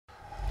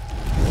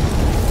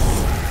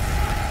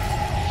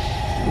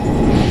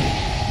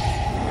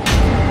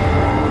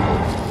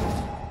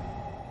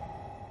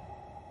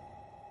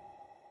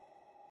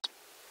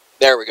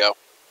There we go.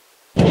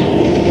 Oh,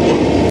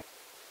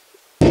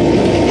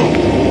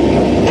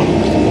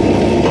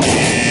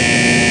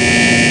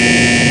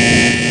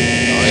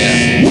 yeah.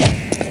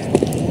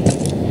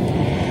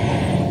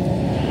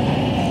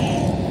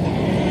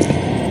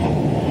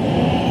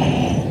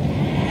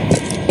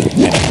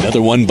 And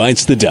another one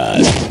bites the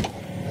dust.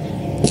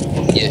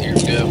 Yeah, here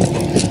we go.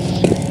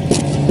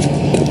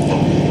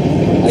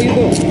 How you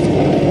doing?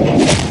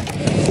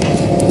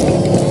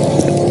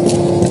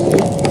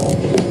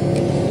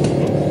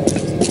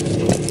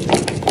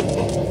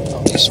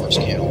 Oh, these doors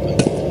can't open.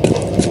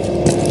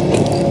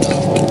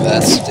 Oh,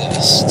 that's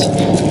dust.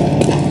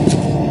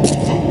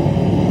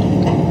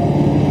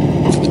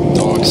 The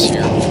dog's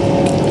here.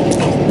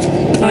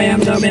 I am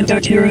the Mentor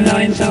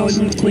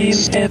 9000.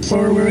 Please step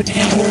forward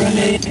and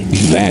urinate.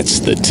 That's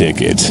the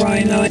ticket.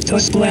 Try not to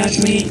splash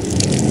me.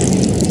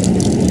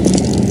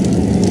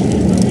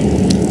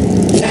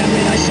 Damn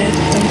it, I said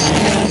don't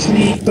splash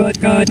me. But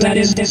God, that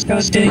is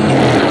disgusting.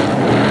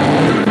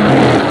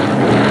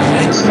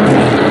 Thanks for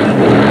that.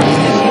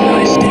 Have a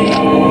nice day.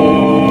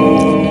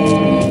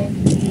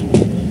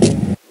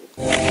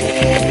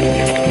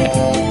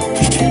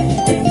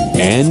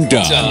 And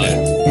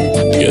done.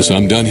 Guess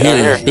I'm done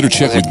here. Better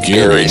check with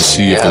Gary and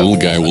see if the little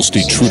guy will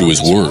stay true to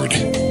his word.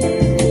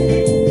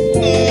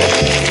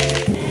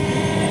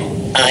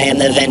 I am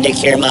the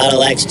Vendicure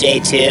Model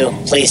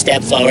XJ2. Please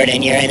step forward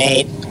and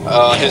urinate.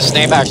 His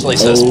name actually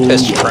says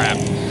Piss Trap.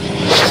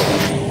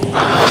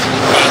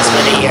 Thanks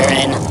for the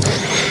urine.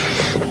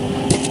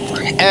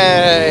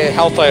 Hey,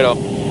 health item.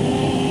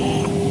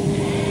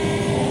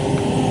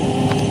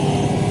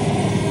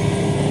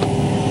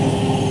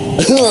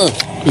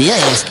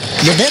 Yes,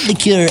 the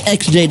Vendicure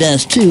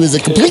XJ-2 is a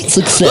complete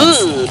success.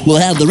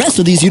 We'll have the rest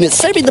of these units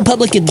serving the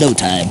public in no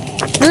time.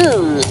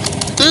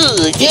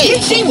 Did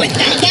you see what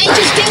that guy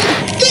just did?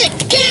 Good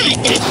God,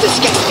 that's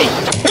disgusting.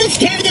 Let's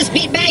tear this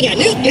meatbag a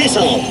new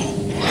pistol.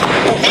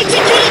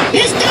 Executed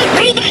pistol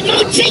robot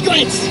mode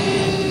sequence.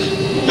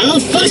 I'll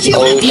fuss you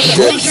up, you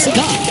Good creature.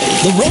 Scott!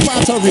 The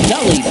robots are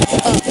rebelling.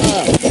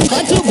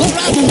 Hunter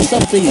Baradu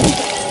something.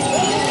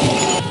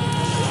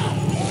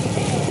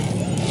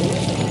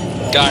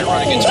 Guy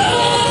running against the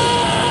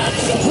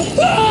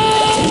wall.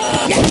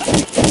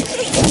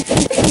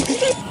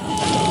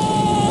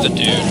 The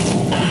dude.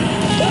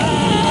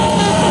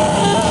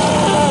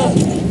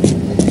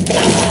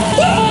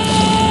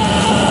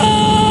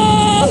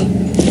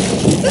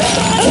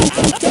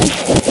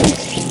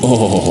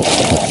 Oh,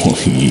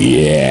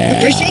 yeah.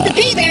 Appreciate the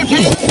pee there,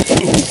 pal.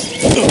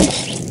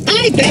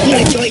 I bet you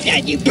enjoyed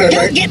that, you pervert.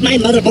 Don't get my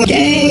motherboard.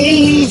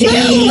 Daisy.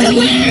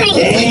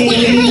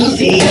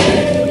 Daisy.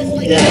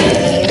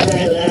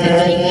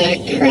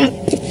 Crap.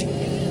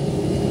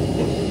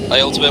 My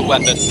ultimate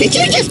weapon. Did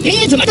you just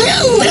pee into my...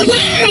 Oh, what a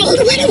world!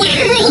 What a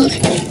world!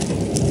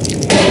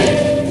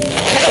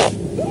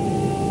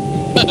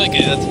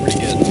 Okay, that's pretty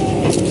good.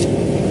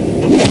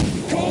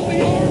 Call the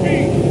army!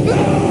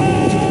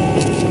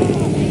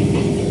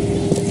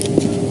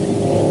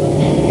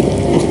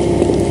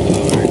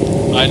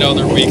 I know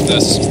their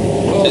weakness.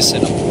 Piss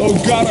in them. Oh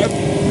God,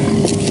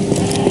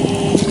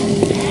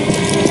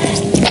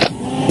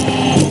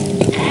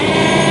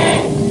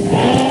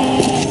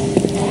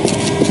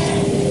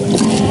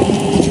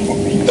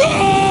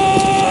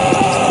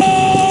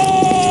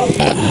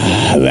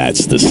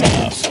 That's the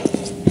stuff.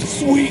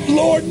 sweet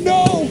Lord,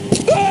 no!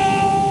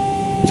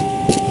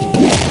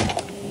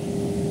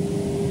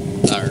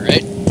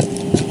 Alright.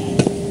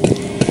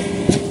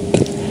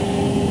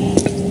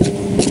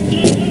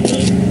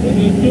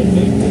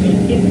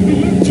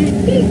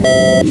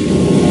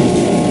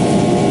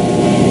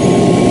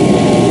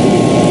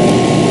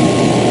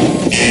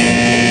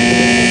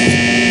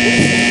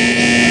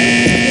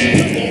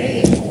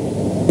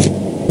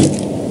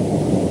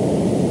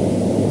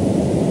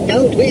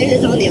 Don't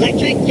whiz on the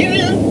electric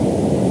urinal.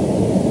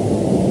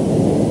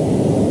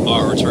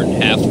 Oh, we're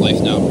turning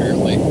Half-Life now,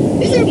 apparently.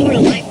 Is there more to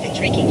life than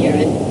drinking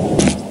urine?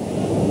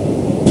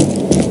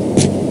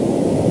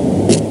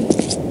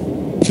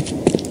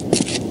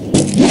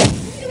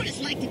 I wonder what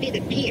it's like to be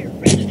the peer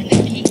rather than the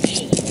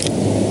PE.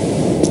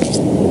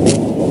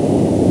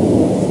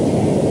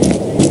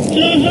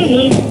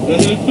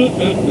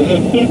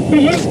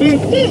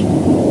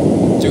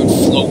 Dude,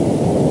 float.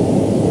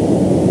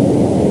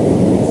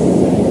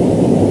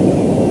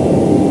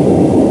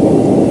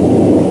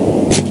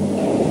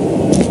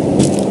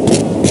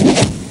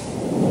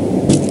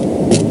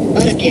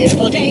 What a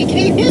beautiful day to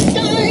be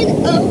Palestine.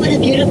 Oh, what a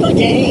beautiful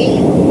day. I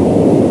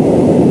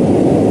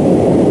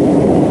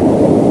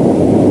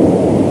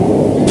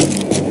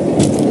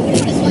wonder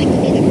what it's like to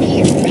be the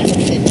peer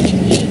rather than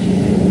PE.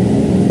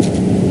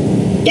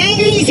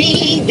 Daisy,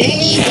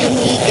 Daisy,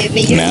 give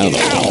me your Now,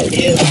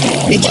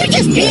 Did you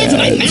just pee into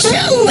my mouth?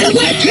 Oh, what a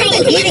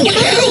world! What a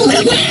world! What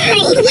a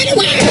world! What a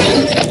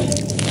world!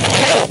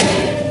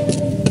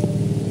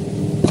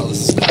 Oh,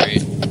 this is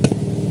great.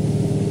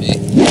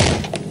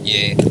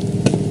 Yeah.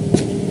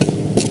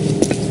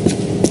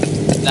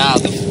 Now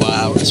the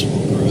flowers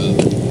will grow.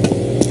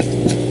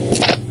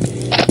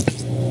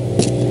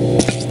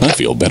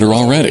 feel better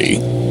already.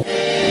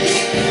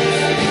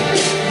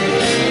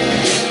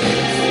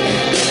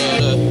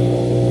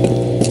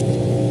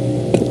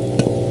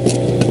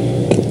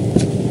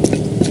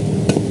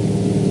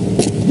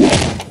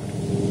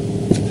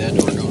 That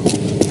door don't open.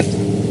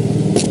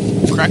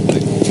 Crack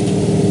pipe.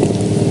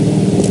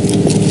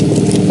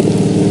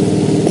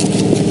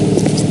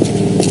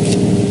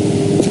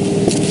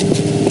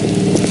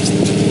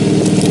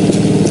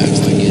 That's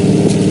like it.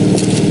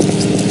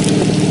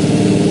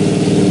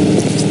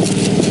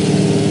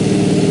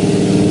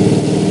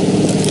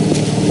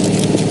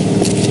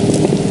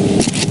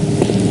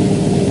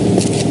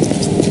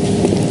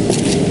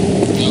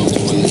 No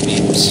toilet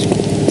beeps.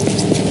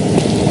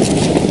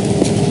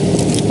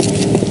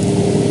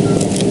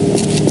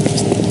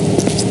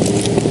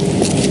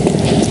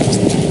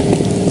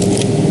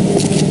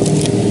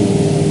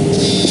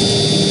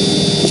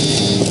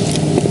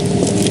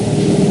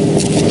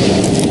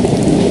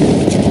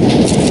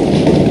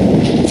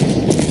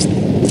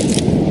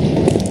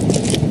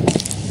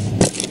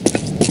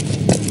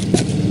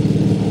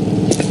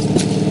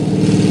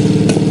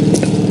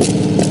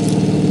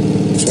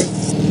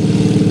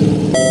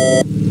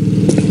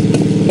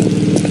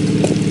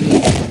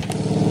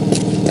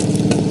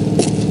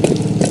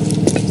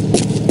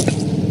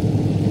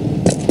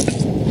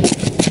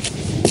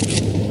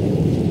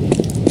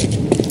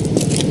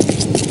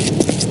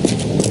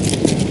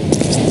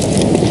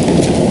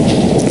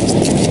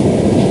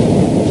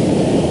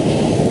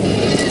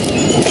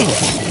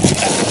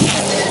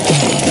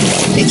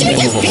 Did you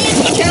just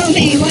tell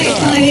me what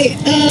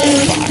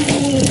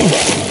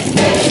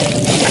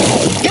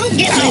Don't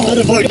get my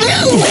motherboard!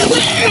 Oh, what a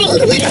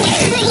world! What a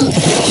world!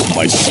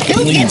 My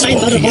Don't get my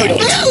motherboard!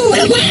 Oh, what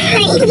a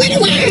world! What a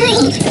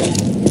world!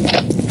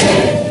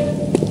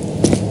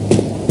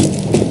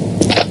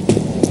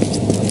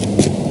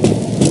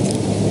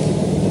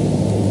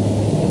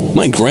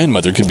 My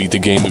grandmother could beat the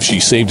game if she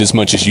saved as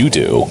much as you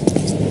do.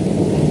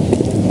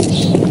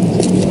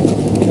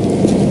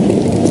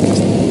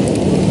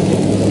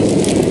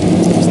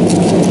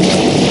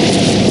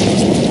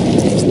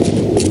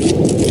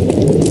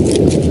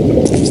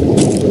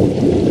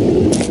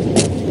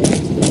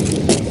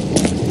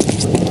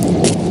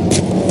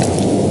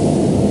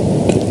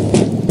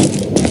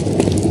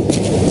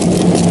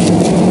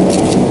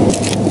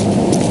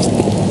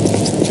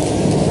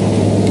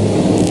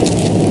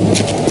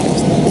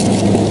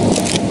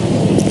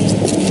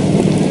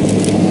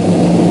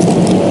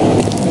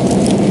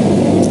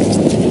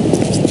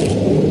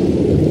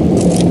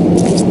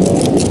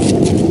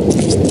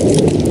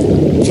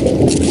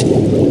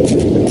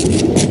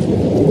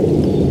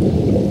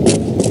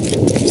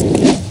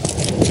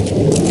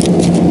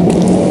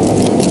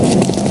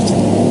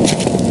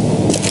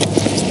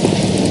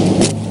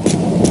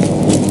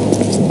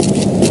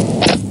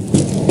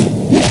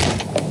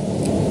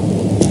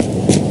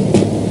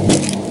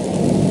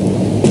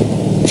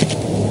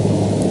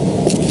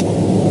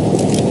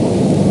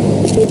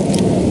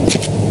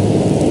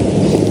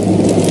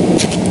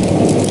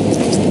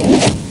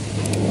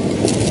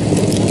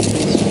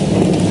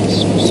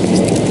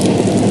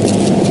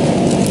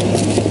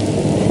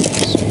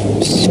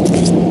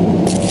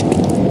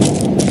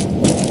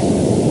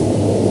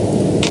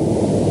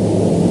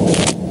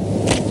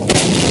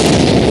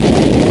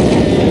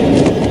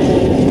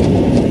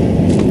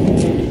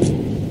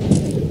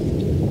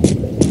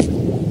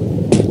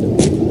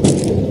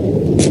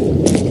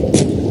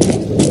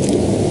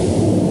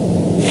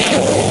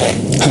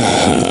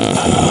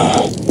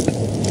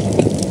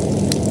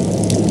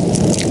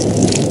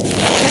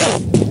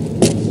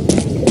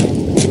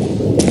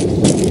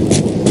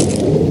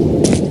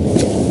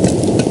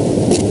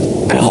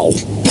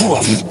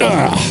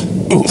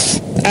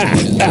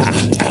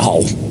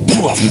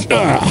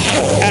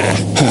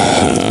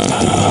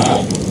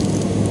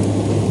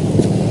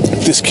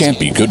 This can't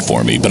be good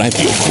for me, but I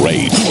feel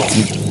great.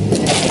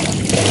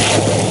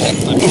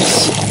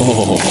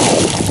 Oh.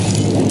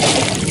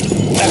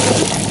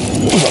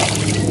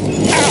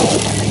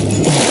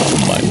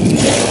 My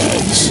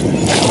nuts.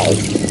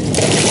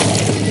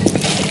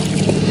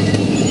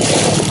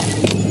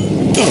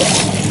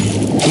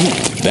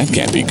 That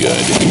can't be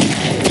good.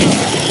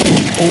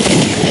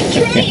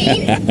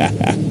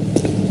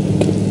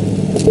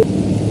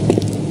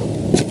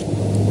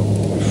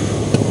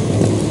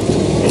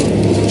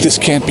 This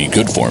can't be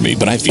good for me,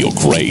 but I feel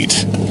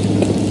great.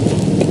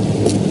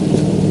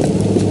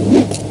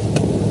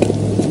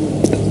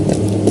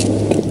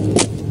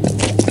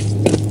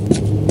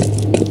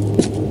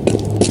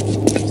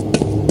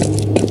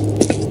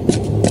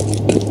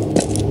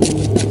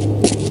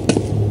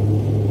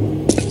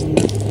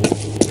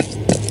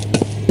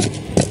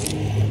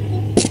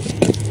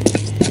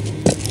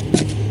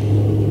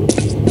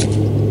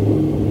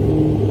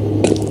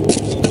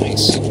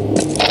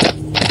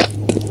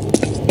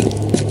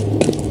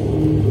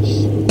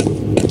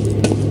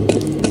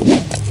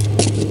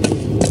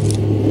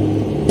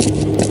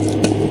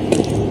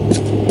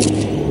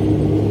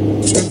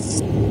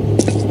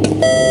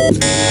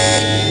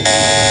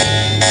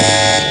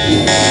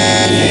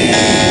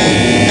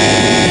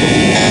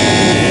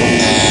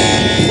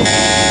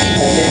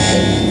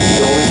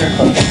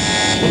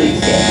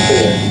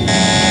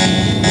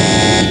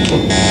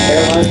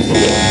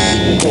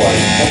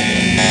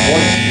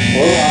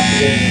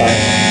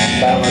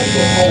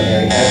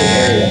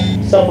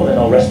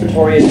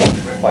 Mandatory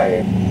attention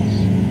required.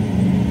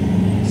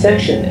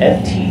 Section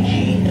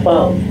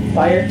FTG-12,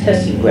 Fire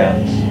Testing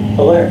Grounds.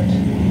 Alert.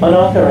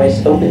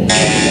 Unauthorized opening.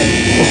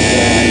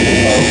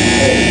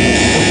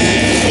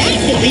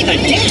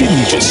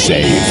 Didn't just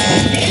save.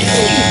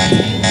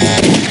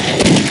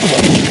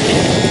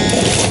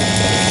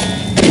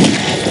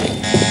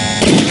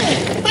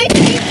 My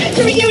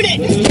sensory unit!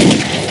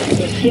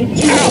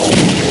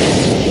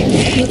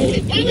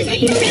 Why was I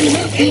programmed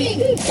so pain?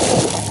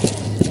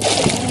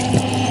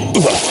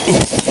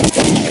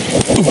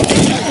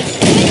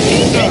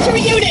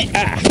 Sensory unit!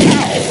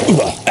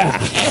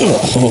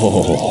 Oh,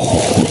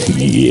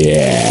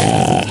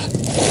 yeah.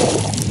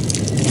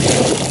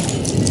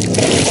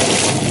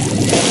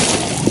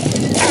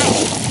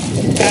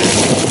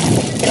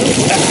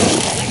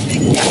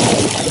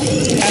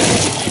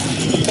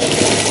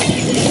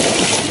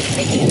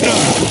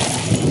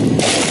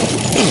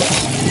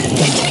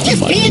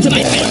 Just be into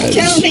my face.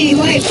 Tell me,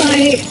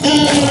 Wi-Fi.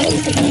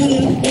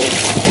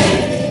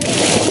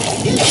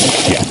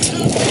 Shit.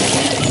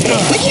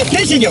 Would you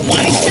piss in your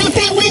wife's stuff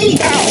that way?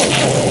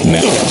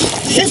 No.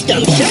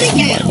 System shutting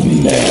down.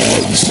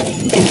 Meds.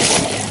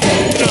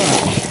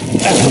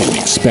 I didn't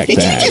expect Did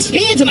that. you just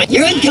pee into my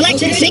urine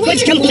collection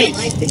sequence complete?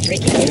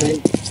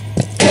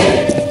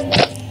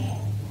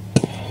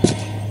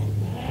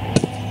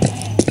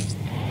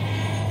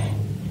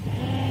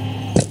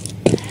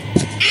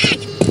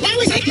 Why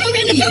was I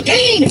programmed to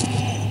cocaine?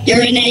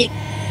 Urinate.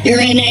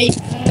 Urinate.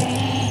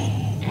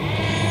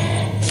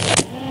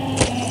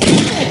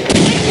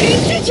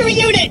 Sensory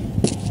unit!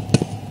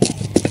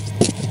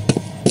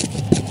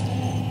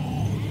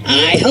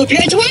 I hope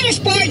you're into water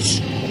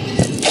sports!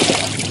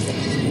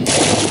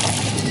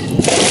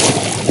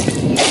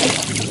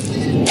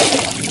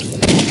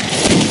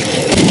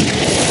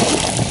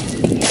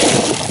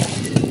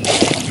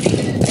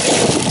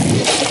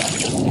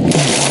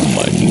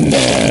 My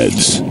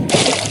meds.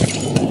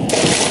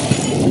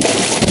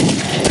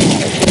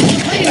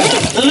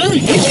 Huh?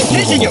 Did you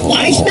piss in your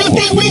wife's stuff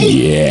that way?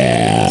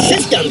 Yeah.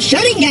 System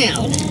shutting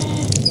down.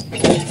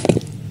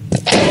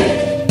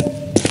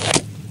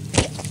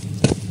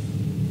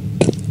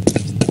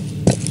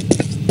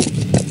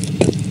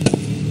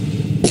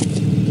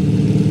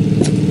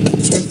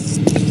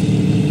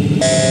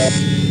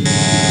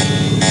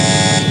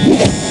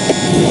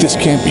 This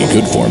can't be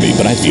good for me,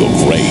 but I feel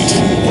great.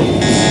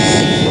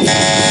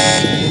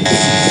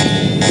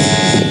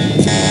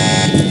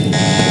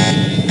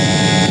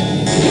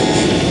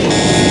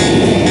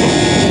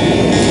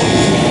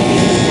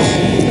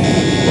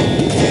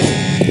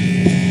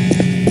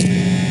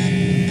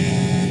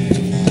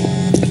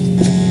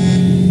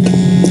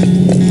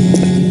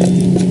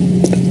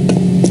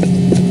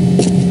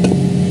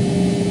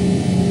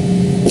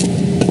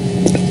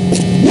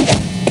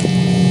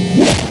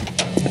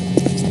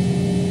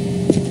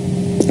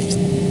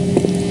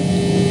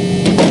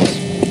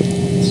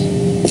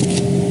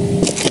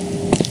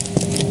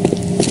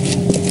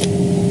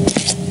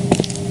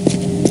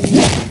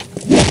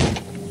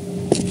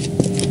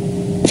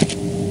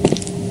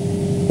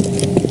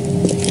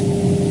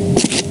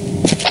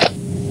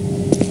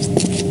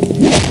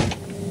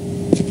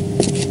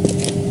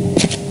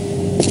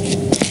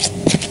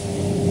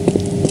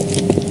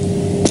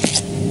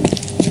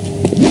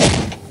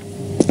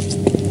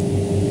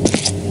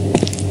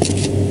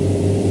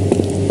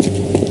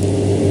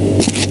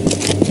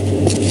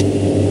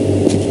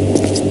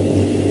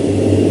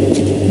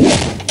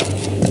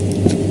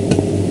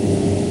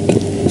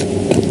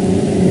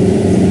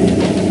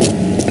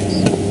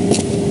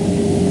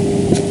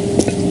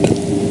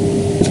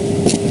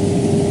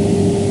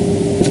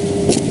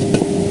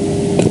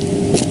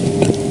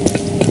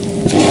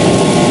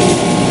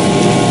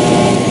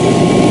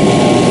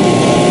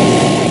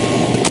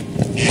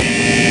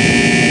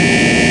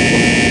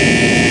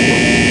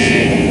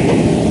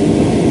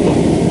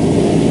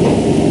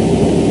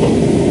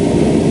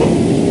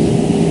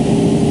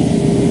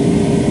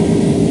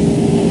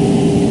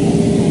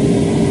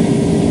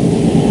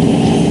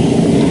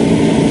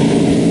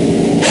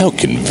 How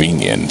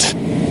convenient.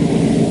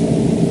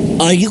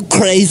 Are you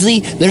crazy?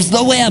 There's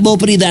no way I'm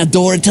opening that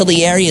door until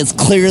the area is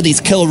clear of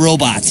these killer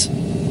robots.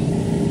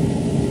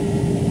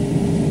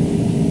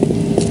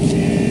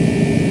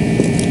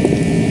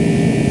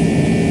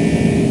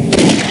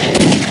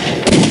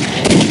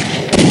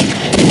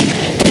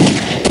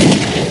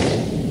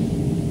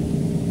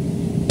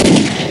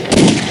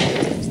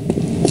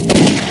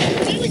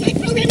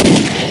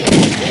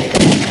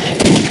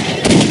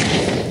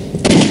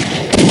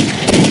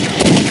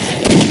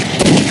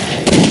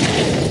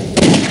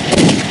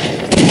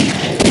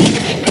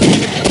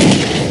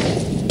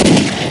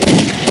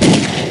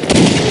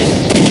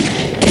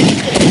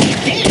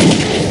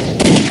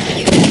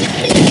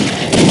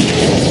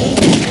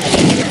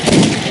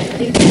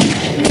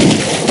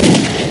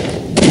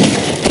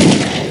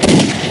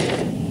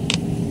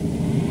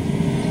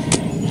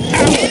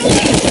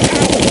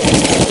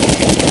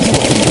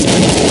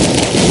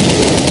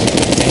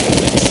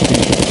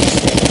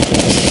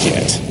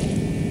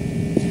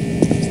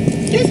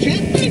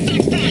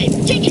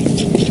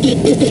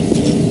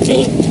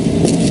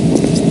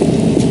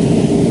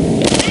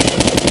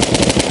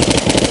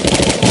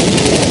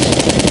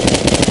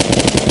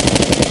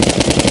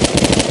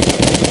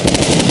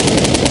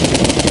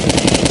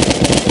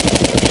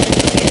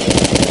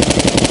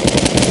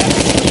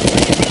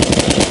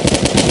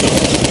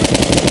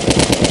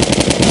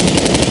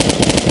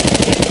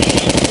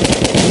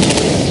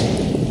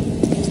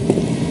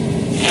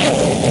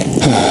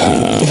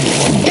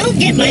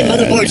 get my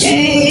motherboard.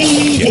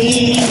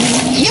 Daisy.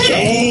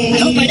 I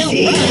hope I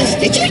don't rust.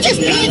 Did you just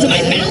pee into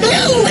my mouth? No,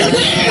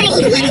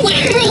 the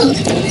world.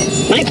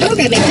 My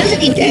programming doesn't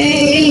need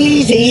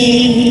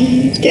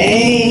Daisy.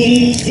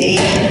 Daisy.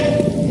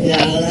 La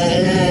la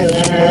la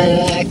la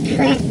la.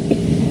 Crap.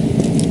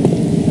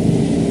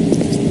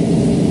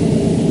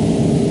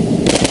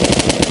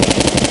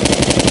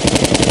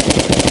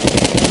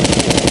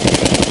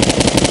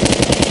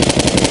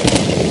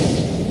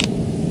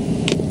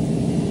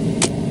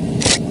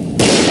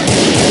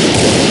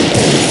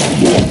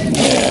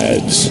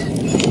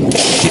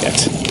 Shit.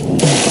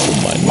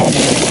 My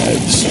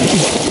meds.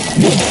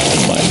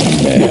 My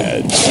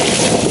meds.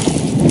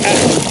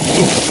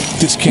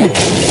 This can't.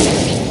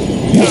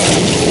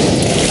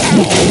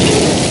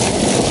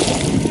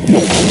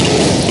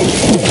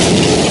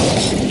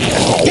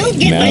 Don't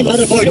get Now my the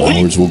motherboard wet.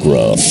 flowers will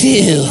grow.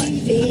 Phew.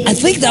 I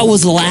think that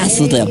was the last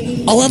of them.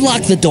 I'll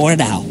unlock the door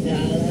now.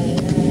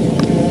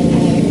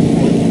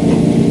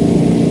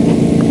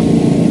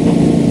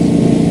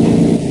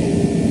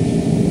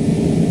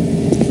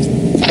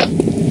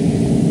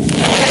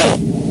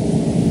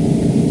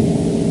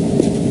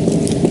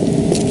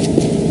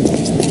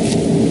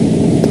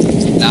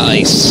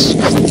 Nice.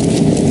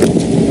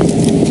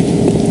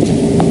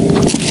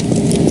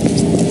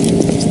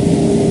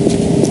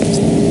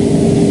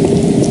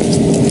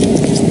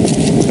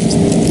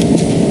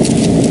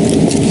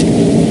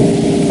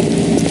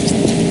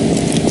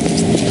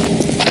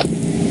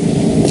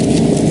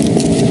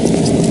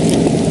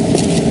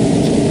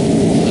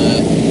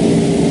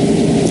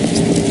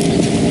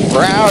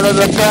 We're out of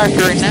the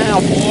factory now,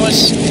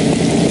 boys.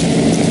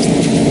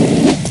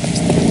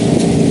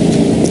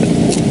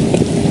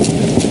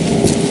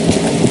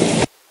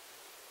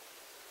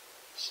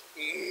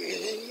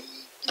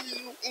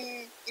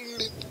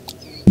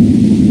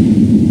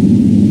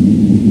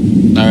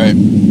 Alright.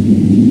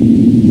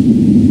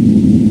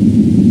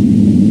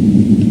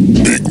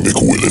 Big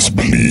McWillis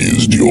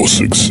pleased your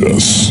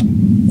success.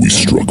 We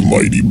struck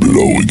mighty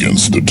blow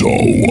against the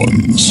tall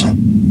ones.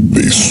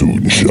 They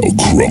soon shall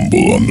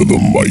crumble under the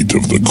might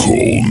of the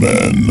coal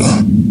men.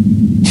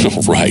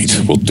 All right.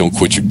 Well, don't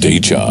quit your day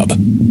job.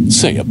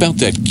 Say, about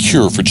that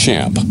cure for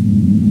Champ.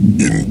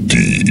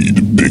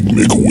 Indeed, Big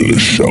McWillis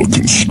shall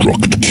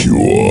construct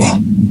cure.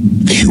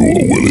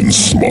 Cure will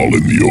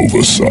ensmallin the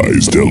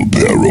oversized El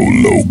Perro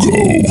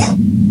Loco.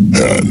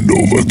 Hand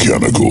over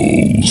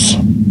chemicals.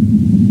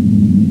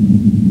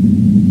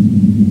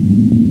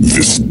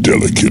 This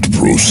delicate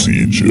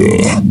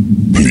procedure.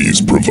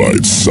 Please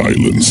provide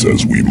silence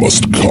as we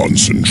must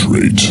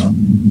concentrate.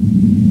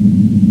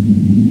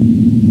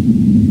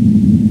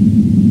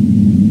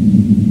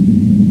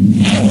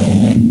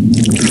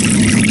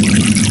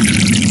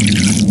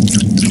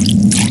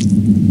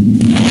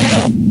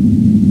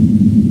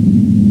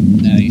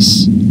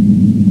 Nice.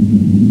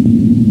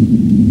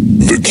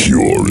 The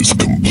cure is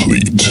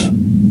complete.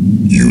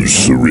 Use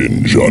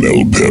syringe on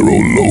El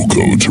Perro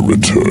Loco to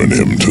return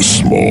him to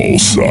small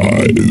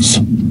size.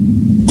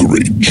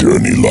 Great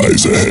journey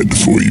lies ahead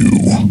for you.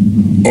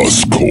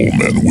 Us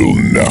coalmen will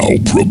now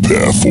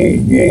prepare for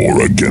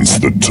war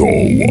against the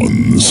tall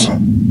ones.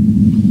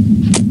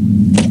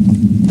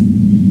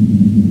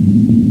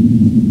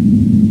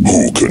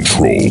 Who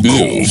control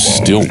coal?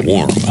 Still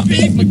warm.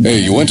 Hey,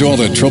 you went to all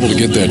that trouble to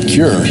get that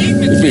cure.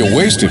 It'd be a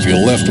waste if you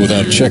left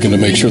without checking to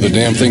make sure the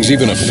damn thing's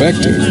even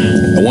effective.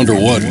 I wonder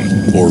what,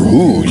 or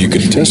who, you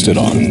could test it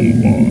on.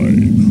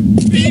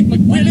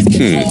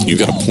 You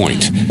got a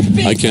point.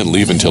 I can't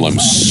leave until I'm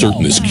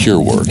certain this cure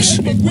works.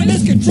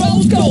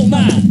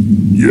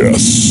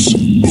 Yes.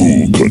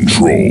 Who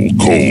control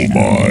coal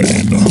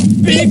mine?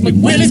 Big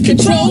McWillis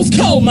controls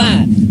coal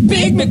mine.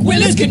 Big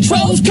McWillis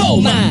controls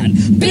coal mine.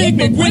 Big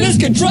McWillis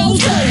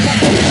controls coal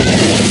mine.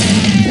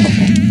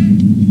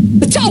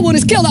 The tall one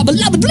has killed our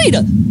beloved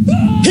leader.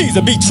 He's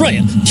a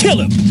betrayer. Kill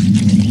him.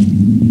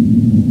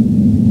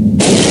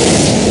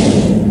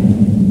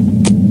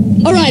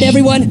 All right,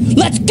 everyone,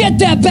 let's get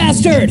that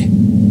bastard.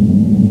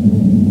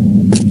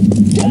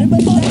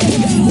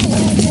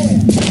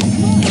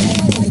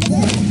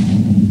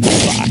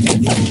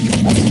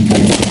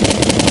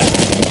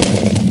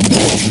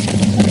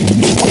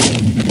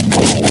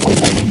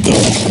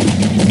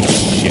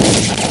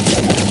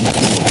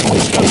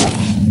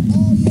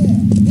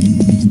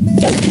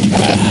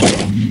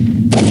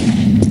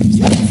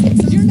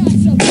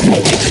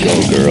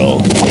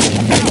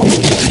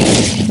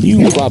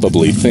 You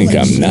probably think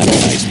I'm not a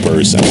nice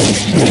person.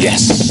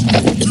 Yes.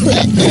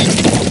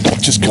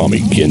 Just call me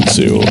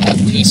Ginsu.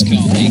 Just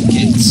call me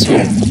Ginsu.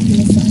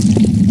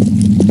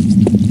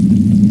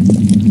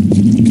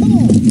 Come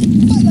on,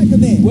 fight like a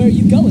man. Where are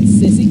you going,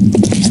 sissy?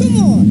 Come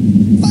on,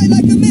 fight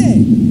like a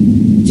man.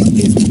 You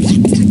is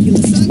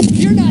spectacular, son.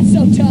 You're not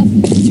so tough.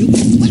 You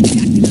is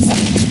spectacular, son.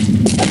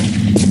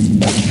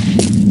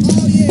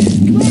 Oh yeah,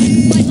 come on,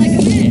 fight like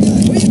a man.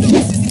 Where you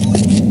going, sissy boy?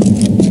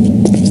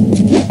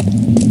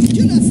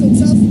 You're not so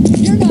tough.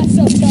 You're not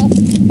so tough.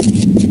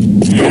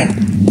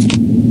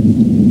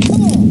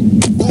 Come on,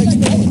 fight like a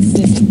man,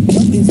 sissy.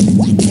 You is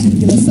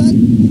spectacular, son.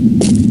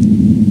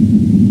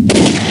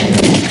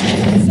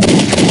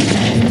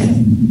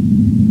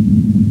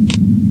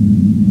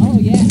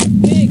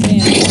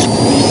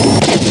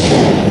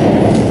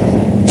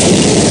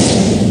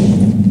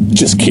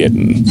 Just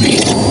kidding.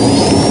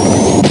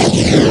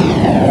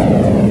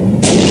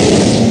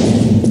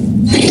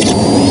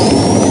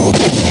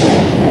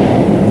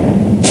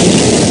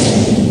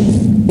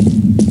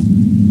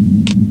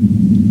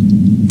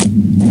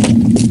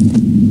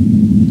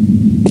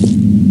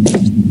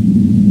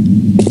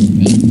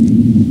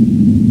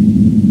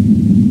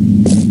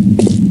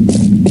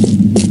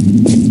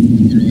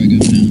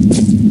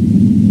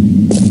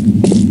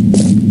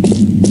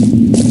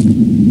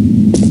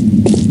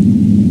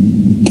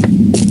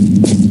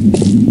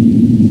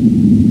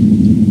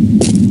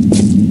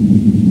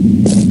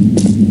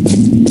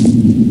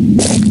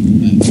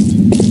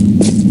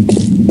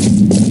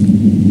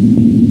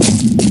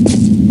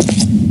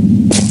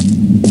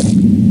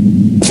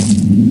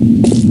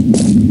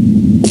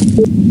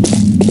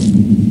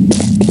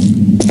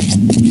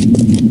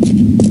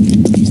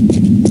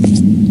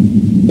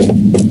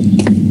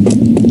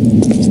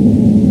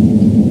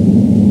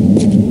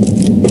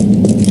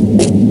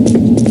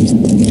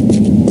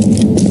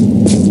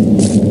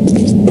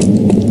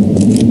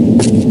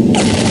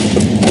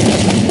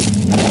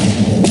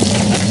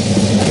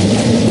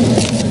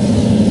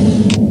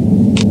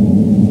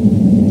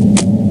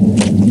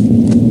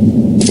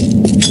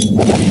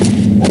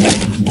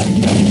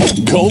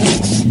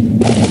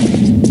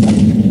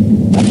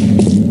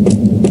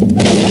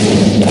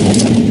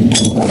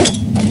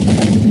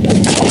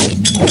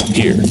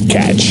 Here,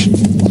 catch.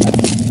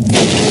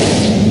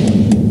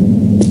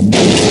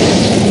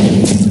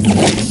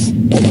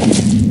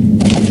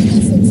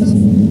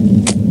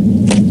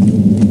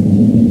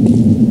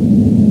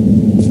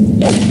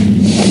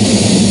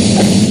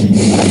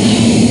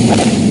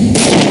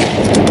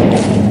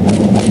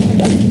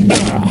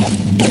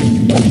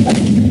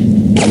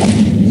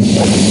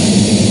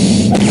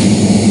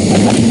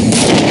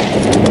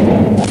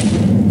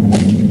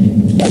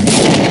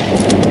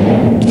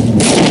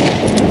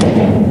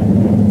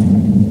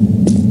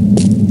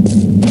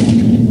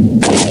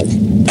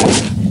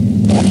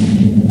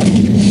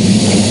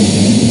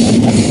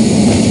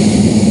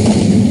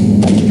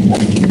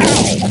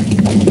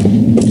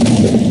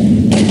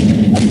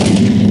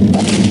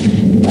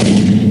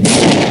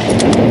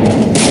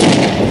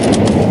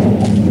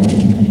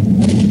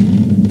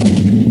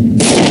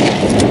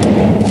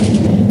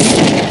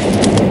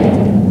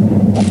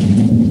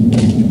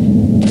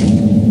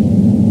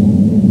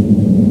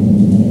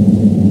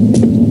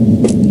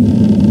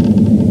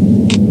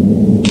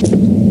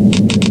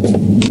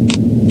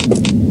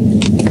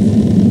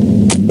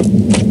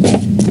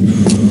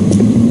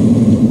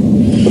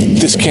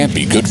 This can't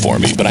be good for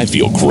me, but I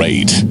feel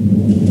great.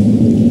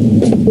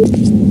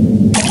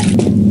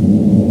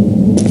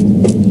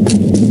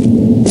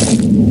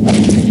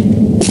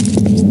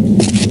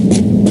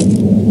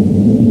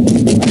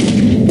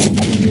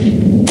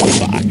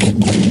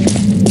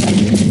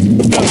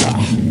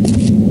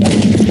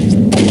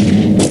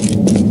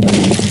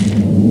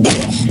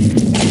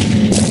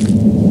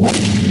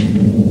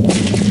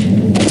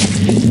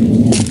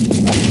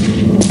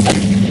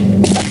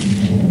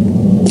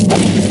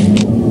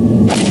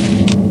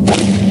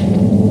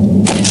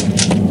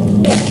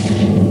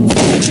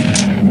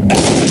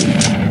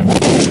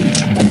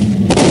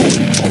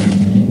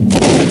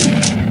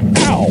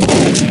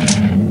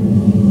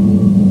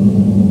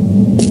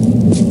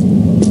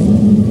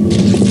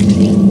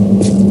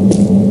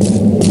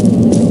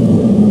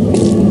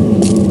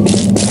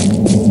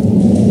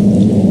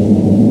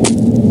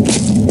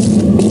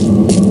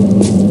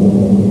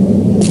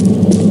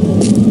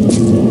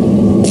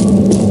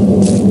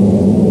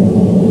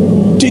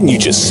 Didn't you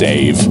just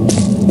save?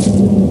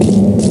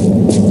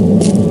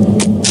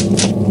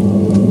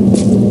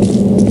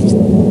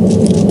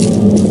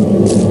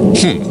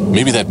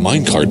 Maybe that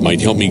minecart might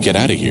help me get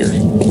out of here.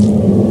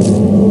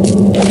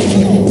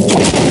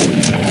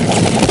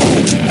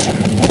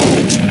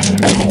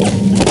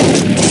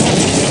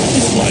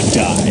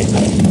 Die.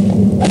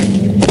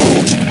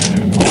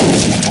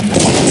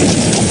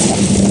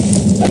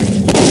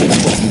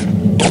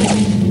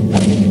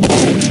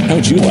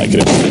 How'd you like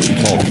it if she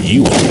called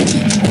you out?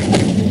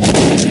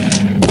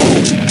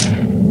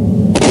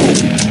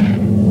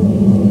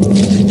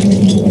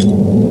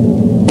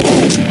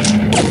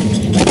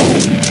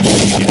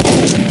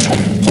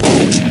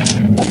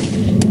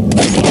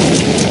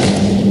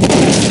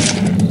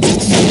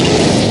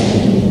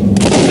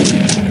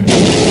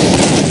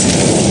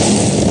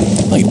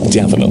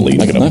 Definitely,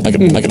 I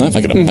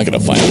gotta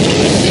find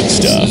that good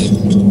stuff.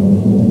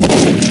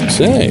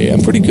 Say,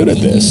 I'm pretty good at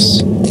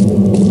this.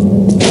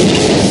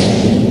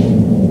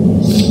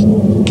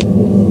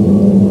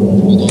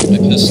 Hold on, my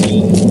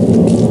pistol.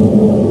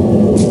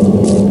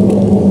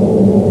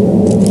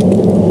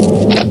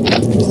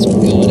 It's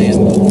going in.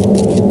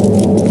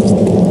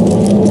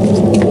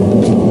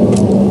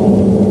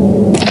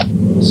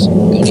 It's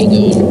going.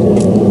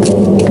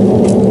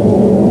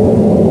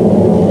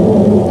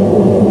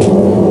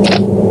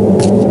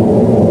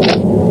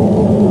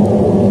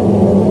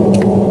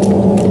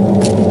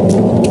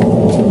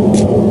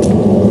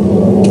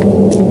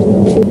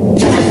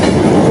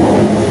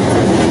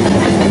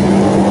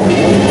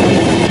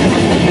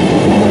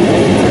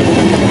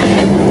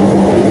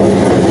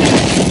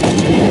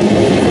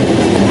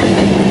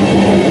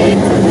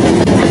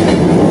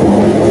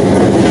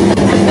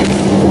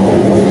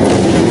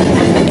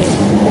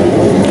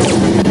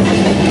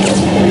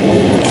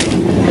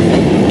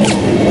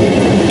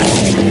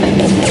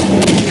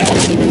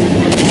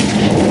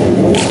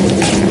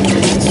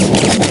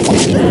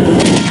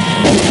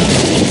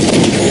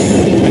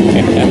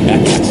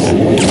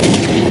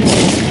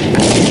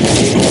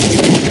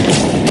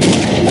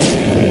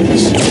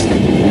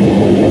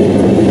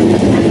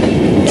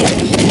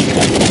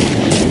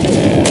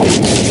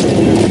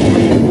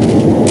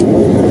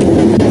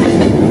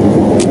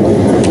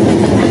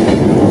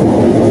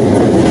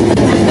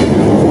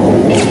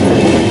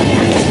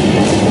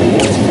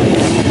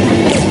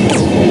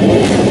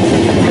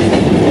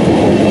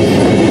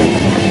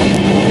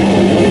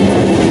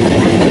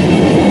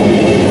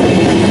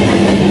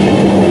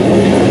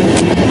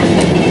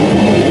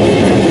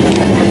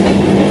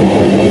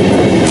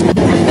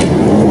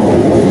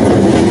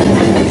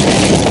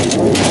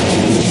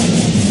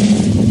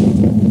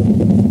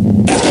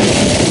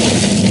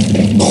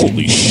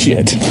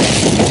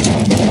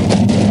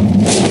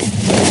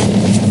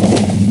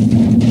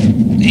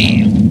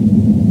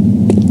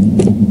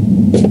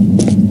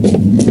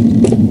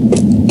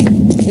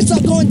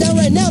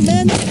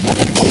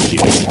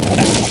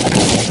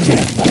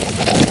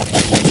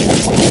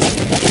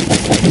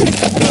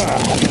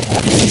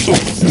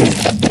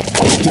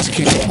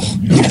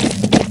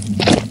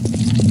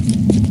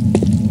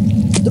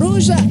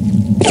 Who's that?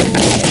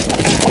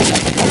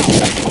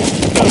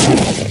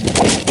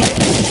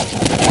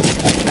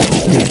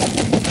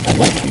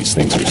 These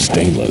things are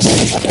stainless.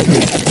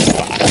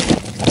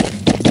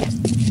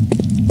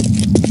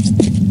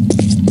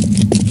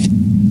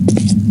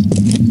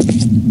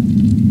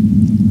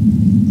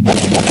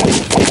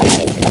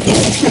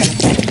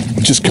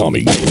 Just call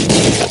me.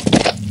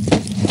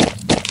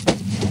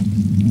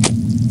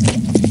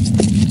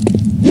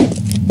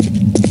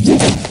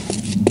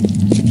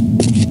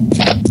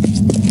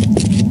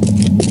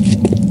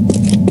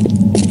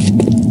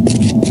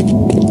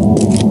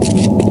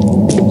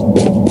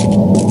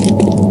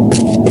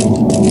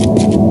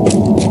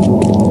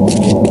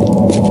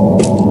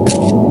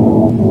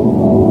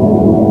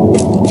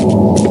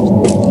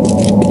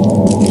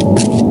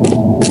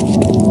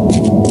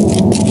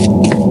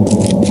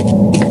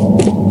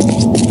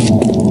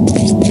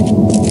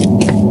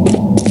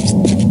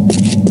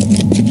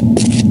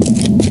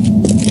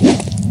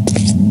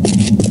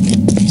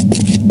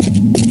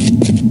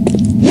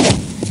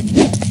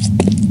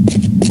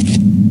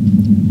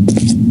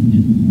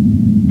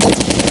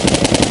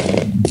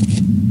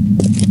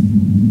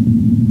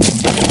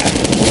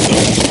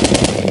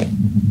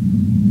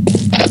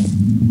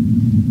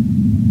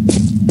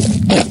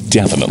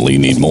 Definitely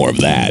need more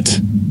of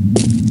that.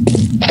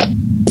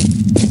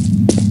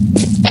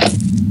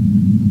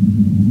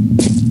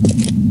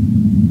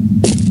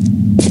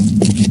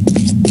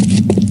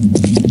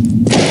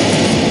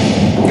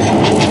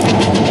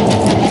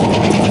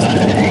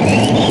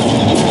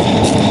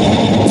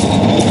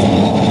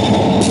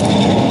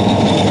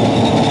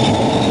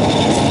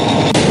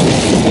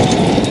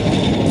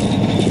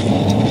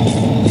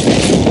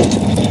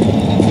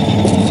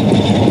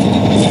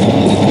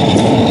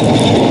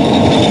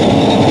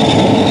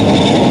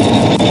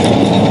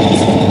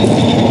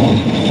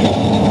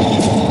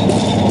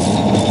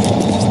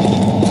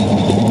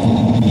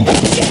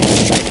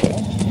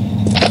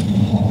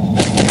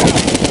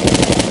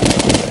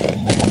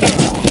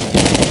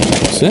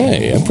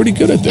 Say, I'm pretty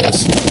good at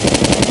this.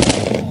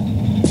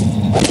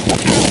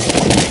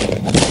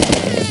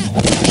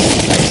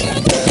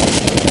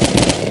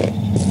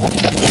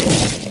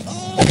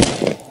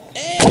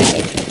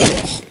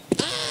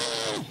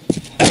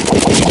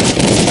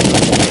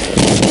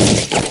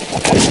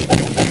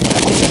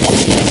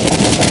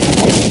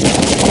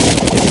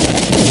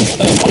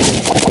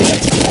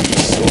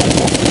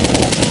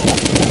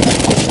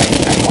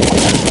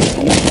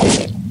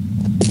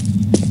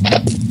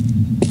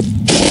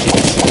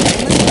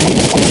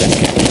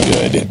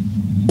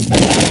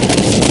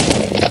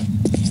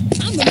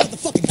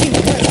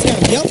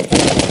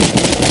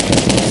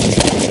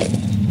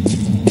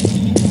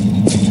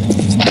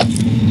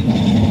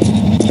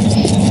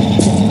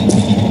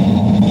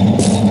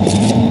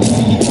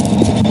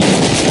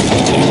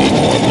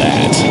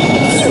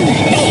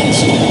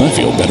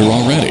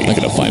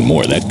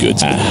 More of that good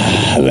stuff.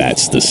 Ah,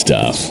 that's the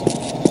stuff.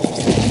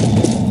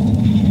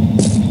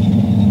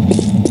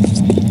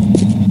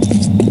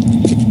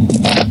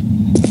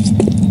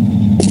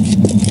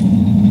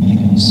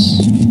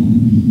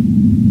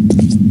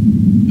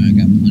 I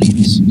got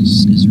plenty of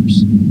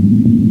scissors.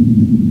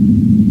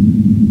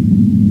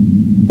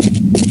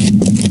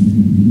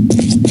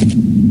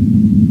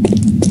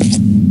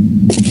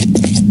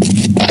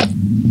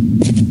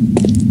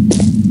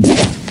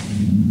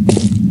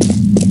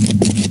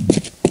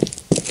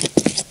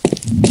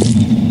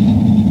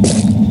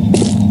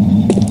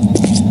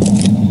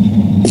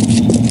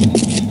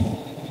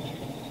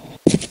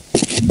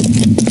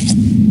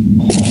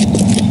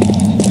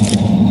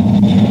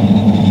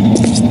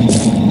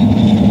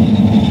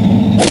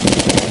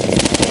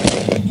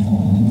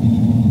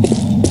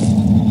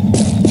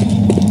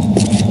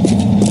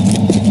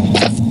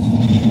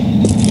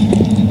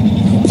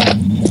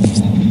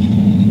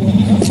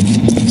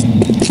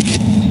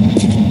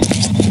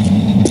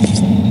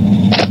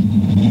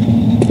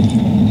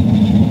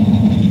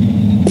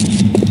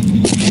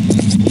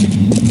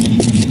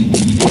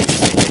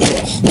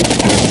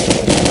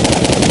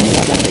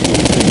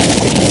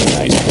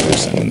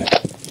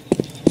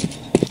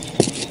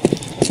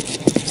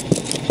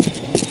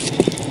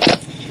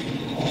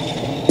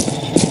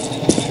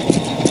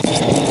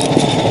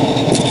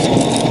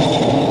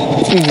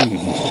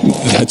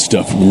 That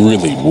stuff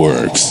really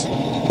works.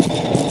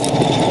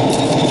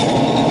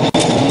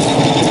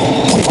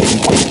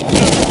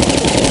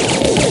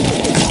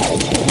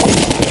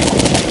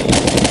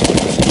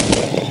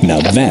 Now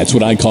that's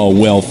what I call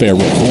welfare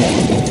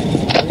reform.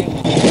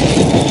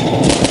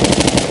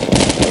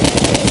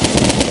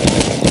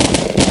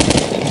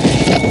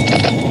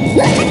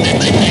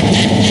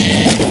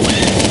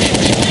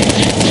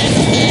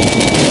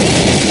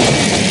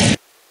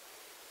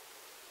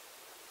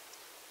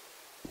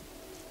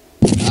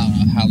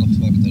 How the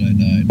fuck did I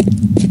die?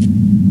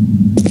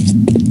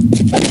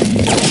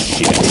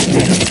 Shit.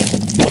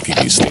 Lucky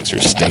these things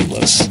are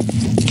stainless. I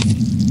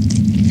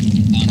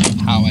don't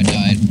know how I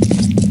died.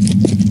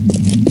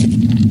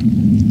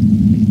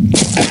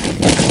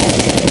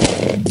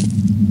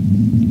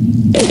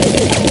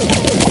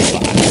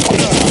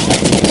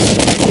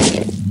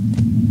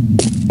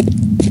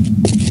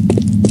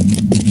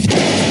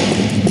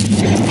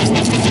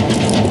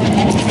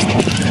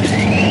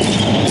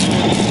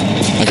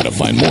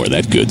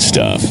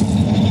 stuff.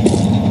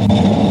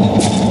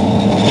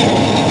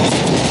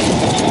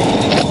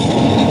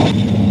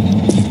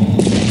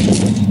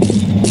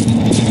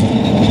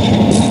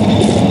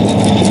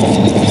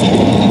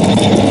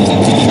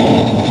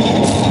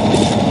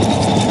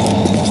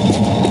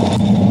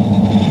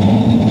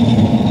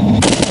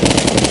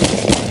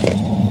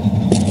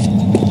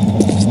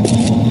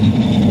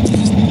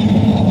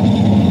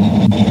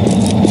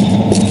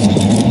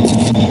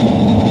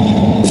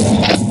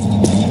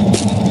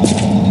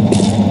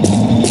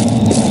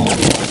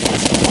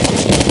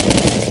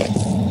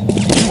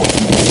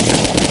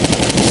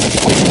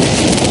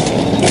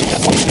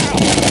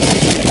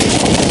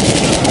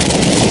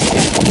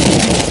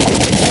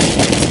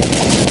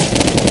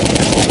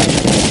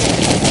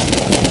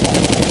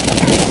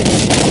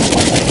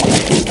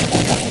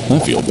 I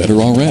feel better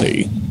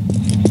already.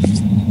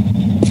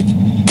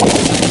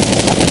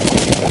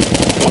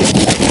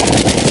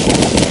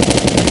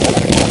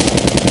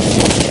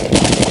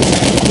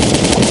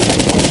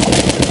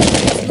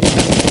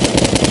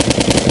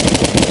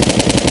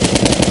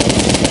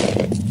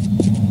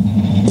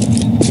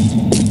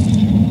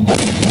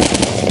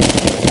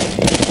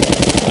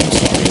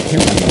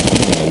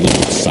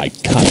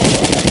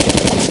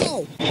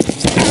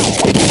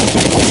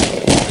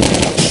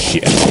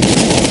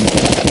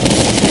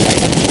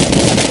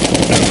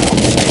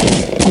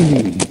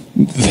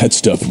 That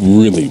stuff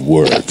really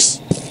works.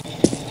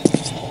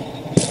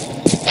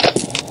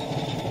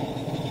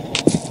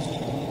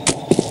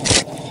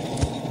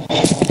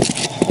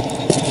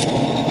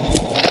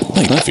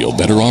 I feel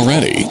better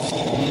already.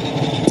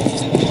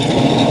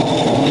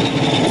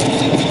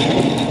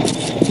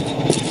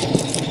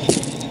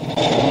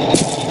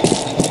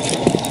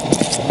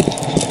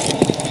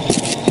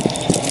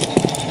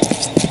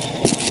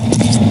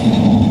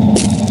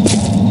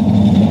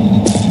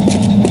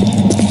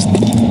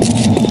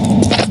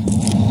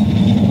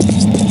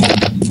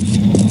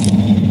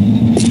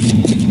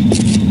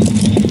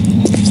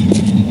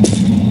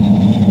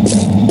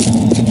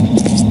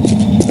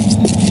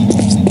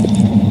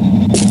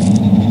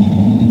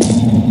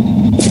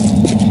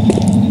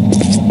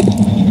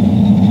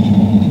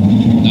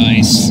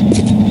 Nice.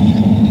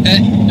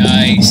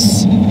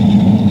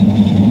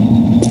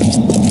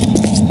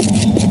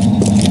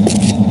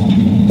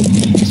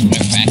 Swim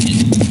back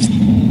in.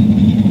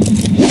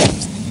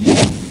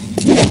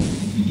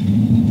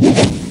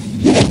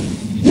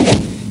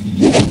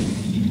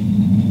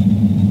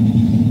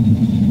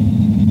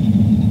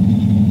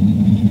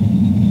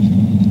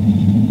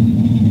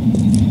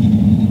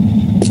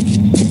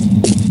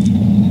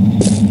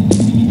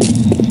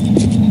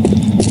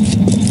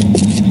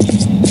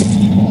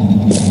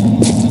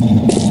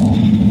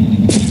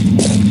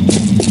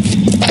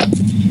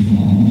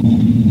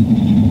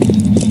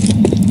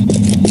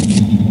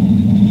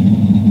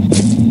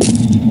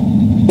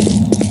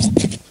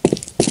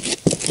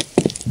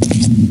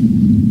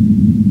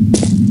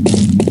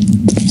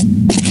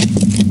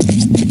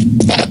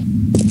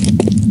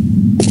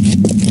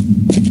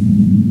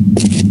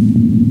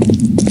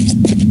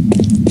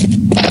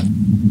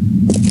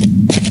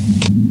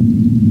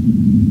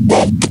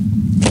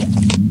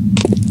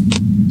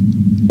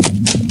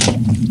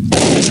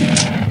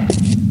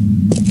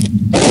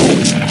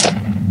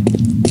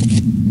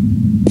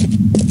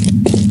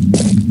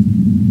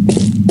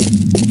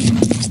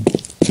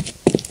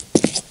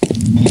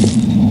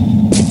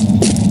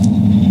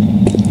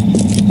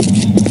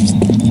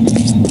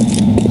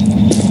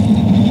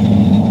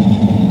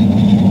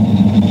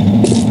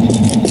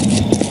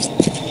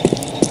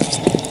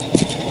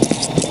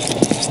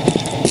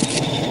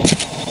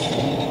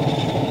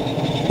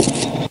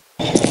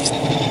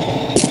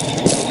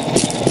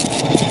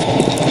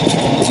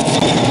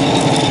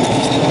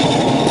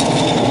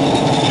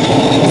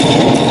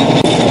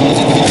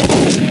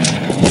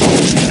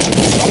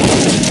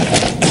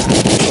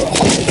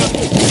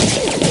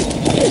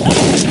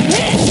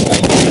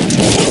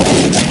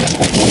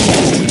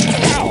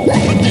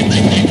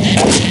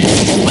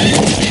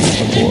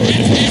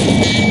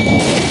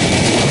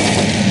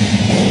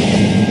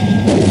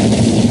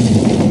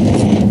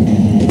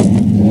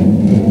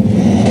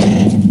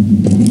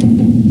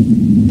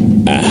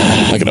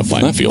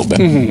 I feel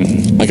better.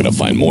 I gotta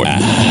find more.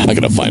 I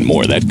gotta find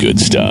more of that good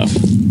stuff.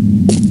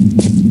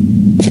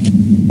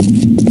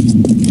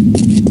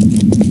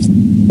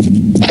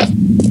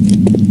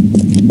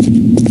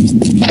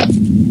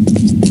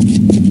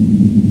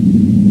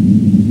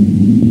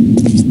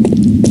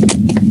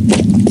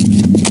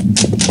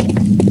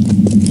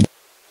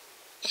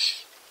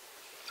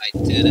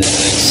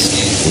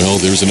 Well,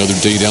 there's another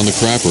day down the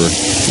crapper.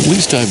 At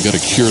least I've got a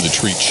cure to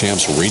treat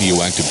Champ's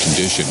radioactive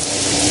condition.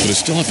 But I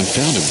still haven't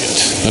found him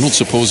yet. I don't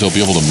suppose I'll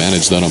be able to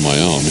manage that on my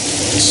own.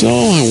 So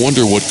I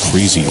wonder what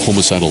crazy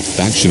homicidal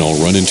faction I'll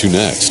run into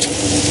next.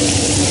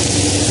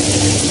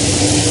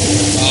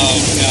 Oh,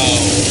 no.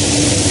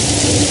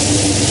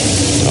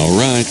 All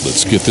right,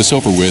 let's get this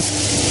over with.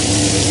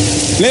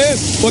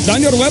 Please, put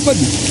down your weapon.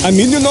 I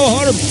mean you no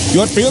harm.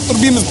 You appear to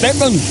be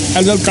mistaken.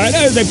 As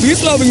Al-Qaeda is a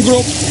peace-loving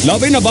group,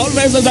 loving of all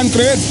races and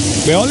creeds.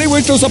 We only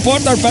wish to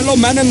support our fellow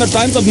men in the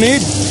times of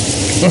need.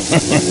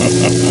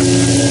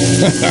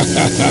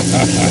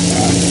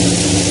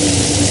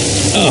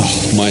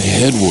 Ugh, my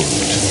head wound.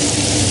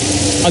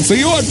 And so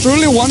you are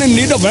truly one in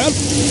need of help.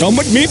 Come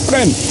with me,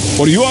 friend,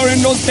 for you are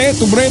in no state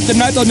to brave the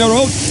night on your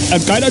own.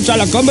 And Kaida shall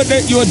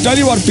accommodate you until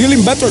you are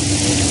feeling better.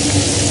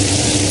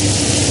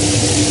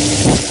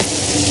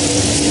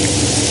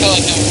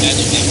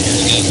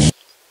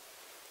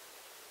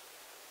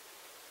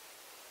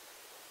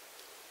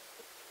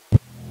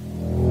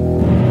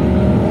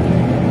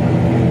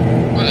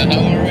 Where the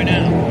hell are we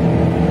now?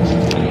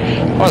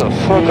 Where the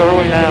fuck are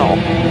we now?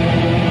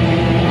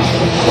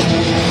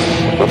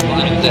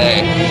 Line of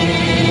day.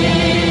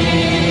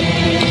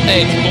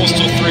 Hey, it's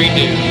Postal 3,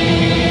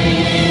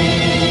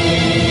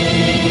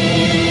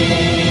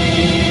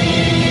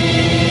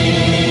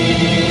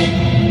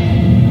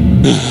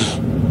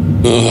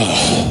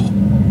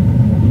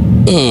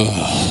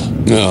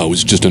 Oh, it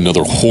was just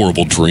another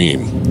horrible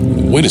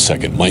dream. Wait a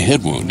second, my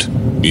head wound.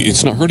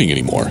 It's not hurting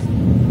anymore.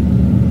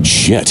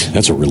 Shit,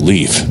 that's a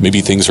relief.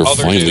 Maybe things are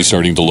finally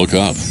starting to look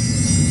up.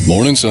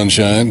 Morning,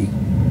 sunshine.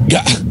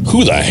 Yeah,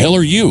 who the hell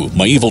are you?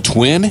 My evil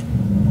twin?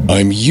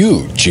 I'm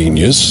you,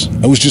 genius.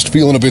 I was just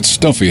feeling a bit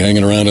stuffy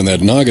hanging around in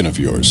that noggin of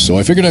yours, so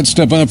I figured I'd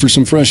step out for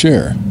some fresh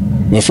air.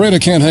 I'm afraid I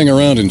can't hang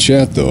around and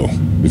chat, though.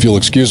 If you'll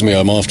excuse me,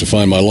 I'm off to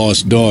find my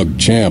lost dog,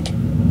 Champ.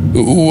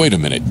 Wait a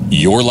minute.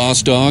 Your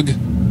lost dog?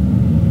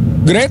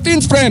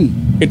 Greetings,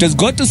 friend. It is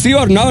good to see you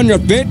are now on your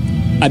feet.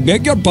 I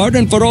beg your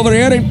pardon for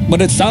overhearing,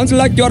 but it sounds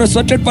like you are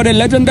searching for the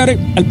legendary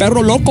El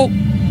Perro Loco.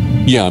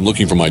 Yeah, I'm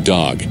looking for my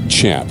dog,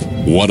 Champ.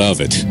 What of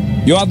it?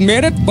 You have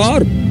made it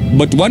far,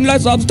 but one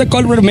last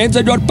obstacle remains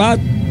in your path.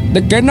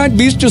 The canine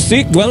beast you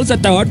seek dwells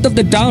at the heart of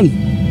the town,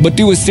 but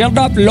he was sealed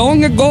off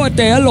long ago at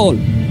the hellhole.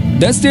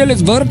 This seal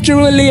is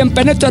virtually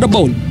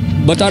impenetrable,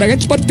 but our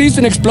expertise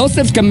in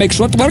explosives can make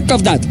short work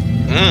of that.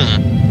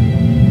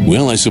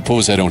 Well, I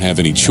suppose I don't have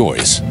any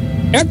choice.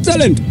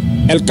 Excellent!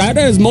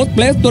 Al-Qaeda is most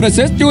placed to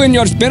assist you in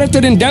your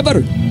spirited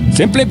endeavor.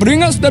 Simply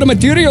bring us the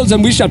materials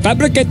and we shall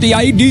fabricate the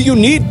IED you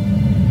need.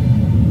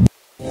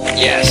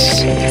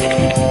 Yes.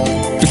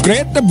 To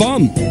create the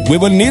bomb, we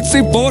will need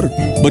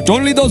C4, but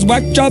only those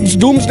whack jobs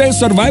doomsday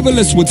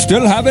survivalists would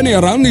still have any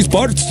around these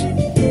parts.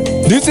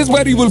 This is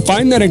where you will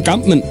find their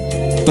encampment.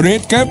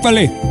 Tread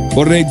carefully,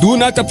 for they do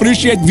not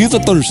appreciate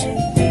visitors.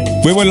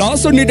 We will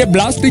also need a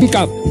blasting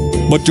cap,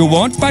 but you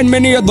won't find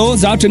many of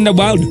those out in the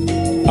wild.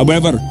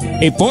 However,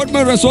 a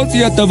former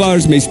associate of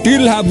ours may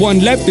still have one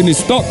left in his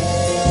stock.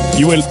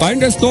 You will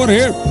find a store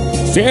here.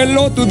 Say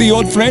hello to the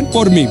old friend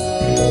for me.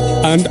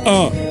 And,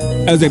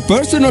 as a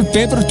personal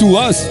favor to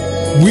us,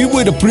 we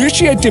would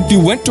appreciate if you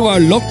went to our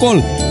local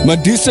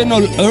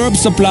medicinal herb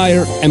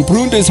supplier and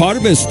pruned his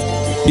harvest.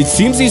 It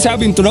seems he's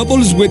having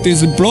troubles with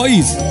his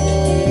employees.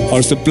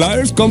 Our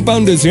supplier's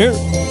compound is here.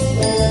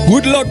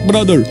 Good luck,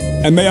 brother,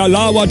 and may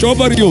Allah watch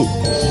over you.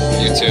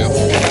 You too.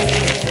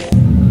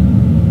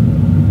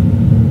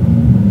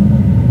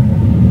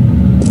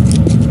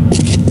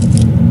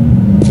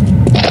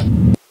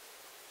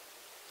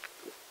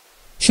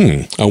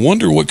 I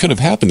wonder what could have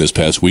happened this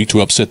past week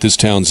to upset this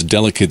town's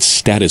delicate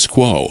status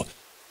quo.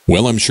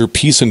 Well, I'm sure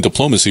peace and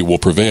diplomacy will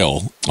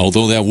prevail,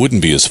 although that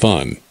wouldn't be as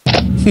fun.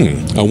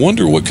 I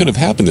wonder what could have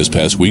happened this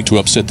past week to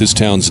upset this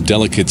town's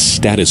delicate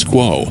status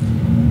quo.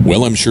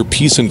 Well, I'm sure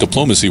peace and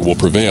diplomacy will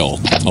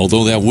prevail,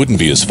 although that wouldn't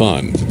be as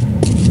fun.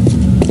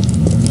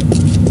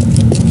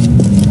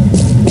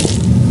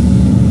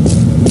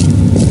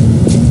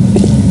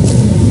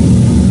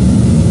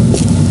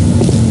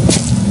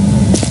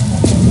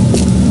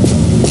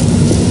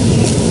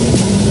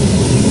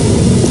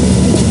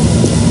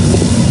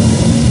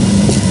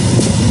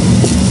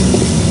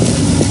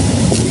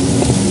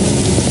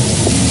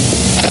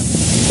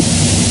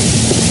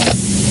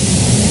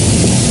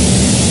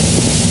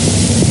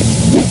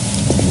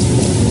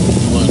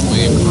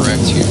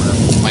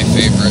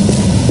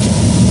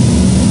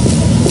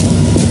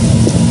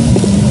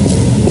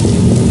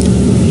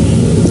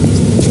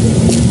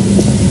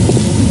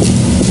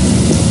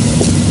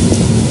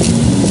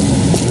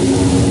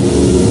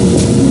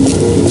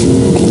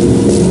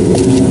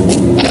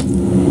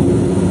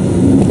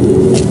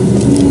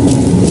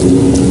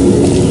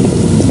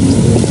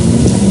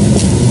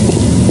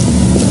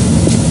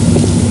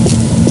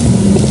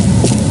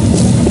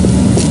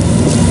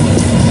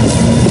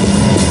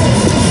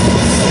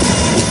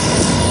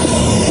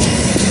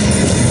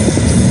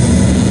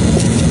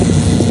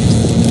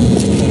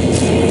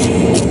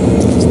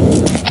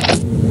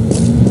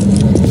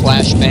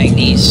 Flashbang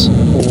these.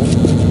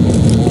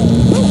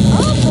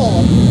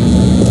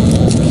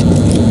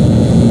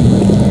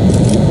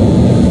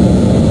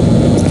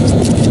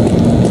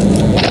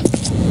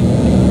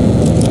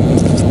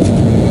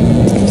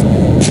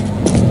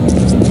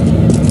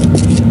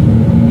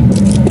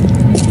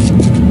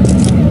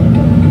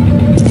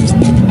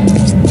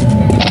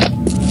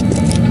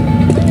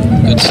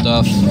 Good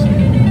stuff.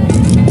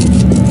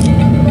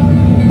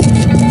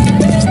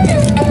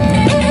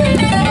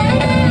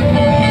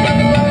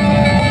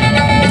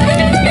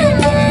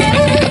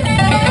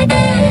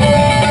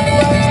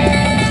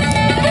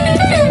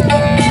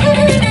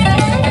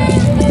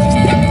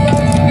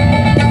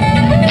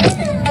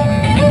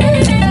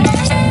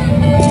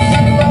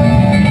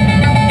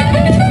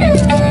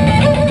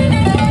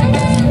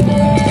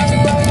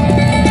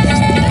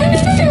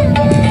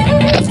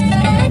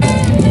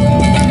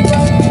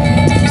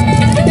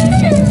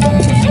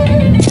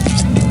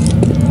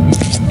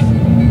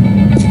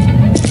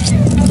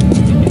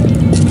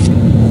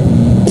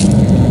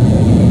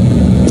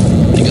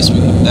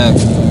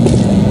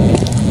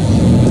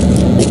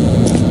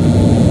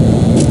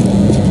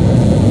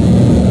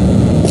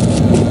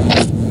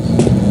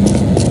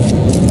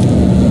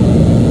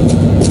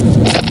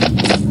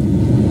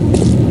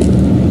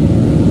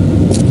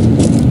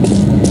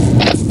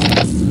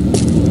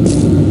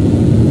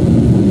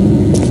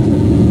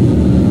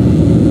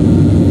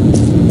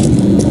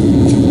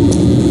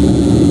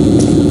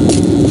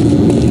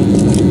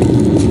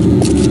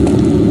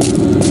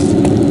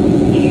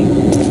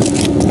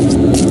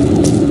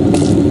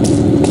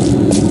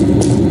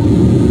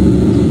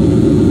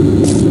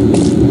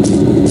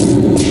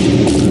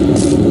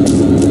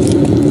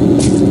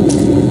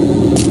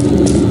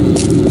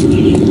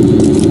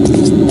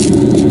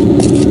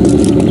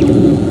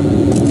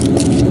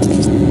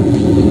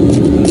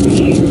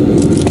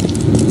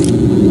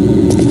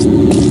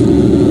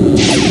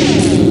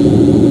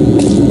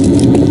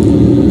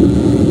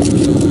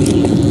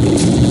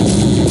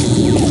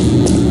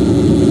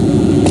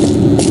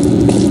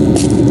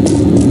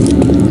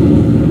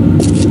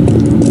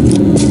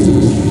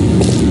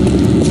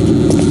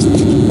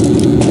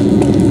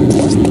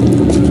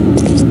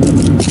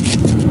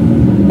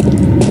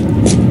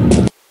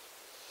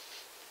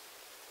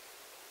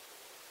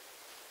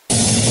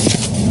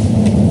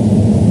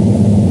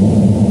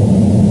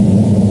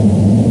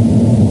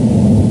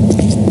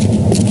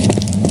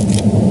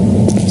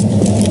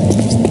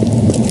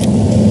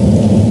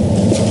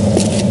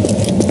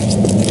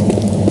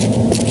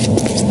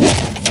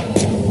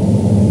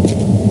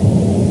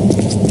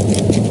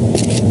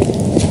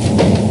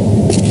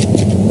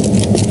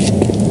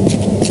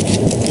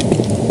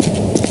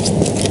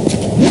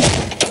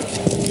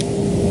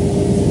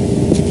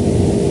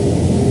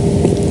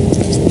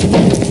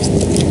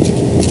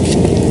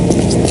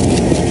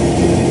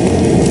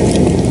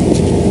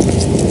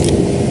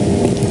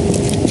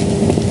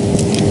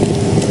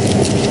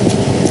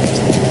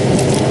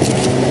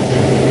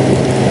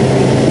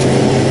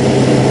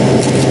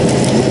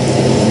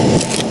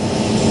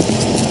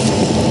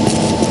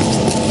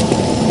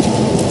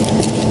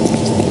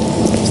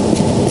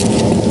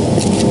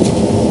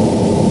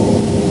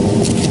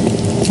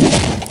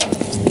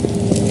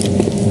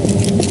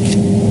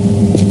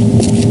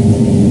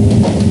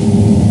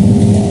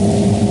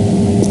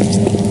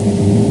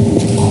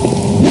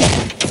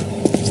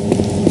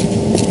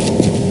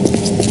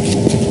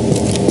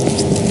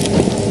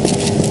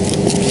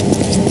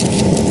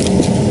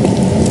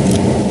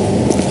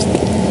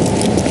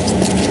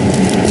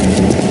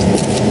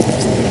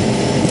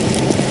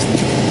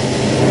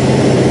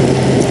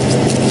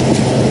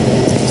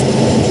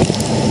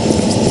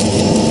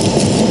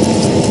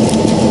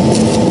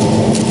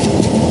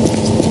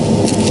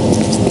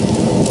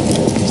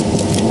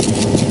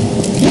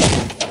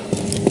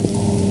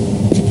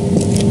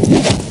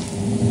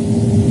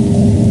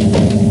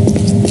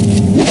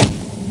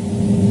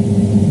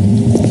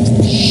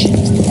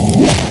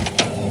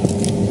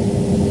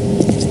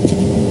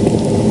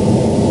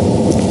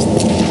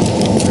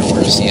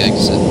 Where's the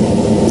exit?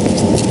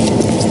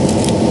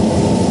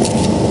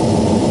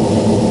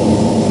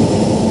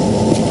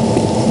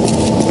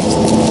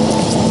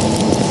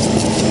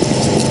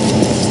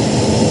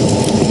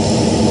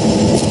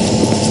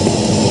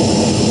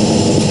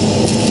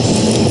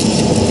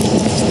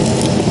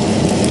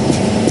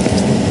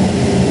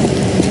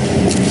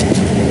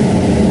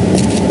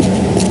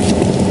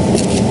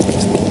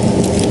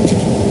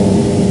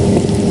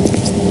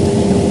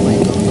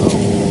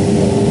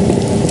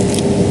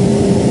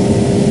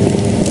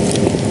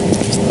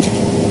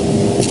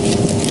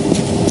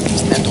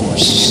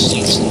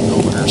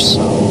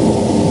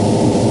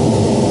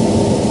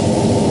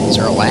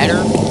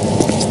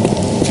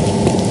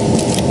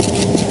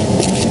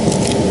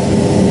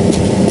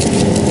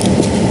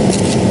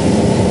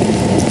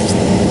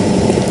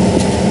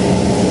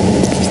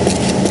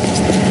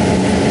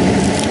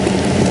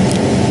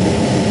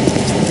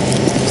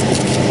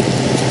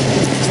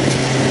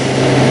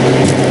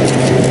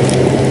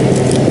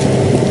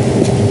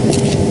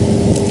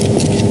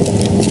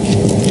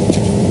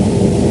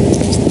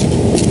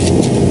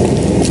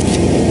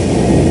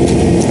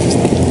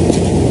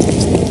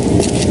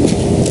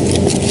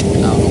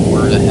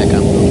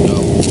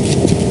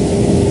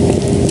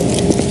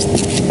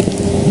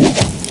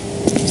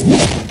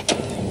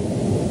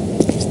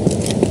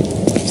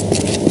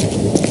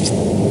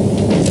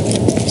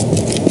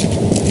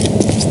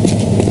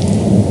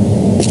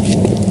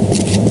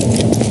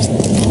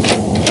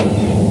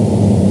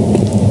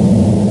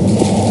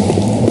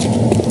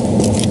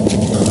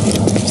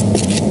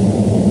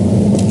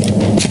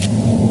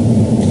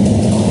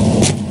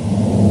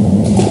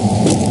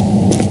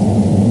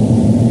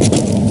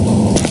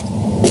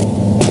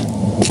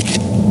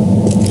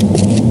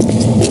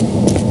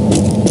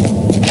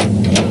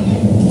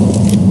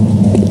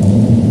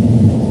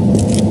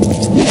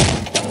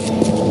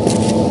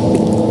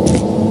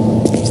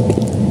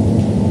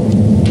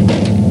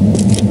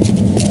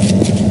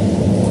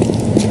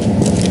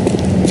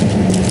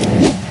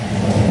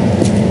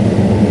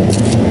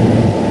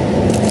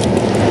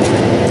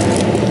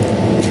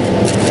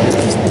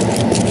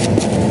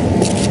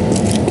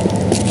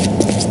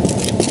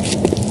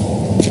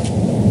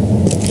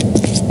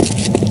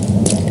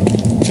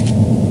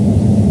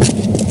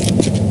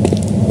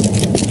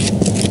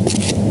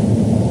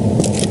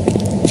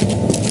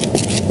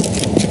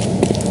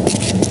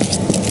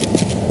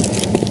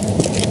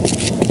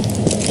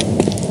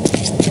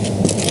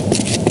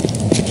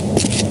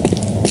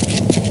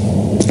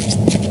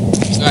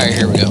 Alright,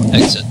 here we go.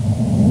 Exit.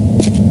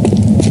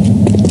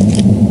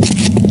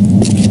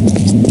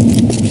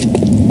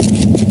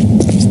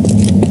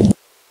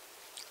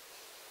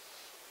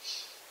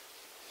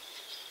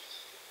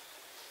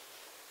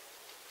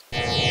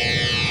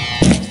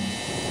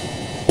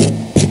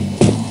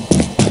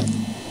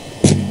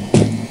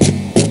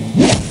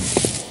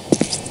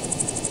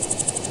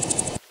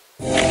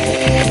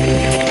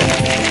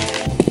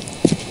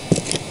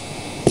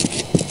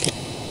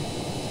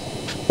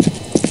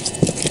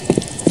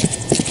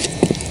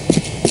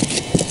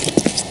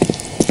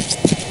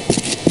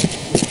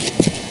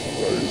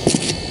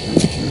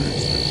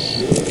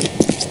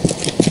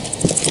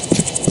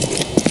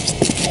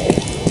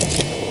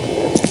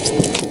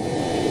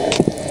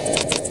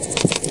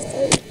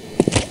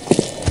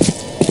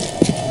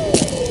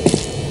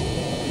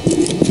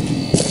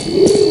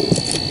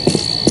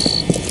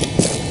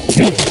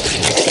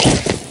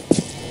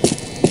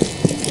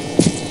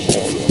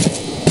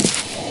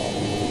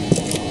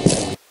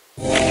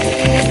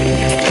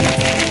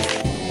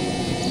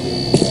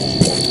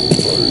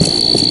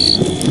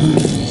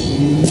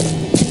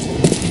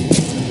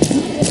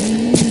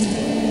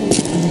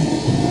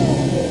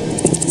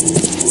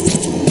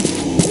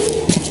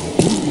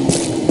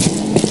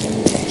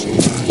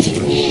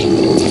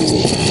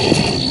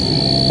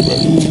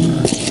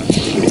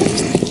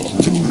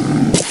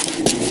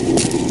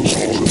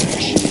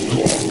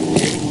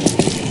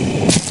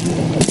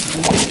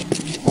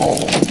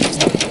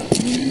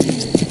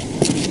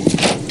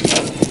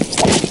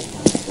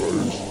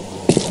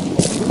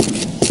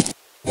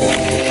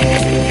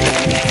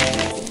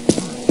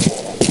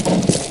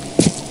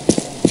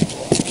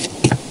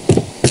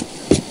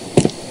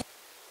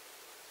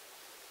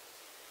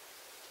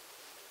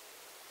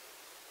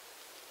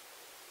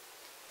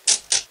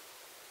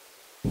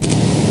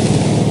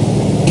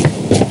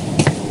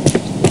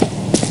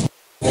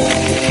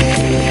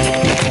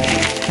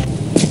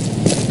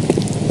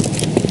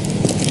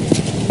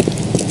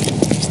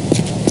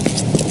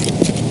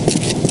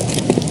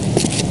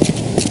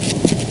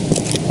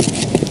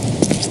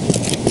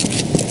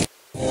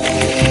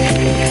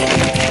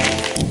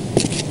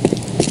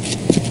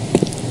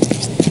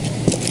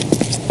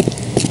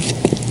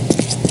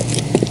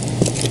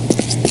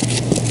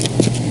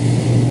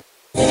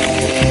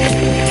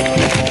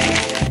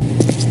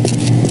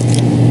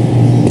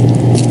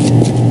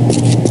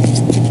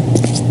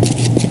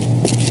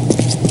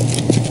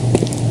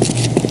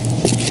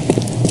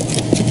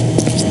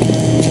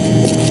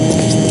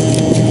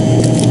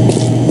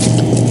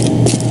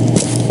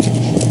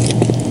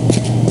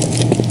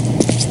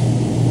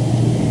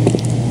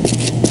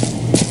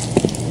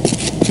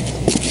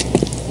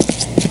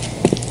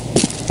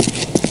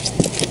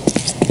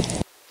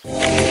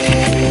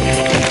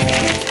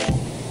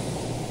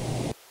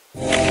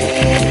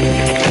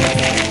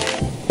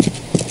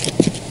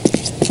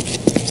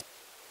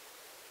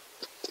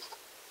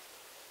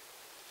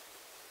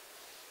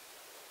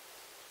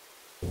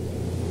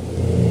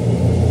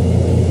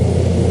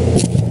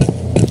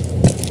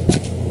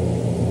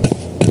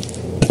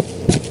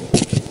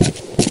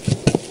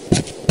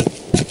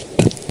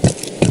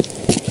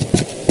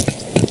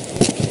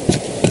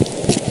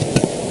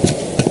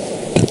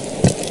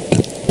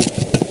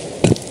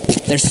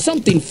 There's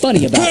something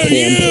funny about him.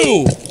 Hey,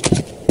 you!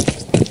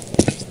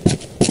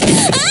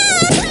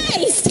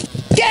 Christ!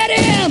 Get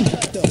him!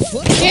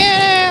 Get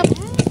him!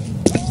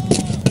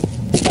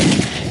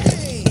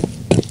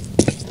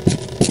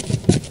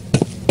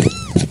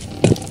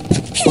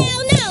 Hell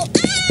no!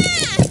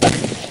 Ah!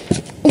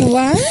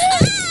 What?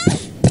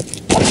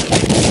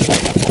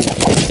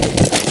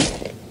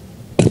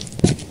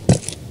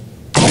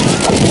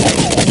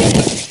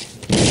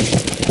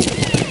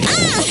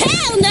 Ah,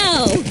 hell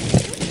no!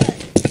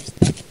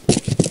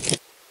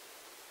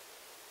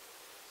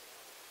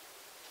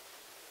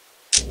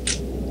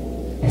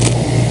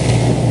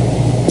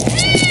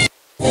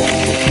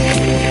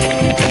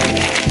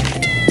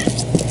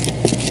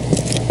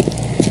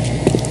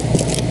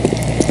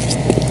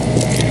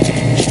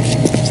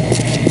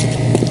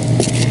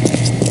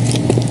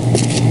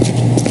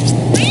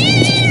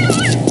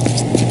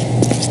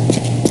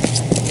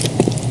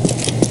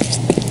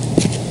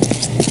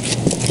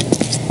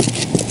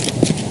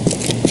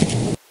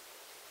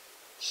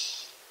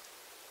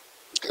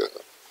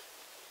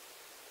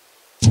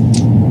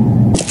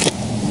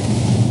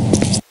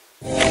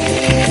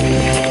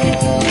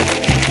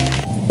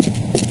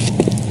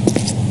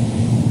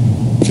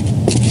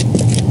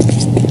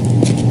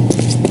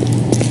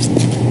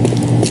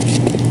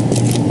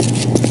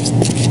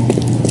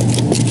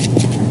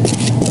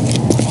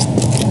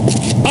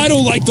 I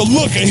don't like the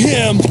look of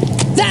him.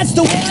 That's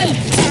the one!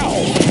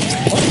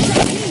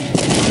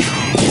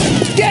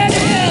 Get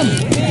him!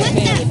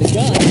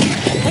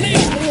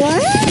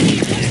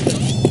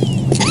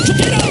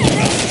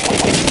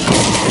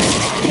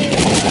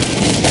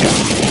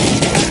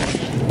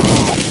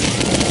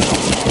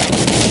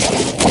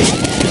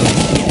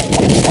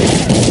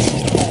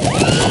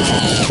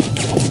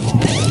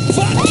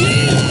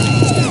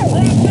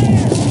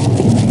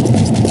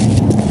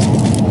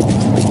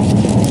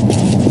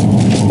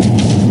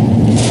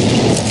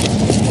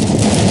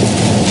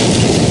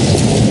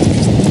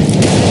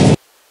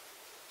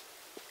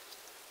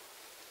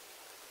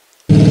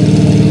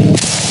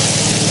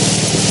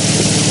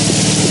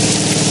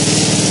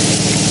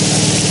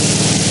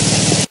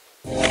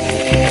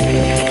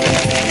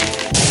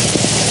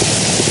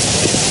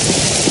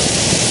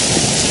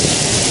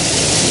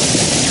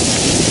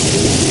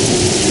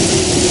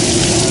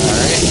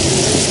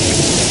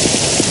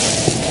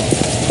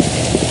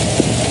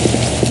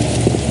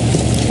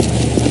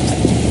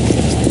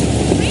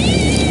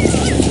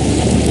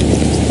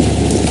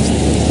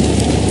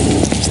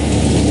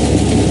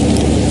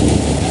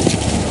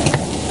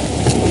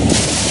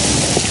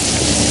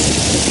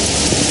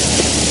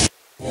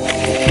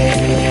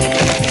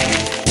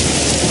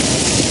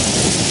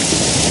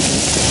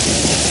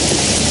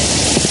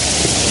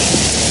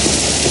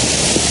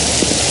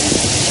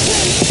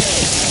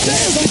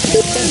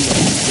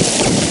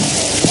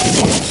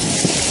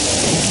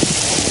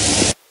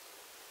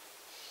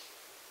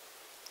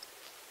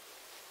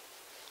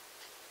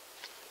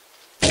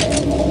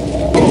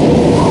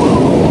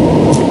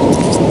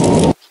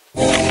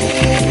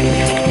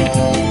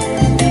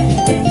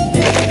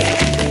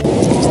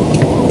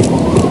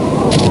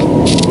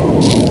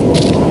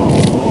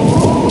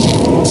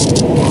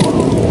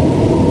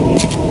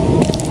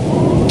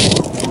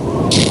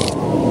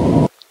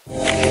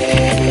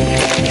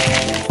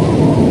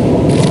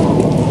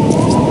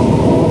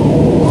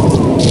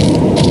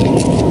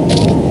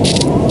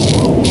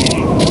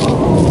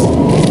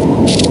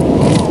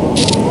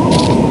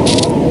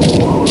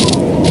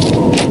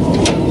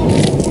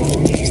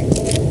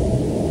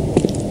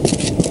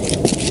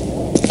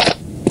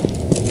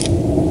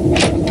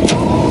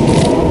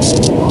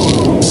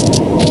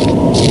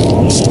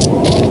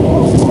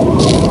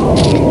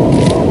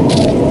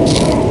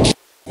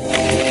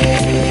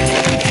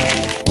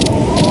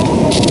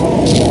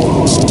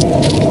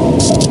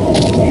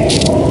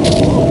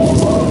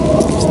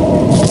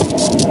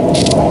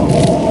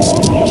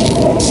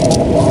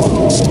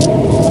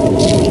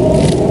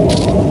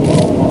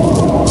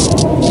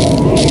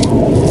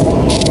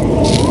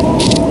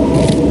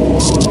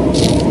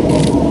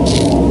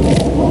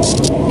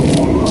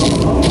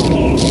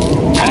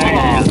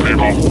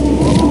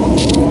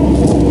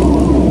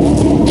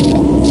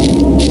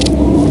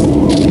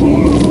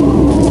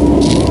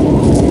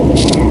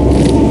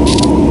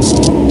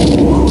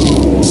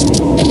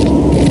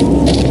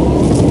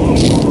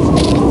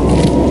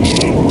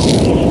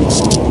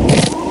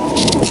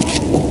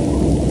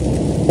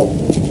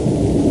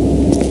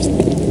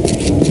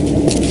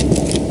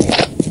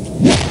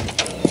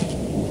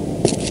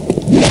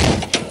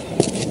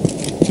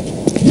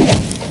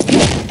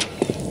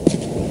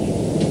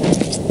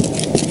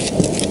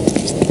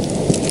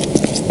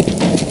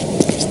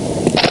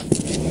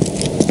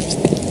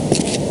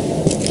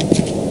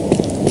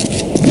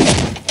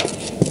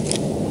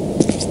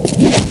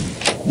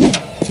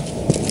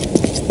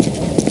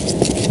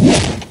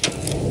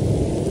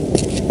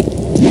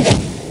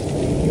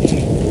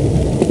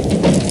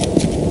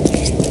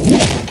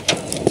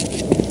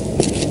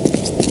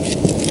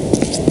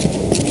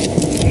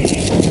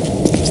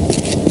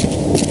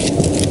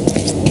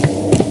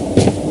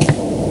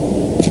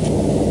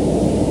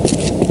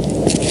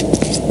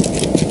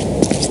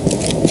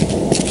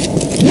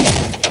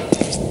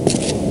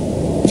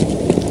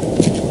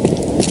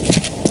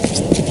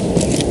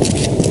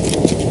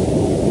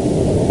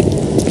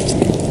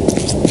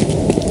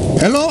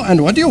 Hello,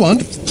 and what do you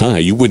want? Hi,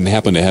 you wouldn't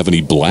happen to have any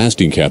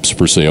blasting caps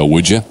for sale,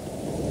 would you?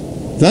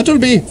 That'll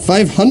be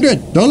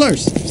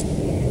 $500.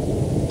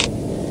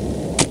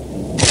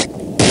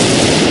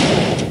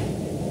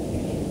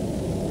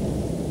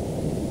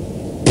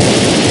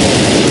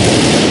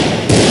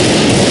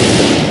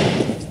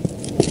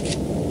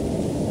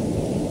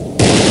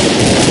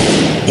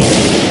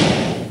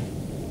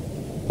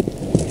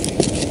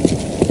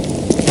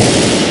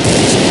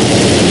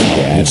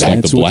 It's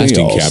like the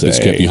blasting cap that's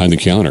kept behind the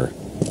counter.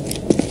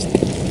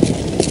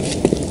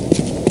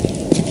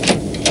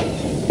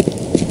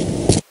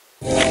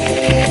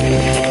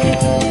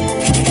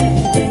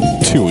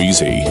 Too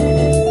easy.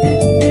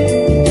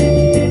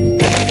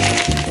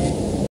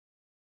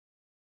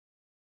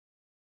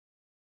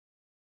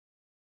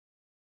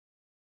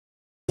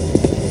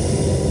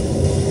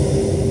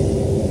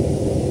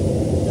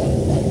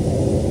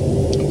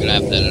 I'm gonna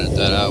have to edit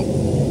that out.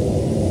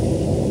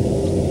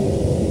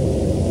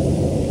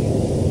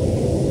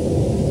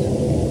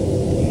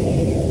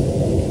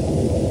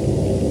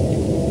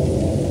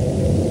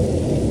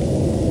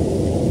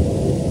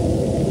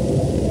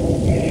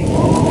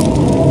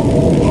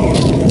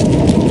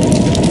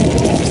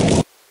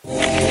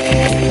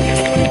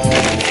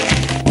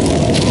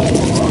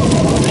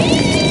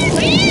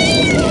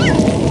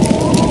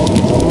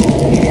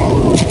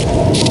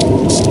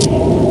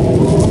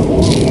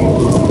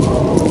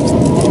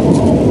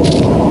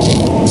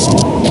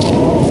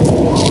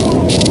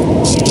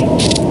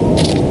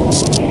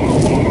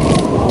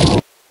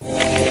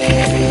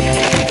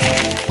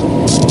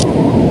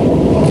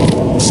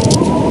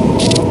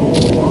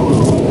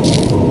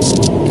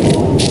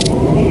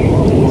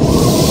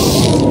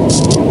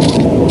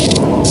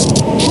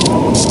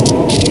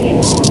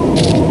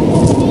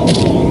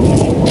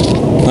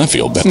 I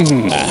feel better.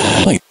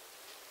 Like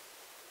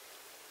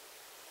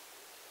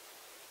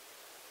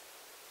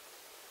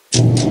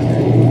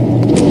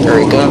There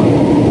we go.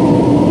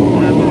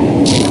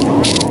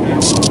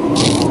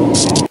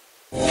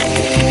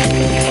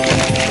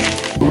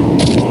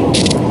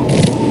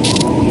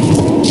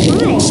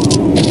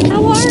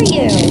 Hi.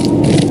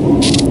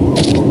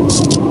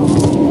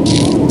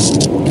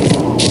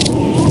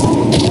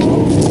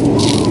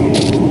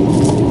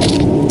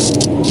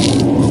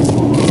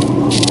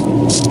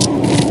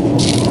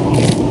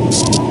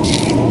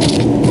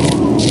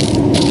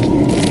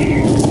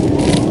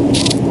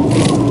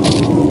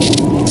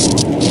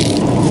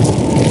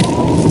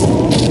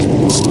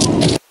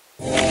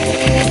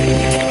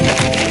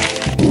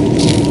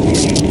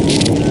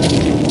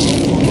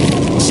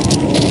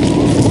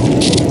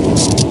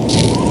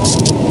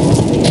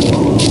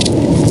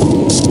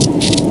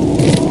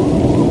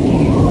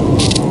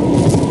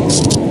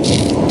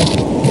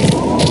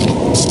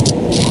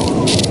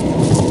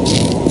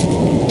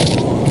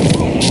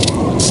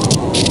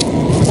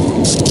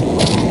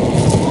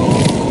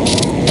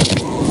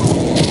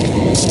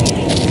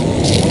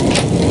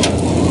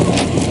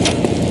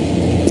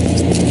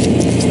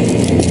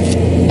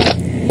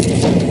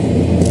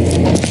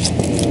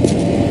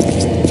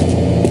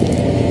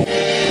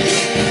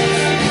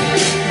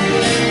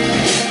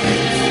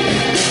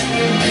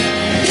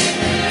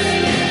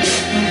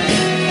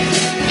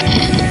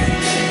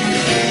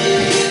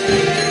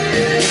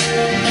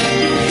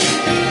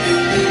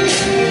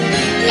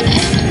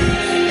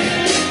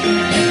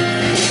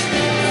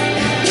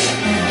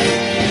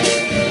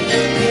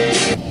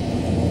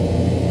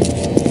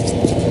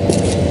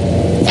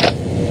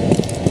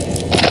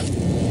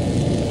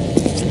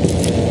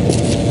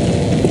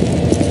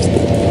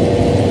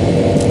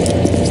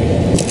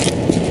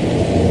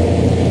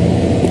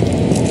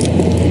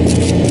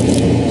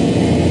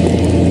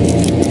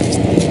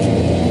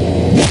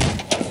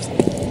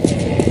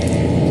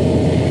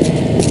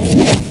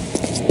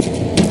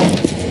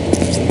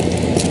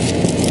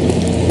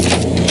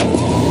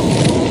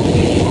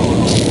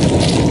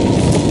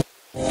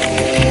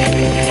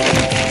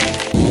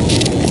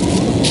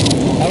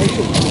 How are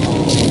you?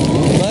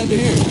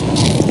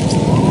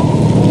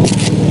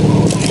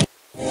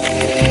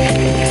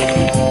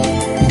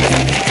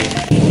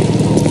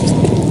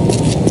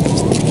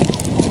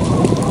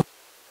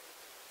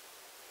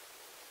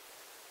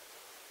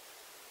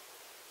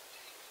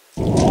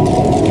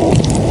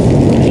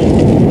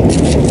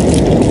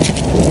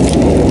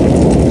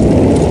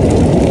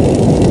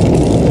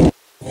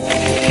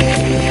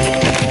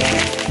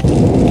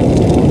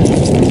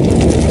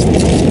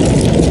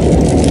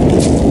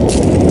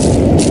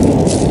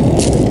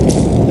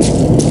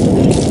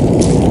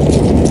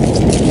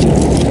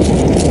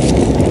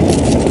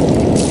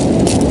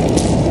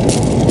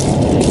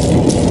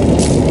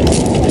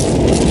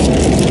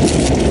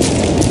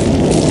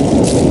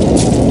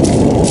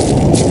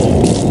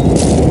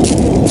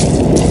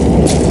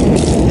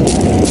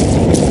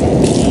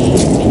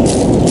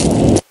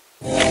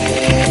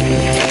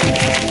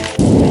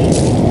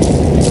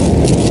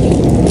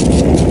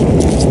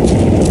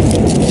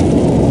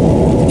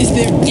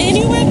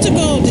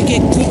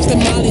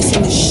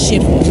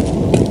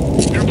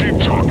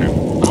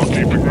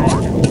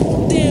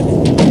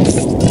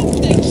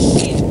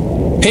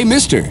 Hey,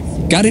 mister,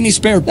 Got any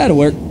spare? That'll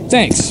work.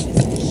 Thanks.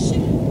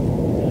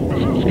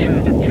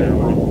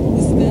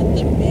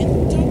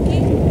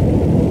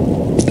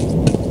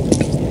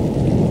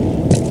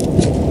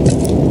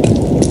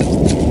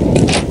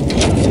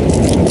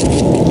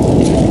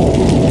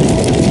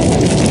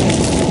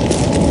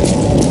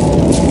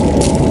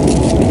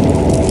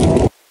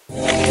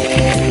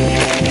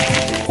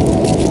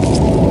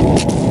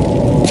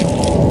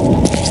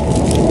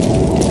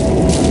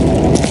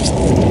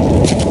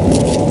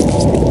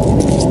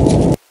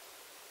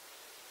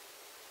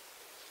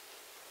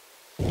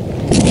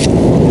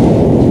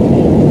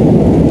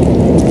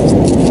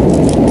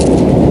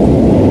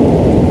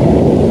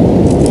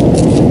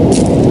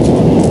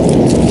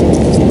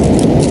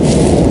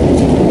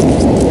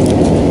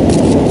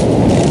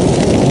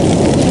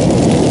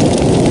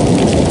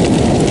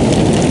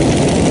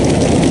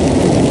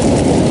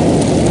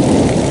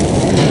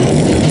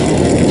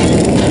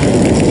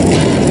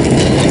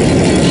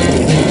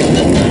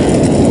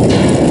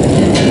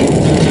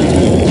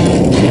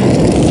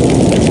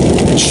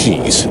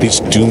 These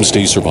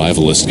doomsday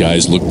survivalist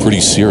guys look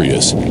pretty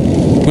serious.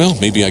 Well,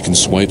 maybe I can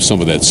swipe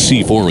some of that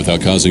C4 without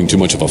causing too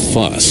much of a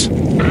fuss. Hey,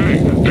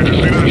 did you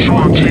see that show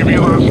on TV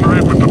last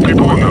night with the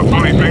people and that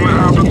funny thing that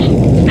happens?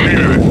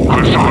 Yeah,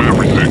 I saw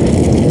everything.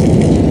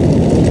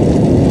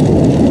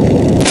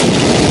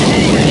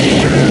 Holy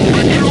shit,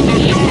 I killed the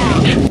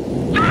Sarge!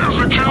 There's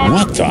a killer!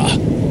 What the?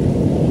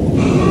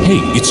 Hey,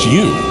 it's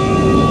you.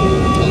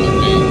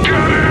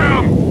 Get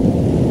him!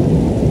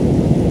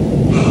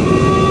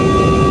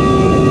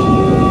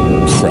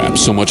 Crap,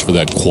 so much for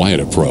that quiet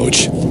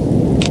approach.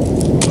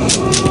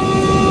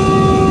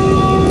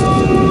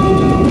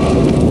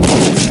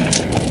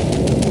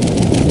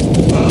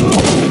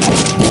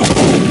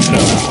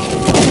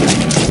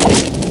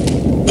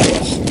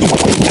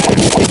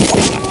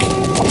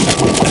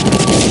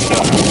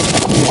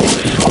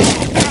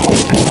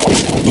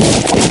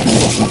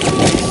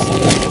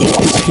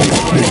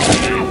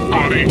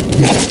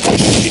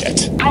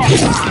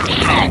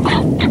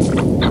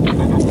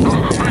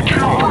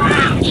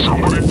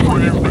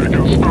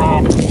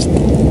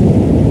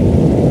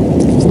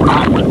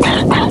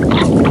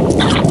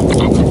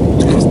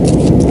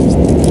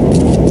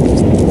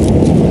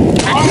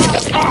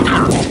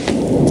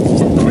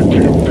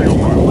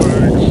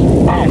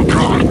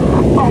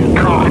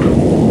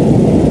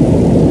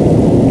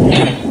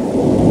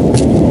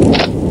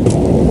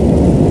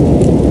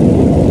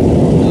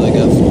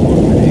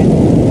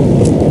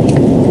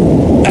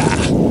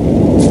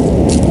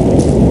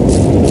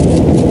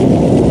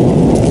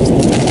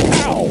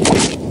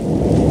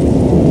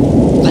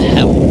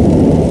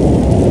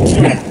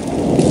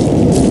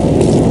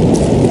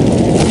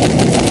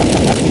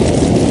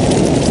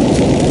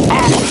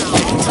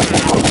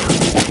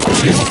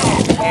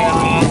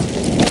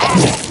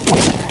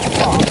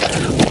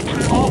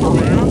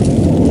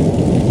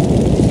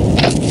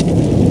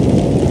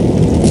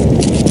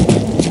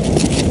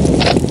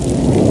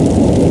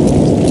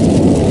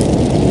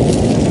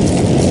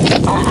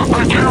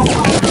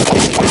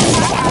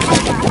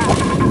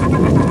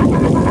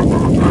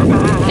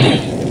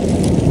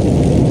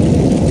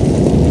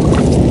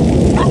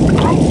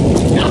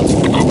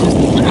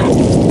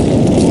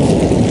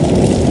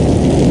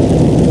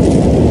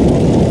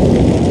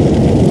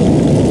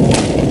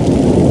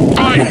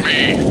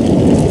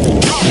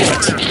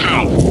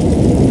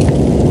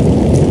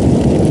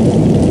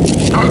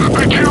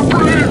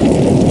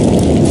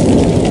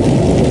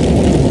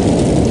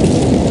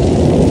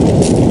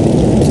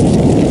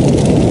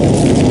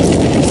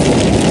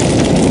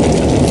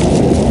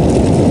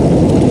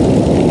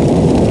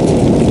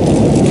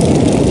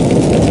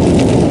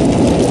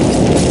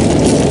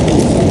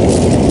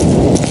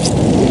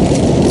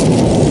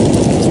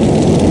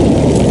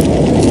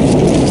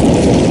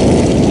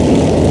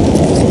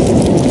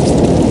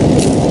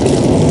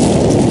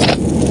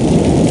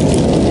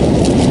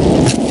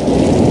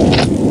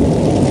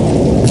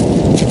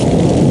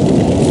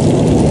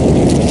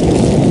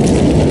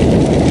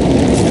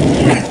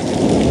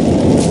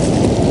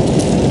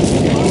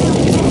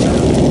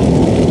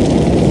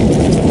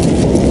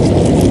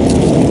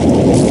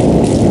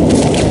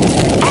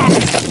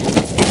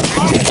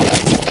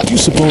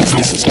 Suppose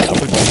this is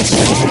covered by the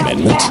Second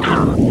Amendment?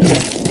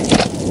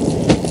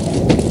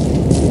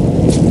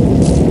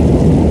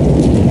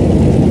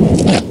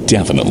 I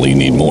definitely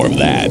need more of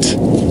that.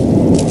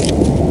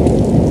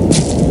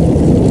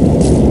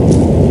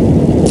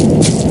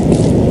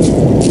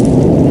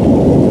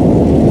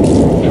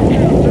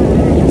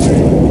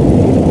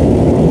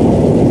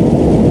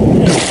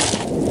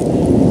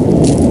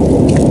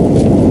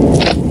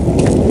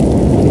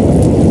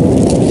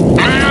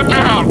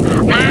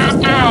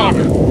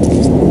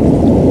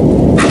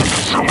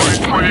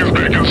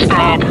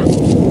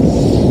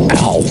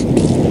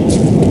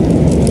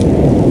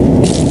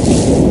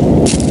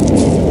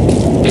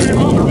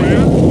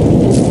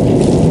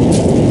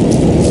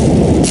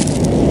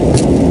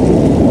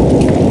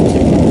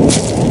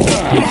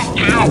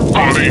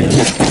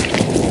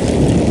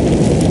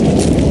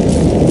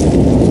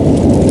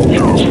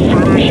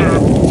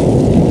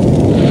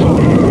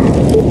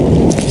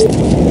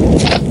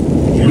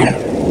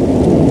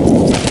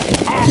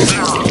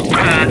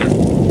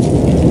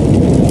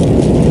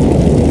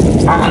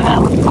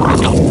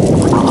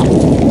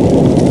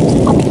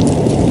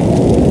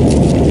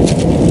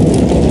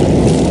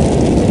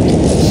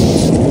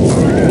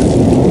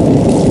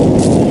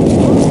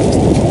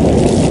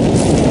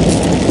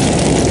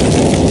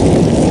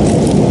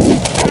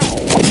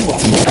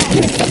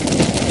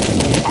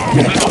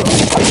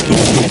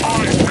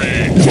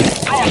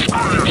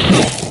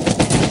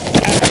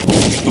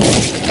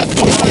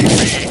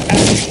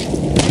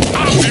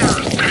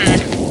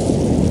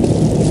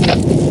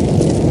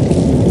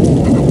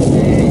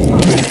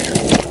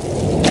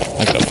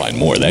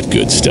 More of that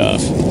good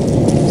stuff.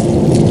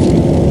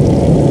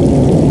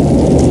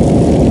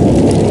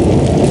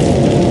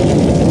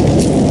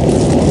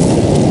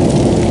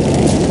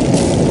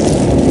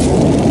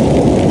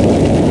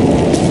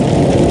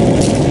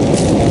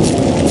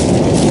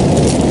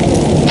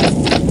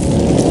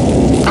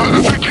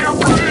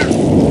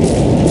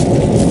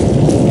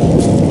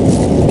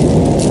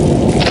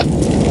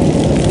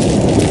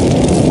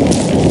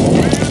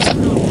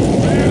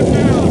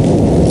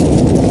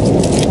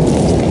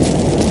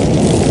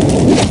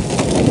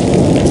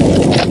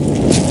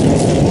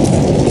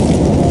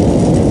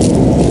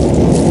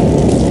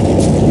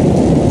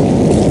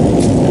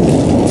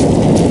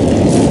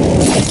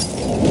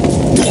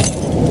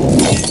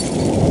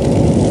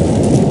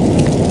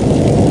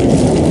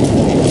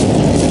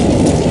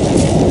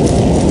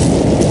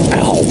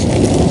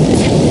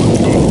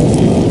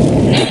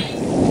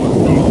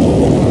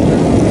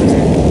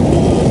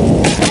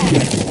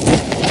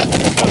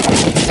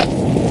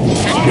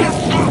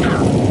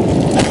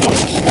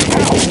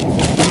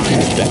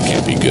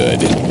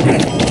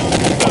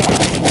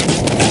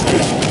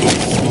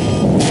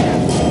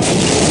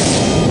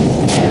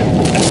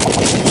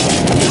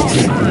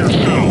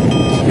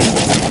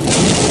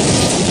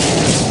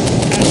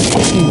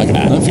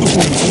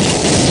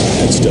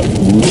 That stuff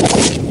rules.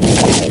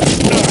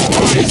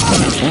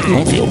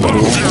 I feel better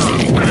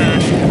already.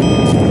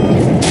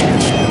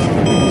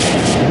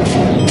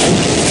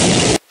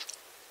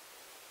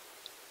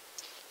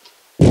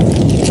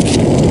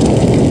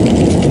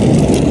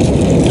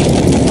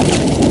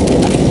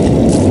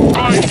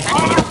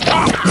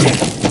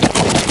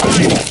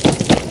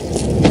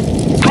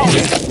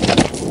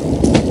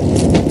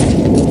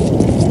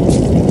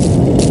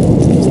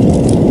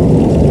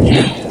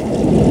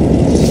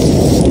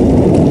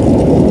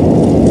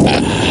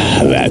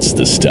 That's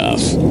the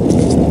stuff.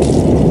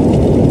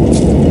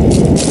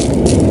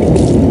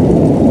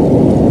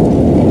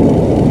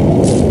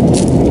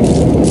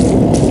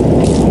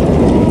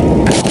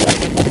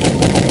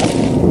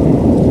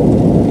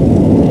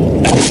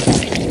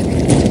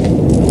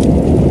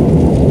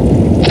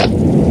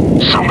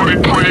 Somebody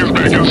please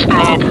make it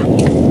stop.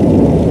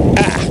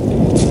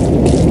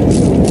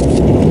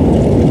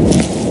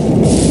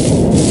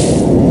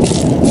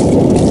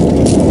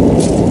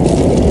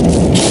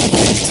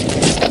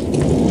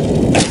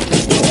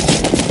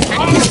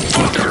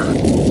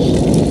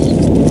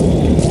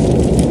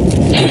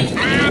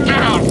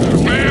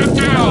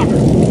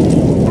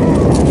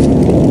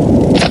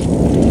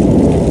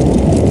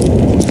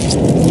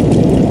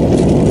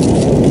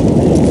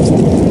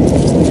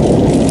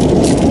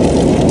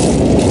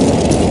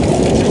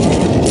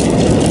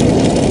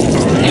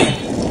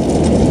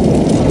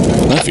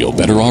 I feel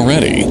better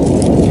already.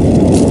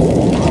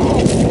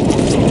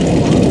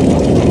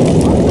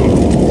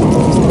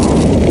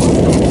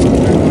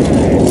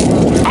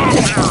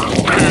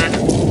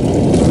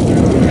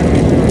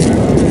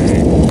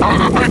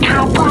 I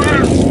can't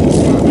breathe.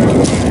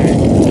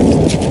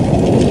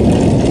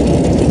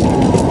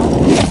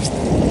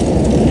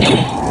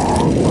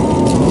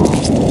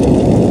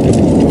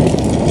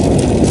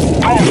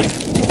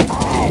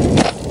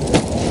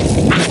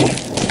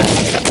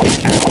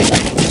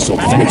 So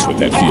that's what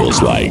that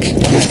feels like.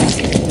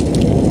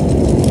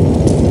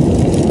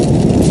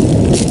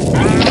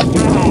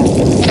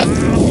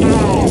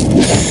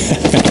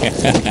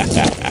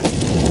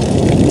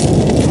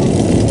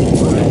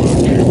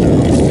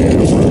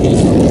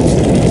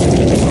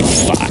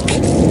 Fuck.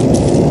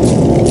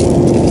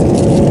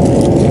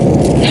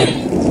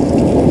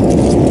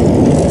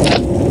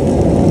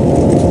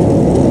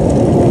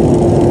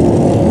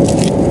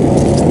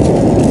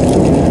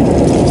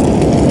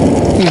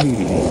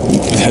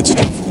 That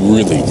stuff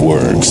really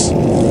works.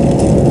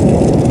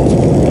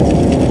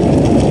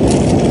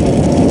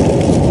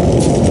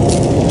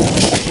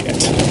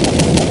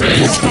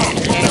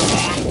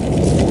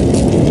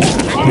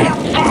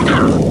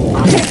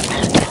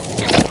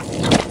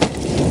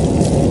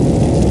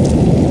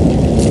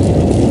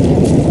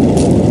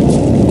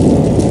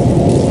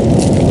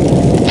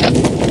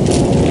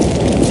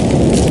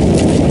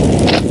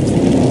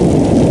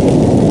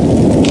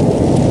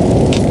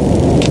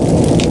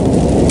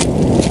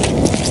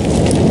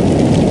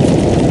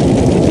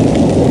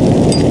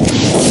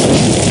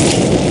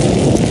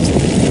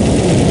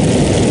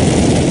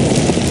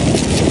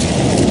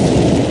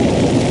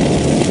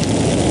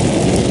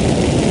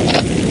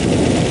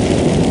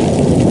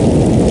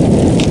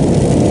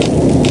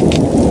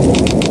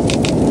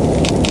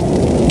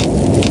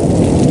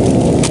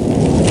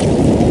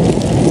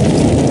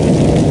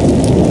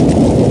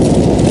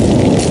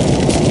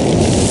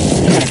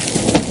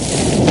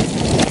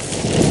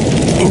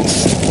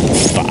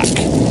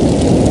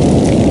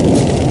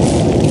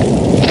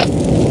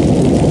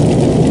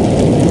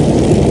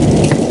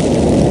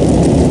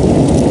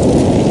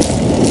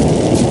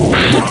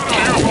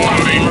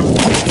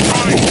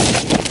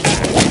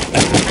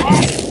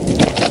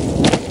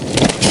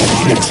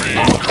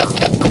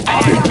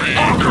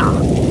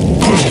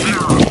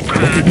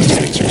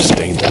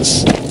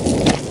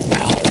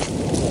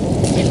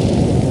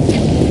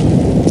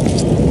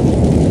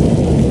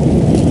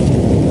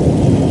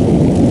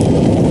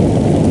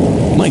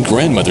 My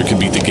grandmother can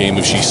beat the game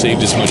if she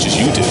saved as much as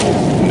you do.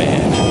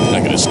 Man,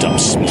 I gotta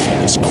stop smoking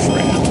this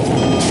crap.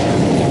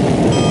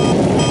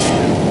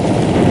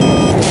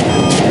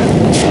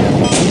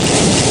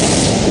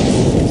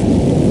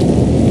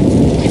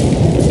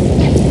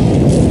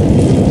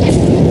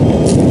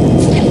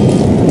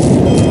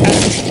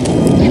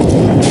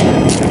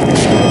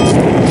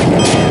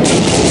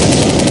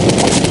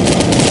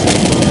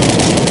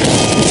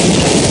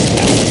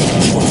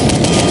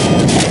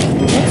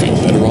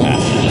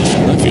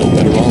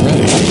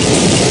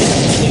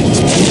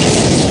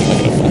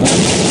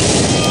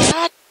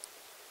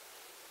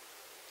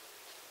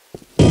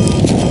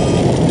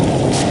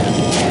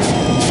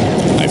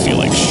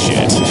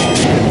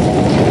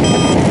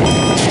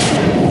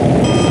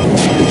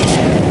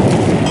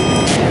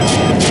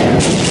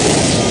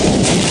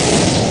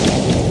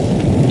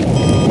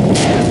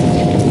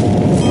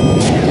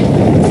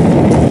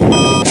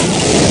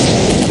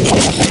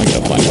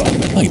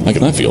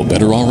 I feel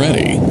better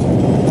already.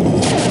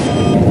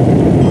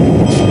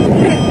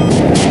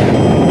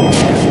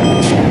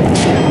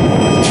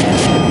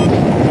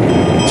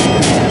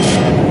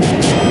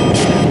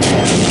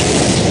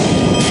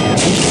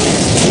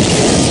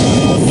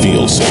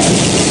 Feels so.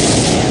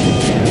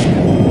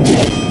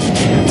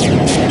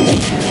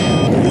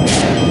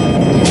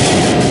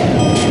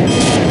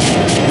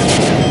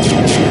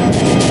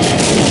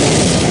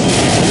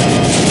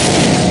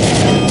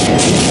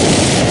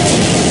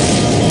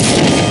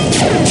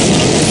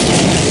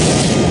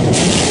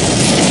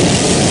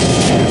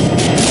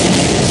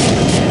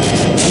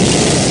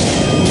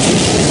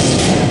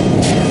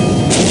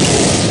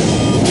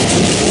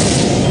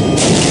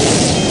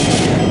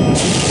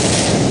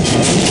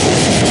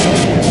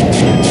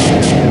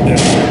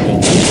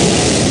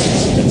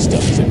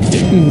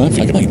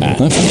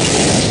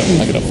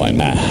 I gotta find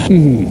that.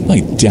 I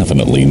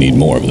definitely need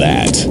more of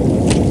that.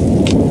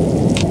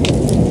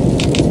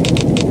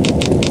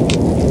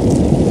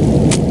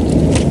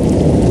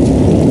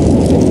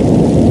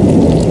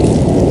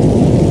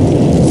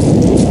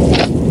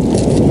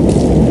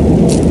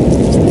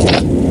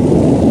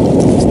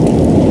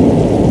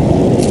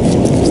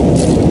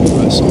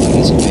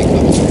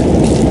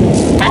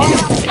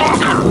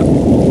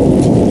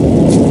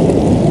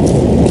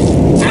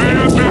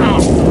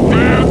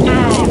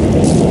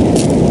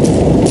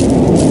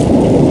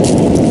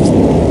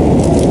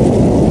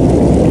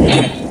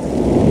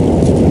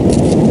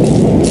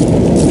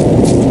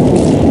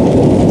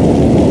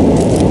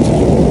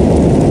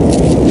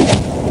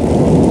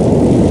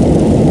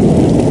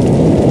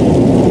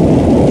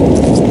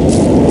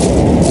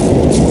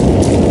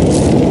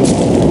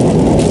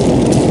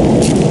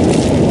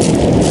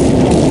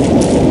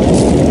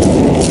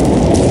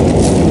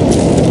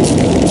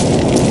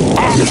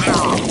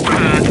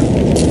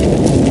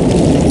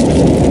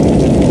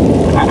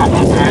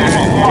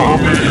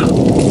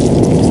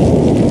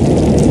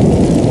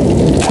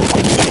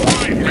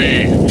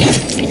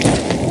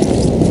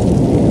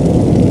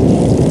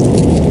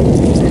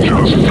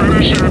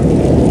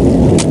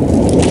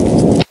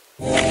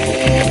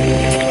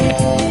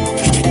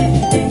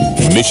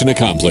 Mission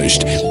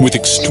accomplished with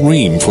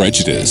extreme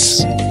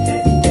prejudice.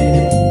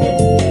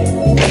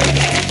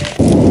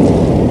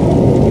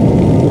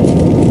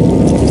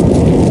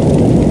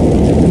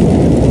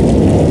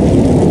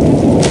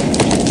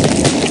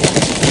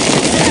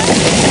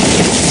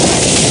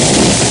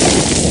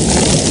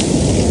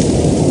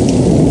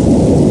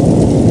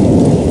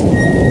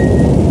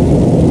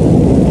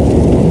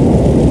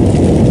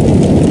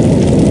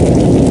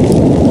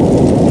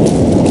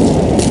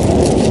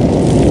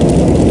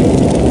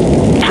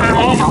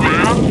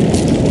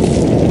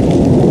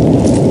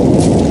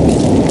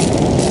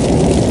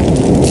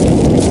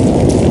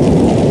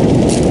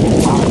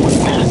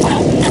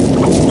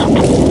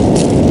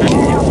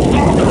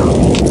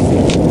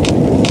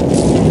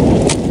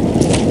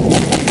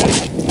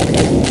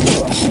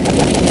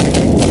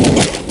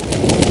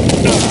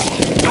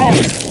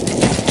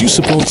 Do you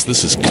suppose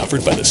this is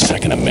covered by the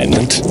Second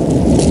Amendment?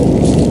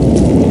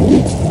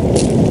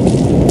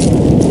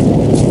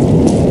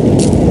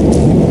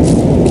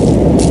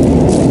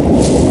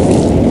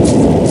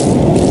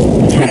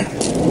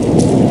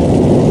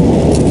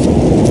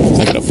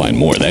 I gotta find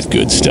more of that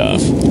good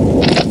stuff.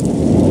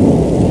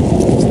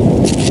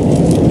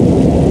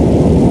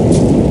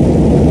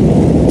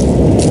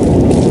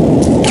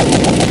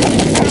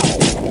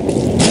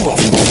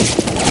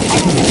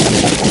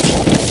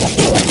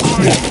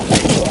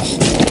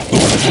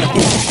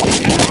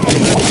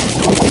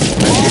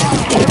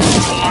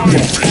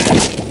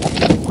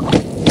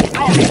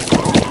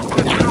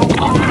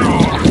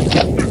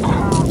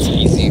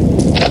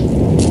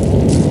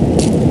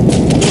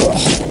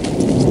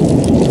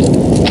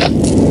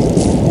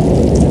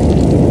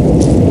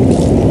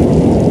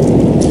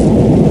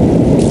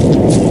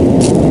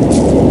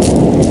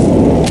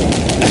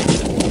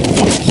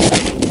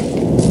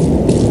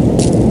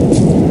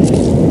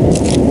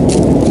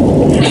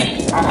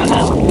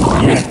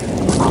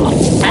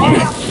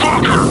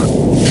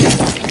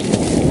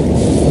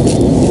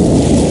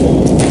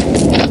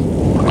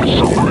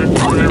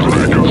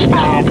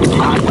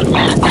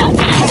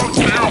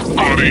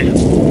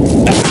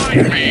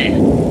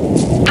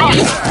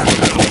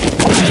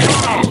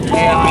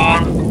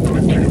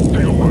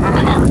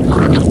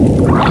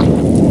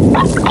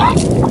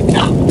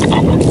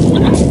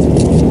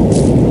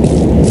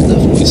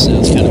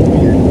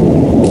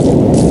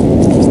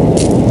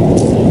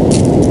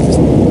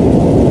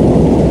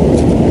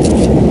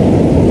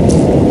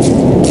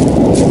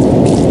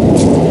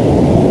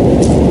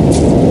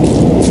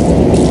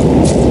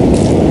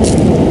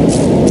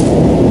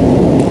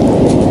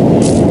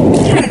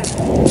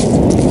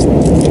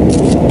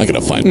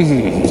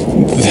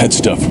 that. That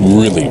stuff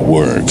really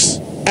works.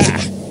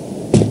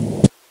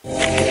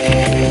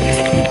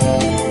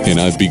 And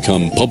I've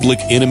become public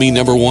enemy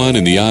number one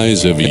in the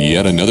eyes of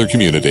yet another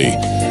community.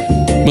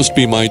 Must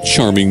be my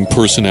charming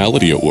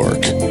personality at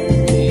work.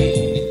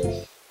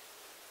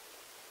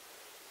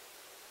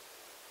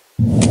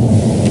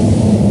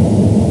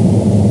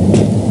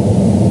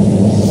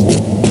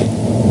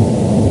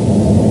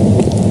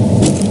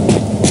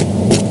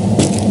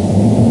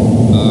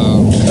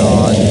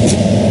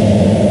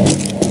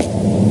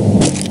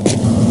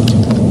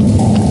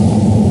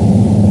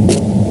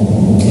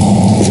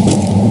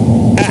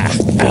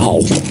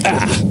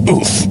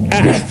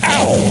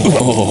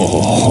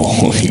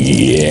 Oh,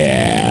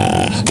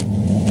 yeah.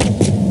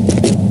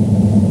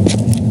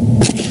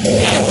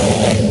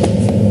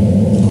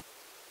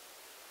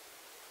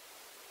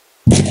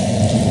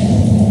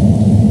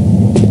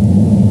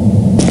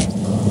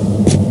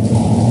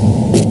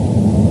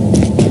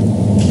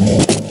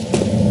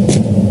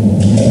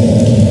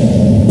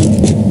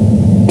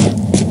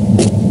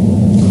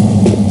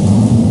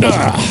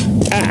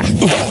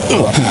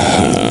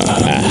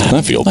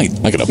 I feel like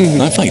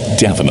I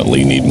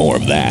definitely need more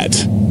of that.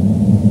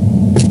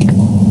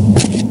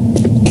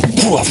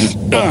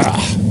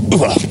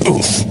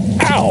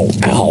 Ow!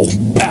 Ow!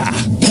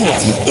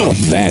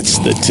 That's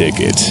the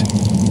ticket.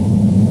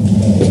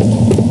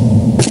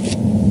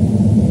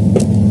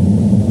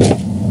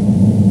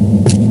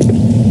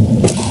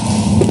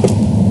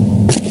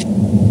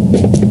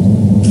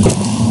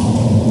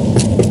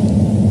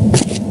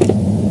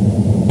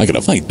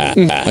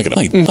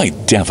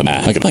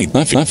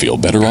 I feel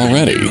better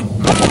already.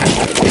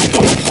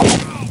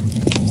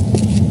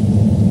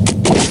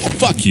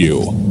 Fuck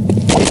you.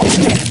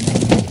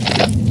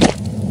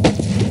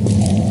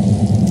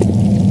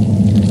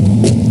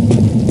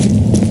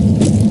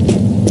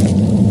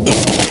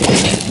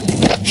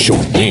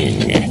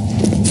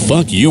 Shooting.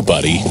 Fuck you,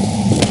 buddy.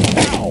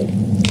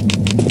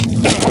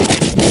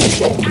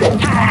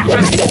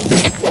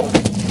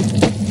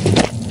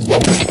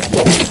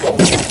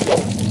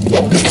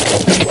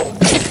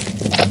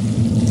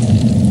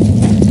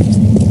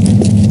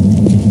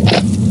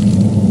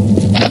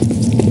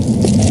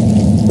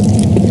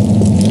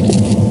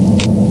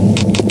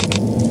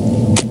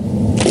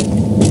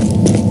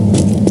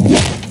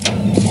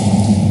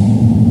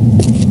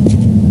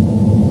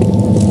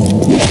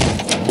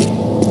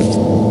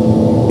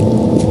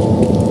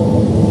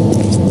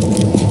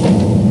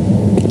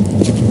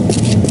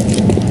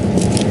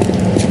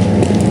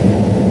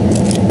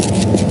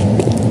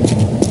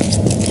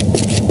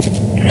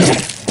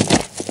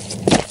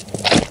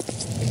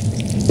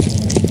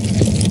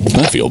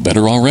 I feel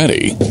better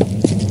already.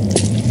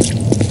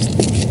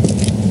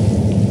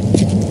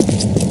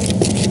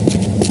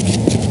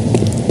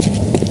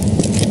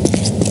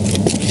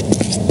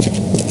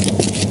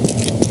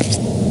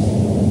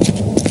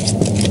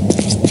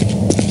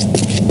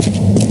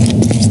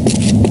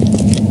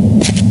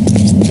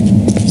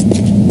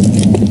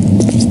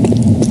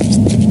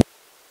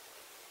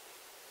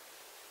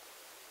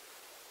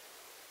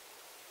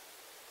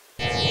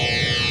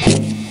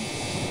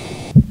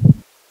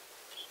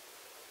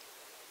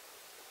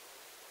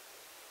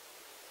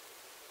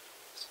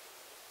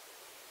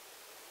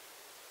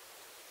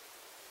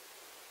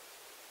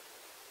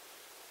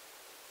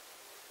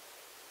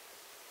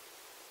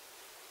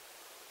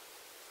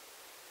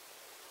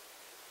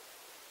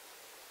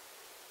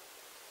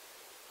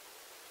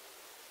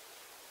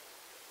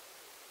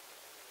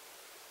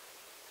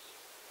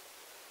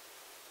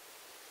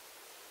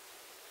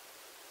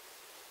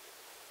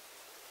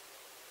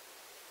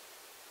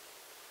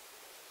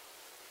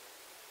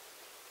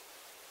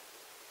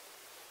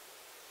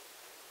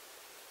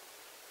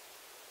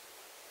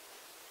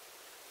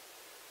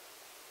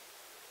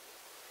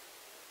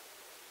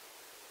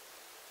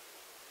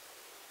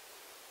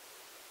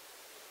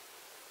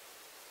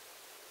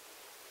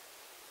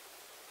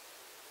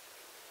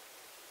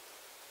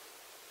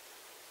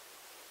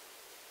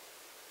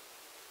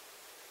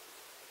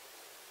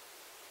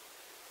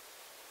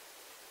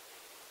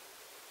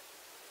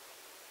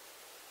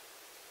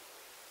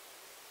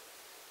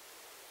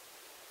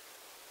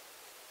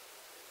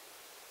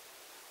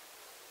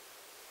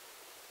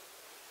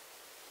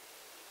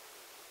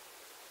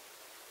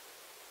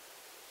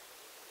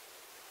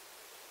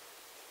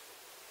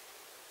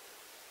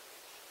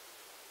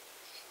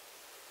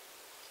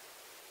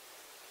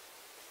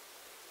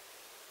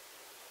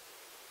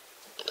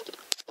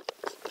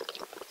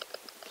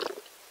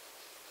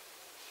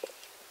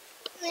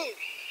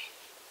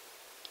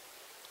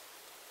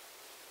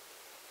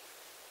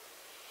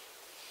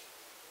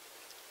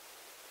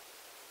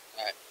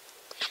 Alright.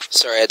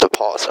 Sorry, I had to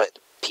pause. I had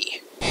to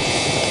pee.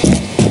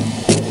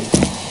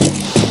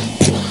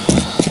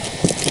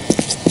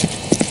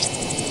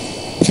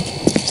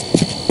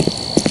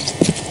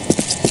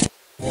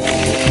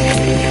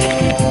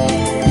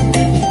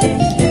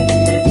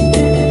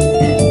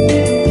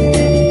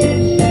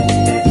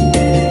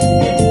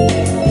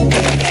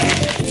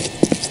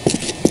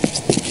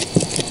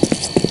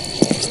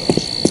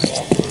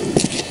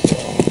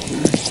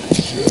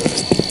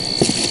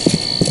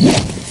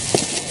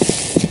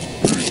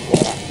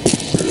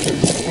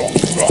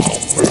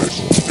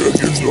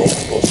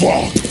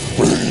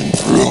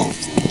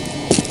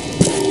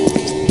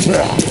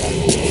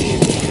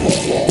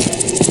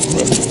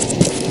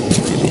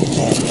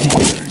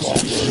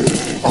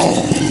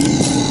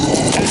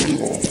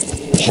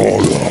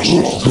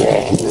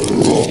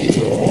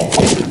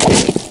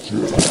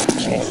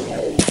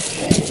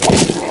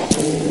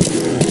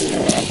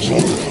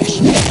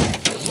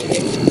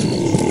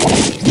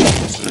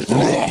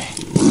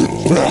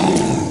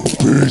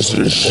 Piece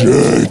of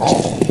shit.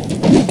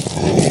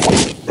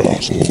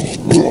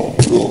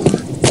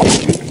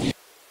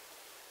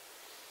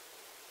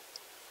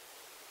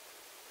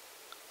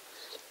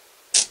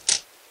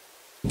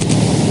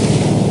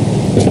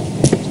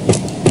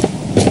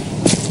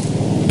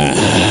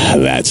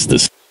 That's the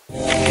stuff.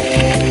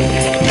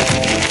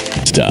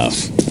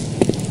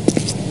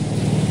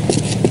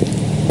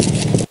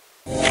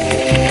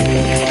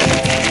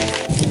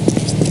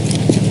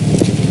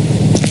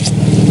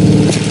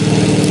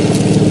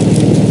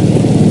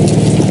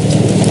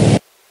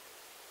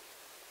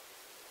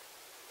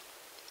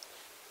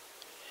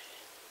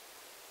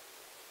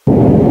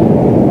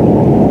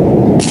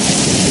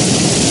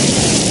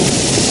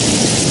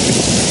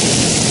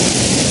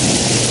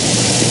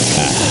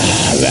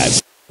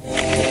 That's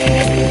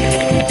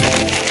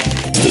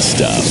the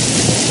stuff.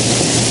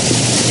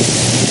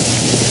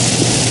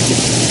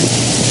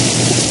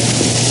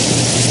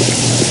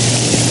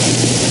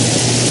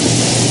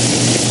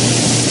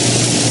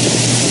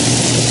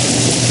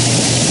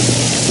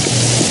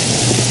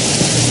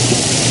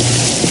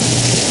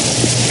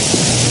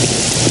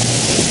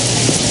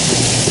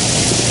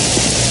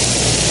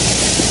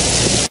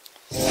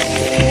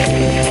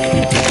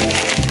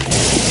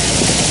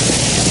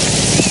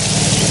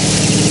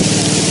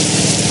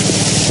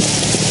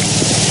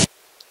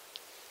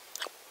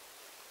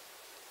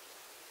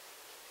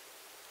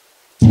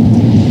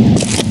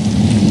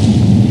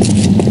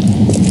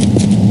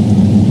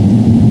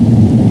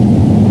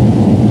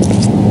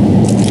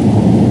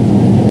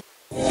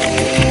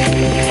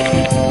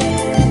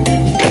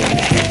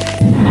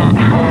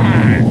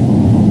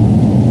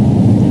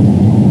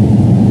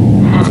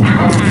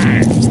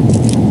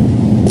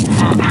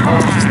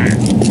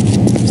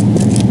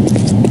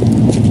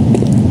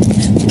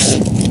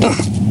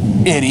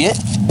 Idiot.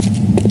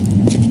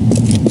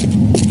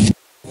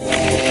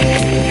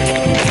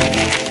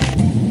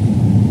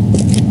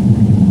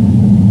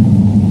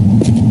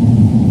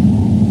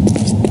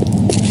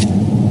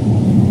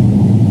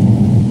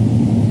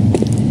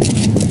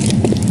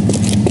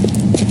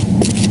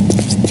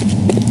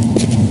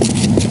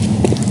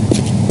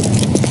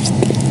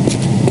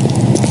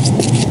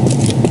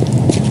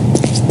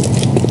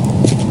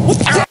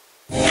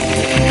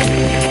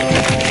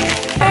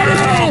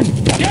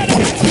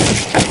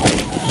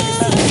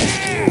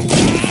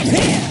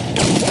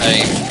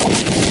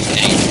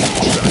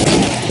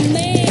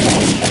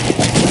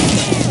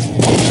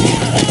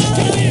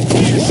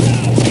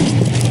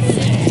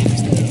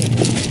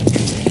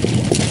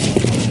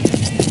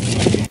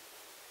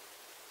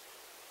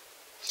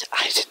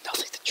 I did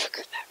nothing to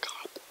trigger that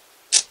cop.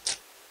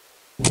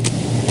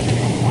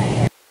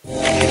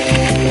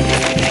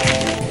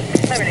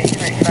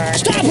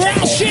 Stop or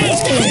I'll shoot!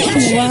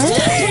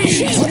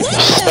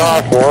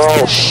 Stop or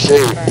I'll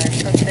shoot.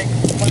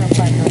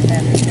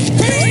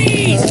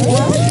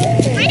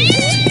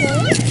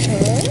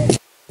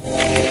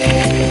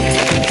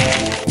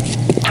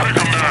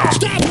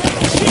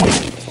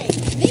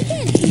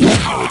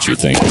 What you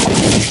think?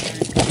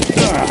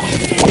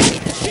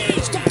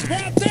 Stop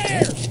right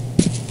there!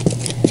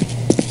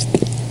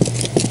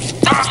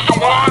 That's the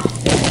one!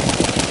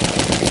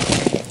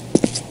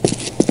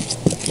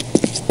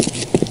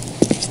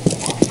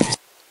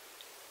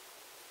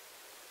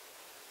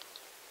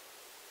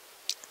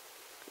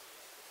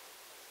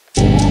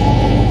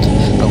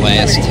 The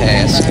last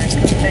task.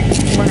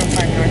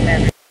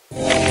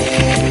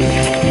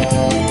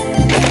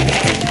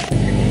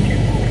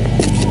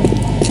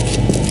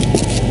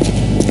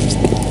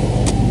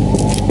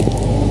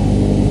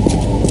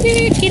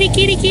 Kitty,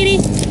 kitty, kitty.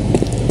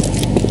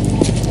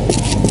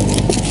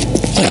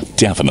 I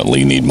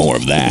definitely need more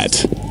of that.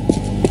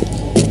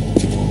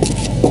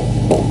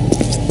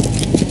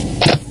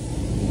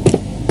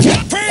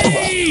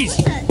 Freeze!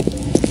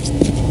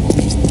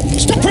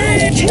 Stop!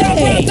 Freeze! Stop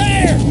right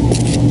there!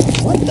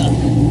 What the?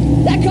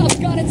 That cop's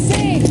got it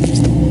saved!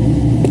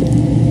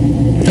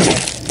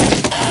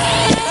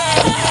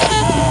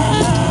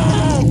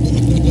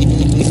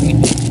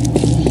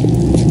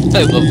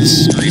 I love the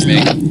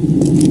screaming.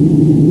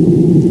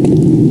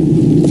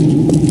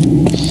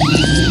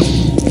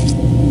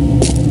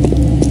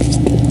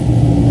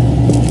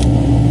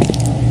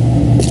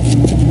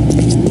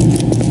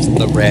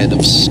 The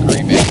random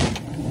screaming.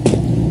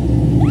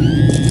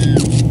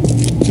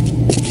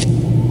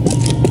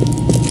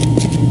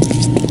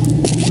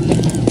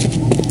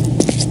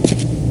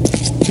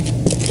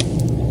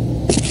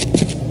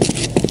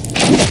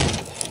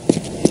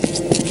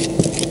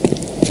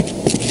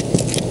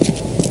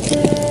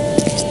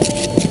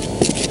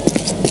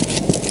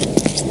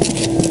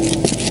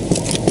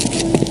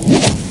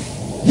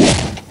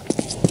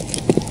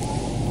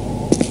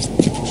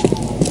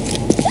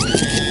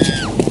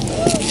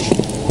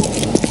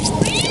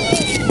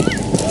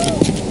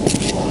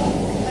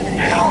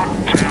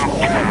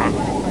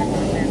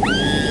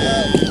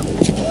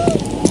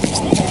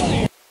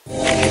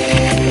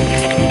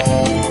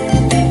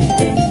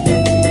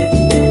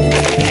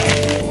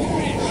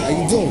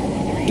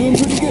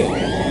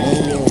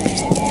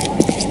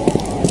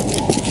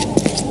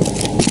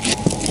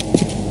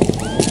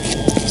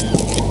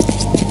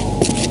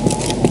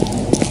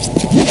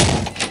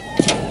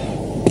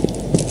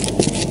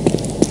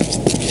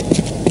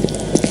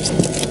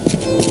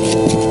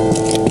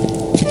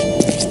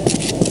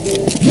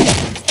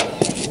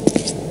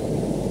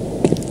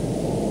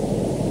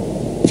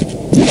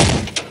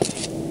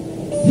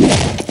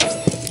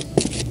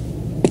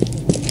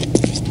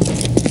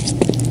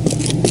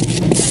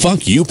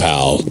 Fuck you,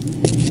 pal.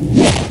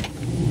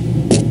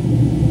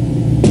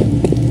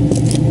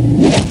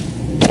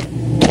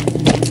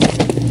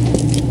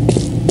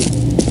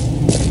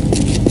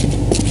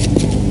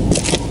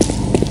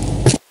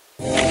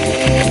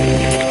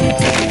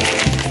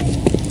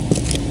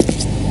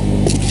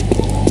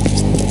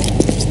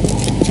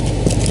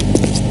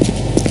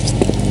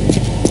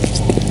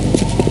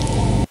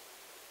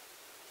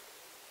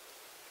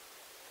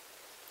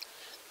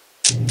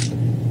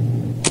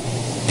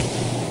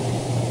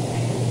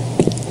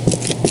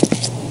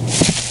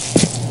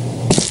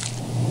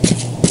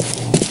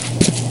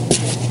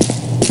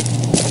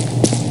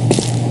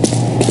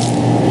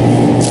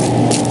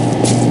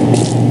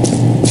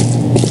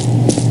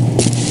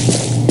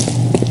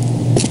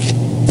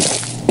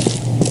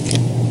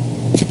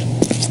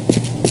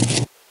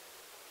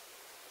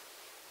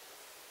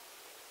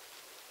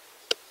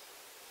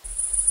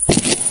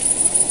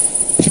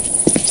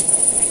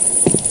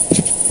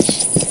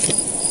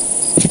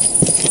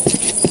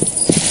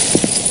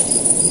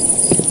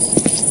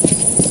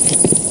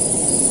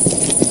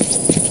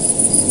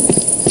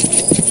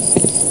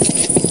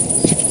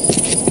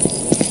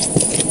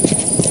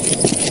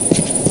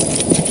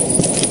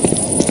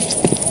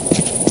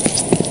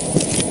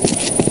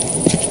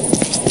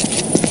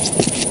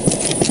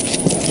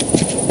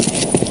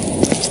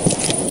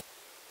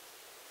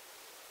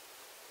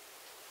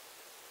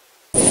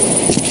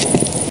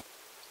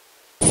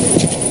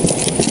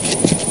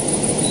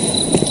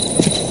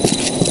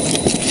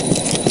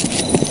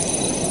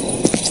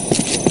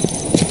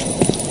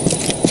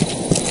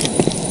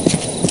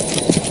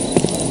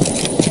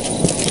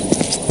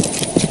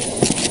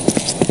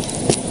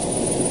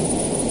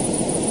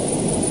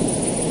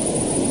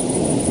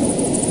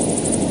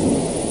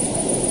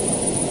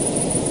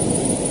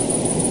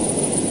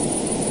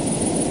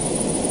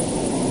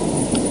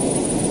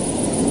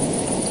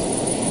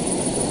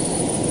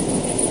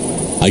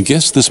 I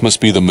guess this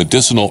must be the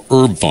medicinal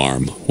herb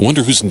farm. I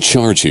wonder who's in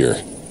charge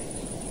here.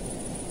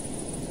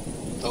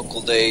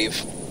 Uncle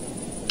Dave.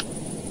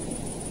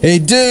 Hey,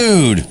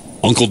 dude!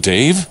 Uncle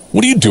Dave?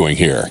 What are you doing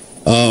here?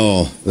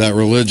 Oh, that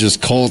religious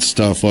cult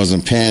stuff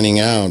wasn't panning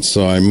out,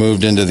 so I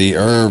moved into the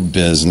herb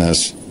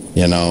business.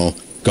 You know,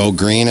 go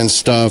green and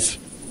stuff.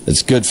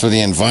 It's good for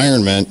the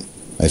environment,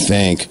 I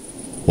think.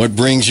 What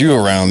brings you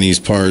around these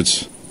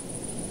parts?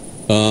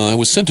 I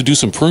was sent to do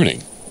some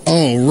pruning.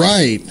 Oh,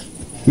 right.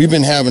 We've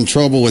been having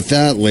trouble with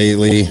that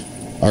lately.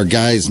 Our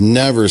guys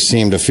never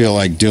seem to feel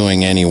like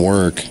doing any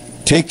work.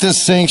 Take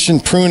this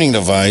sanctioned pruning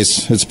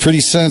device. It's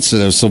pretty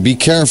sensitive, so be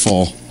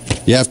careful.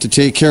 You have to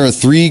take care of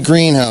 3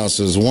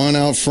 greenhouses, one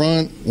out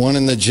front, one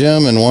in the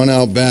gym, and one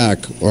out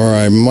back. Or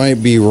I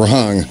might be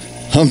wrong.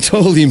 I'm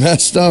totally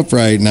messed up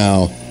right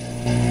now.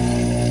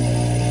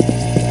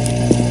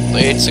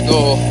 Let's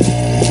go.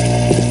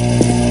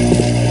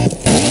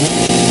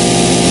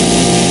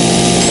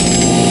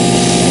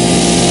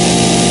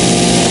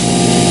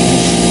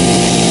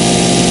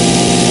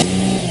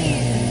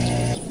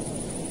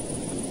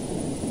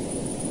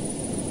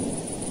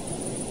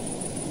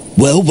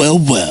 Well, well,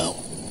 well.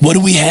 What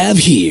do we have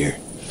here?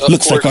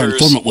 Looks like our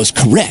informant was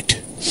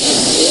correct.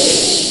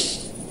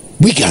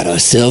 We got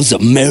ourselves a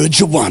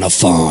marijuana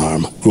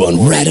farm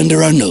growing right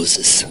under our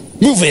noses.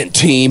 Move in,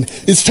 team.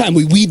 It's time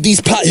we weed these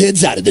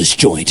potheads out of this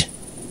joint.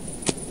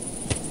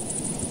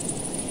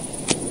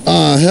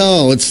 Ah,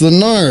 hell, it's the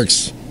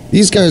narcs.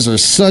 These guys are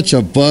such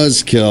a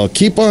buzzkill.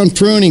 Keep on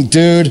pruning,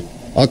 dude.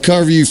 I'll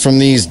cover you from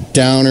these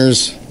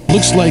downers.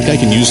 Looks like I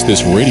can use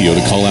this radio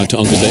to call out to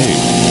Uncle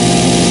Dave.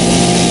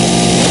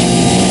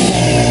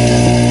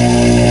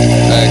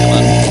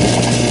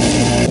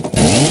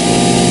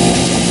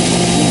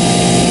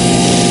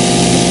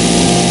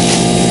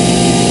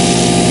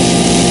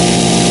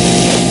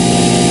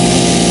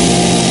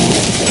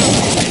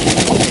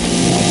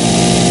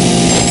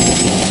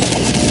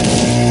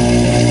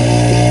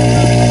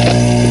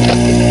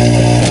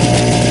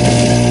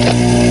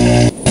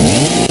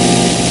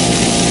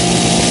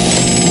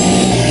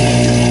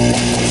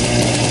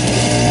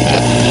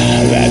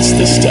 That's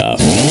the stuff.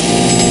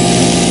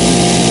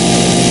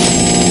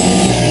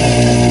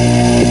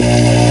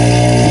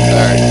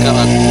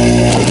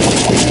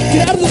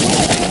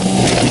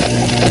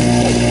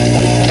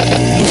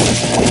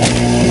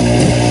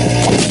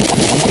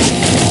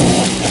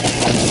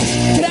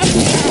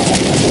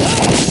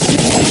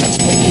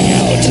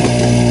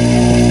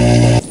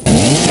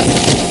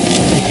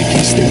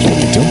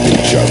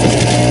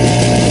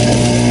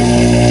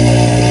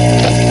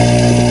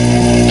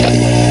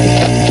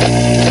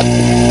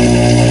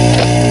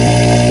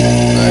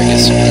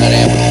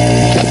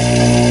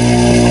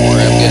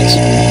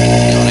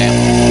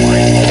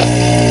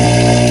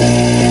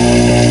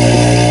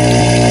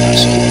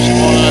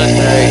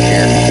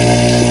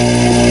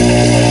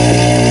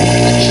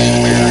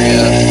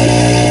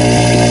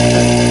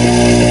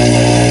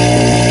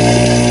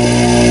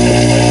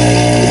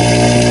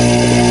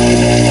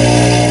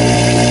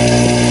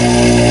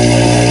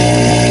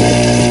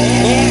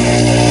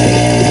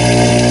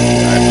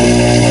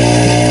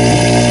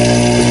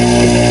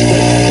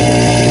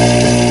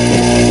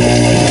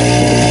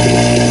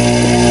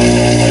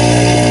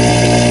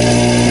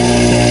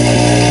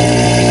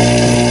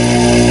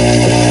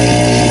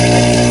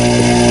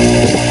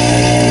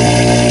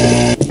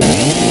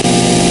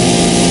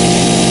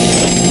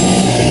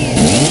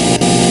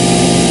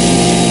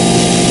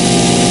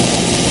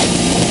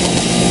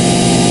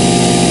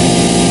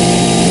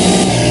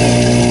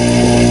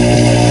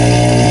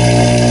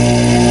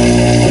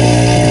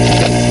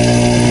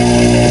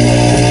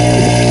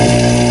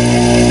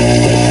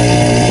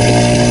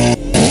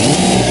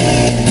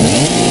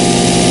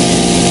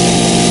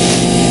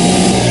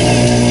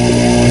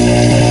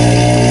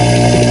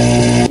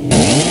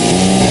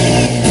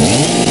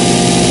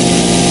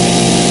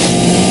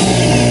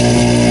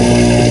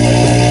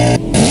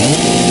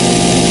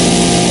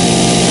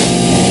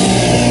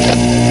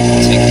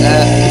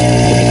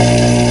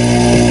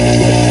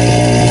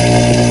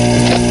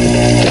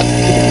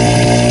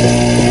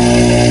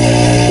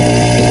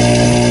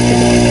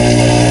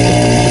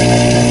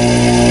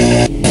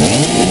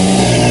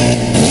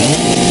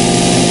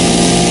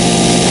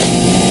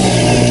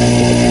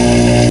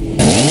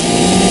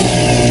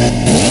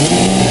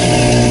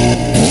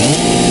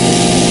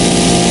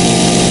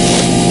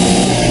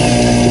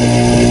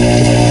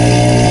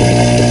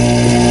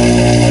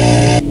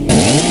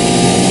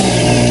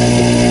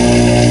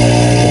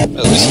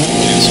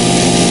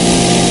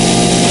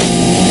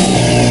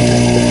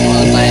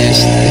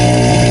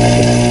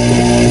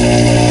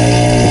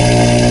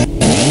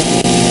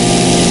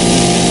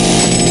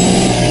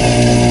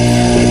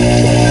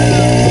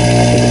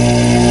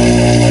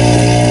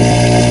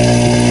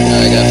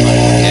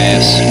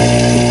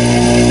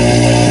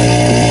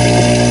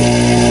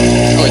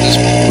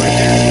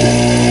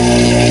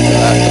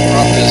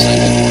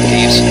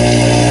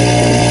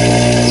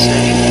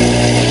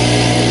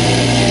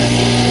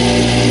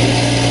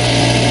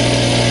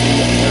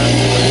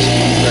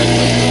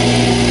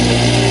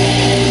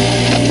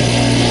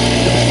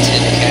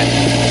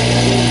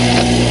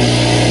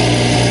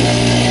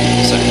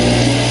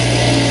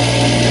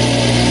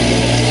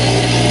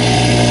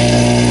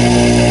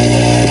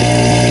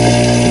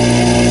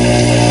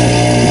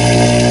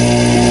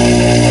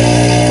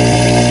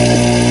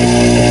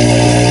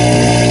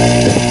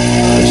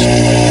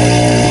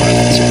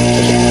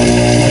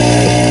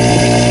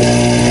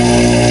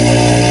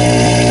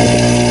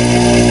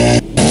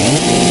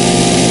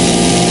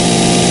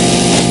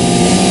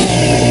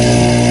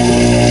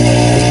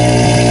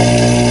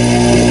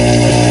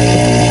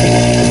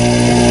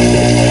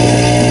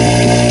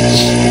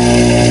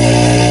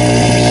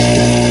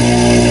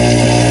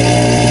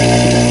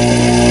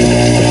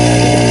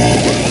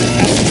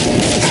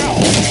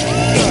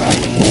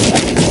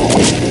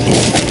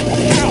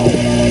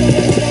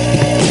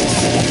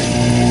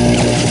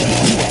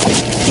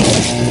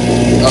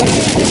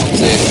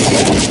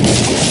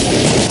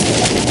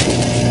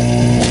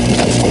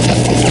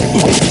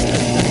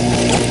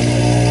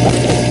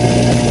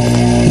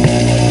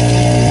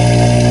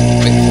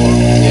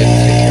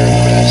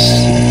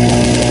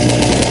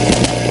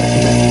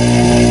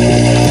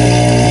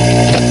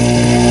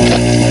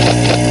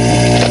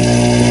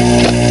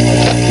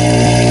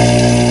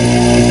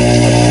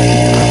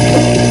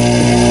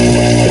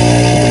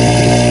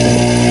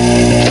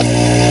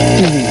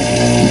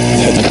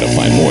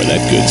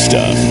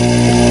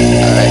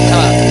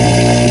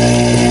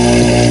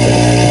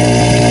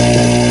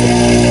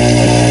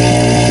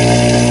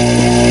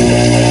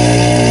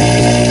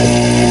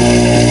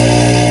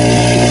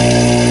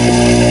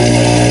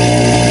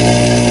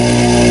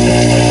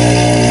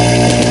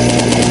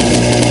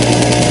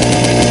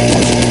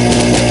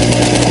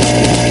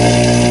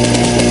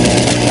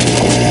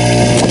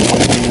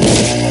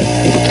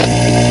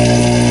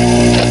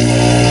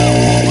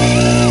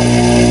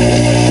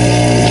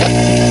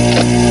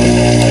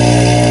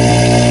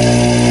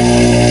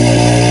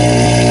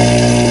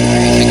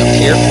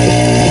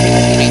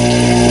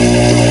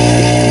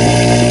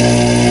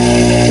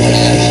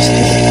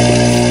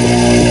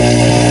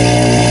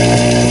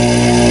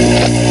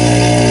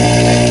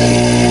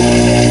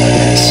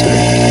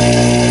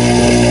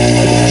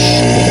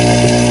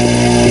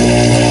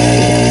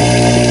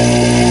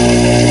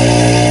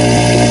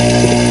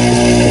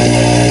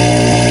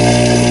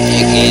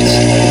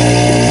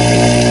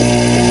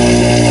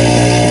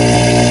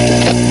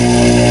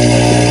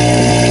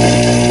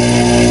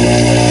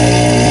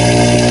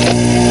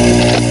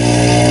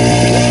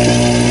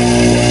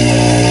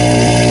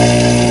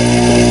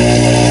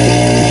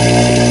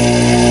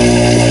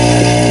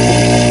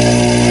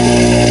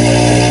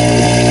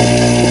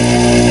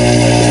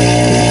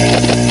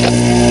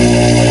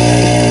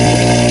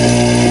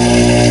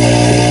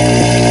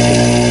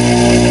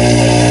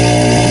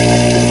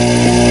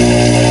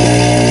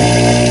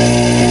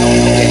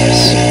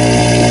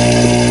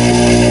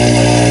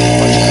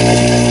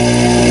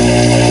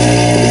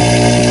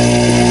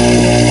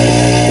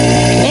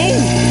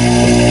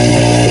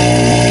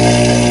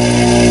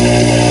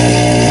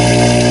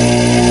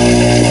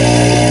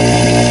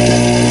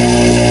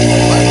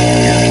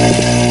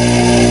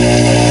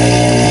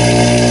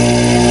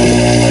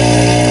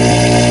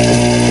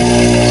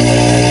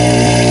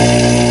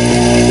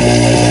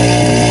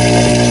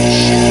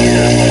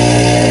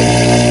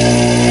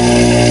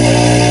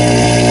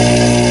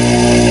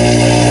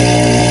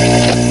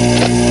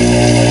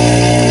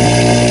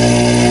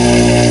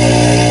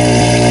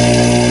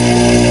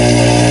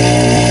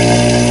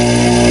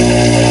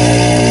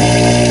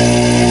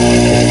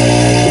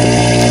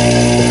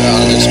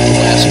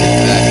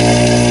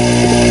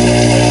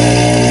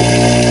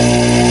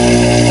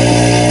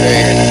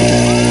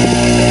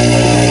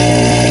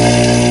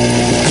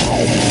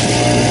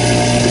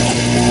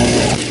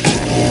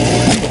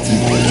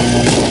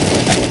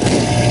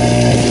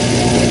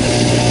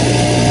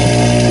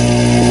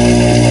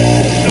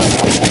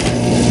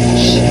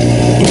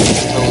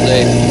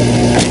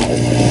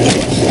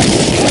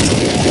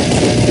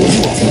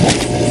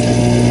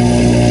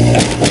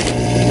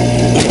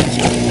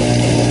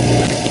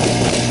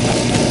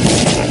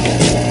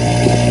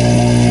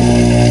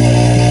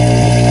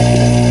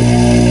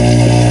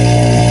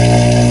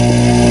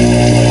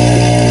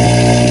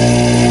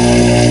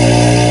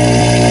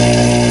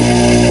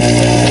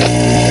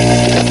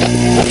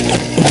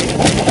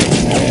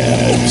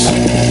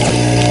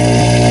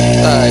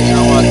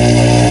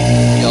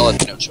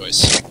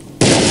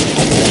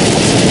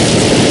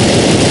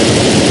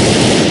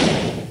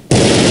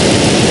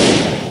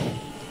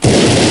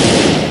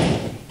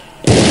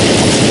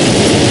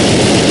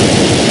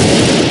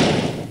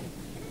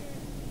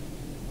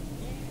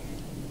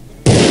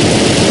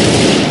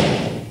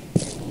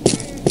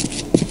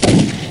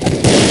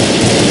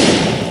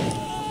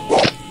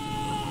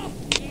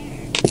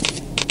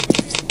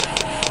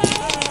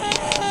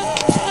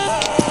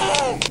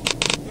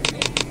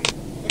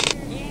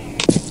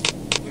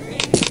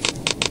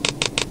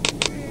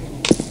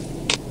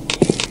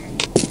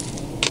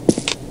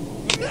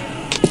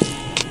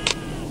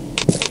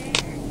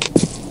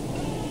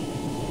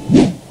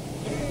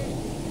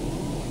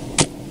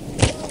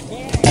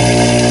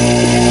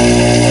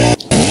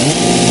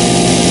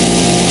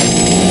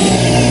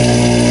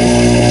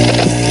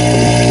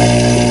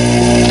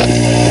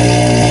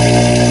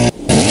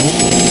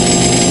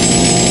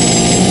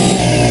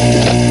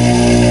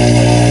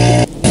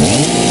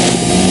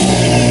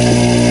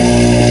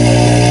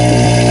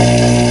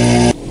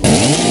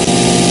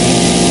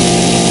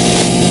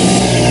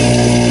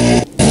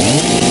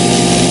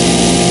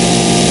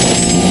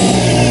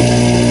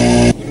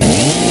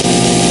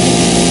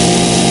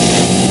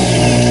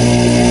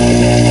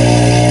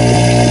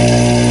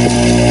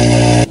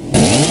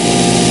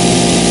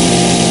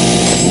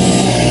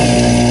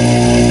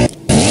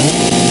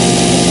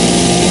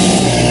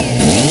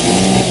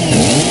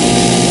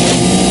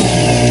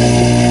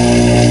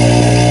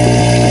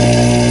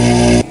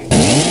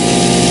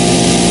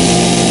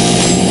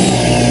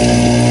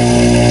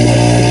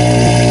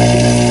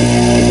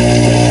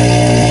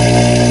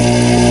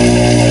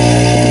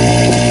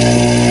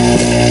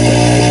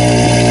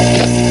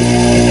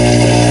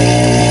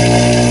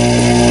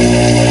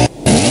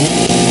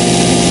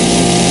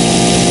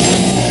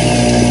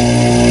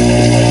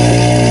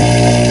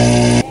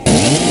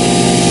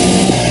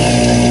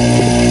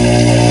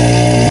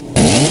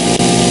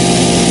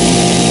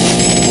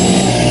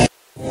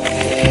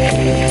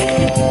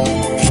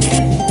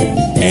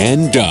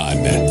 and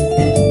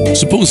done.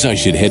 Suppose I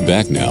should head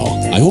back now.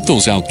 I hope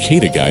those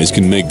Al-Qaeda guys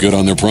can make good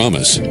on their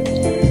promise.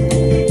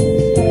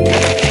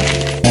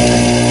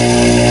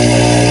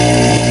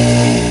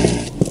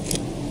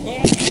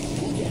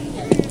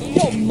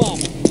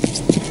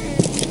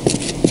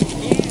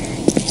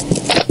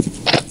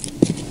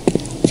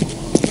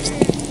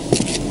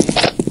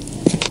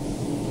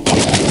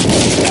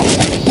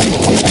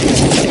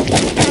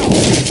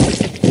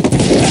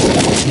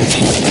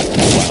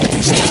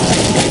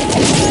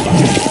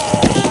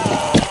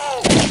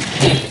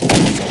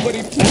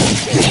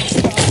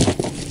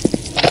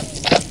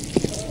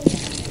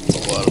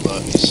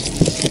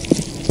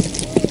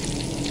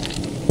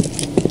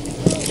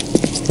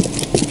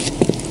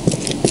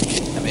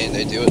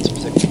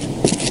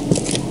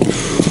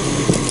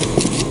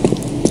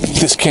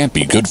 This can't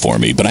be good for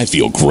me, but I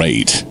feel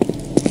great.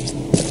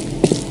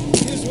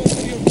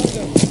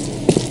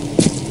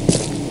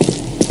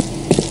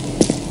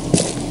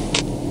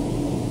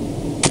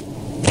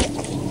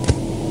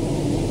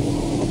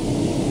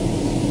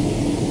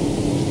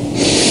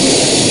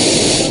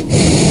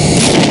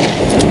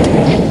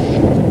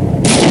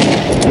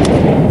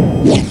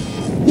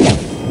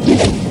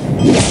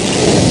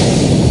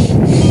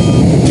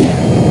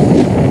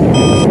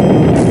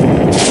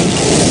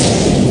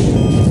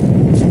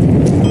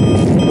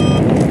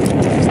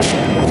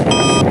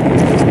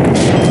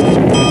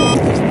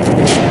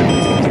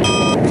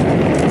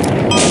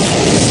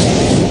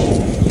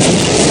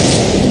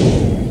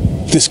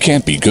 This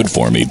can't be good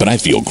for me, but I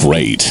feel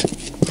great.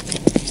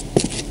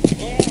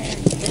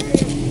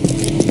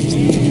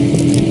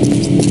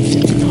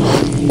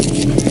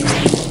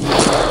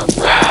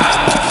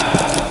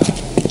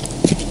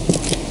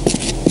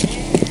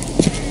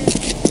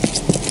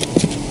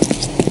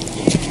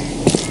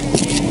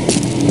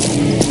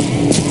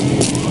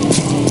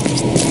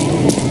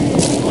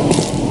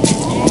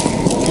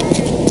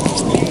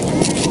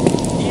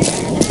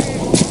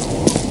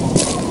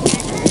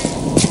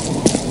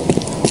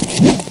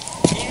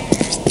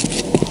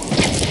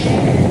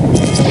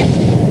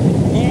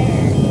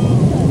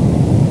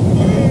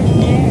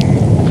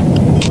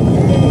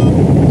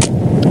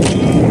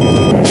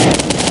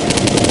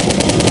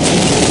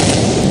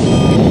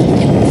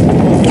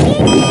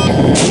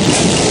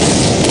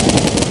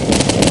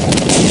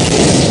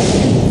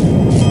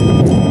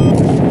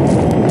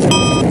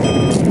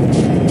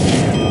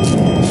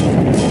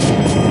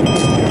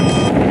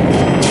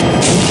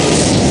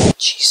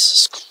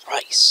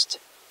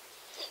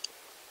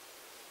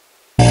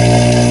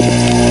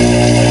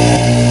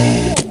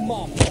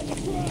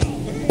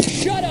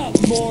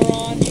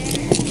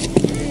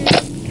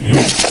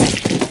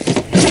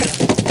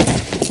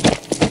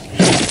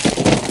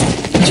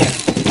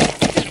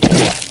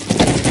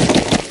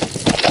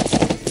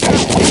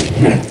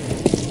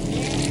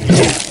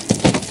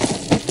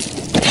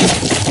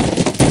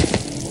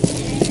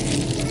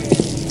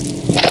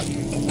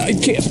 I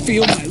can't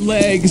feel my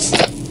legs.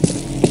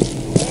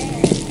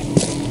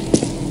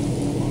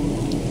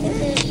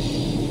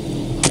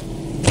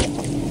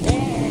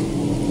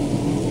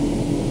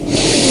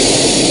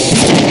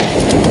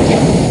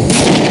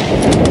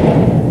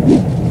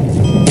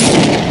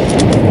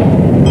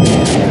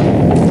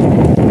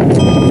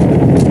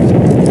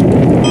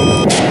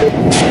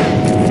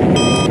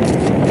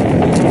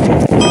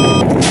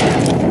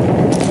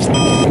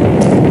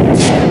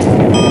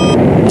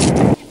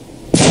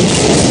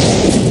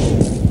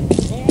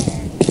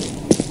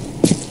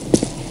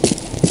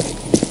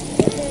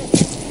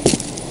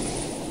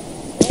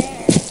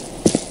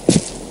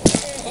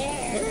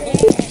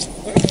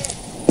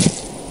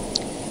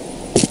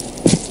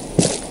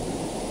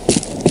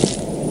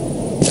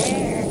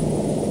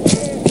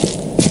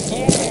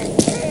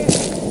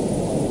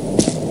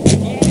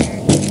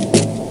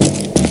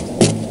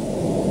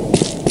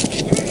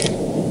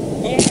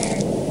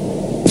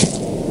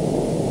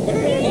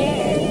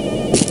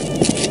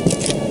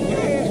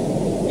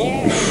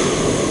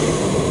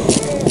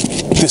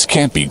 This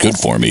can't be good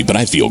for me, but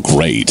I feel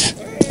great.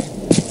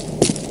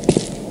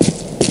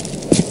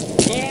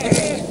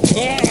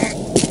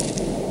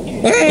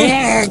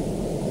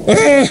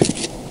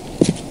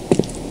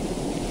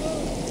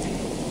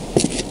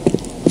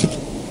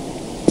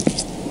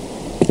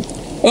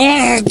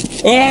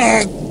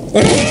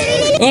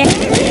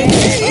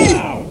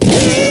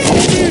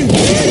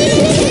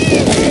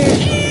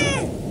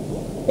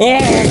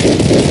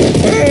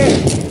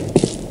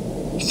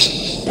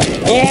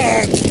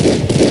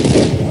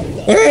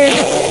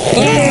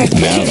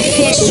 Now,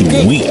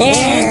 sweet.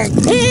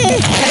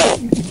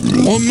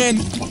 Oh man.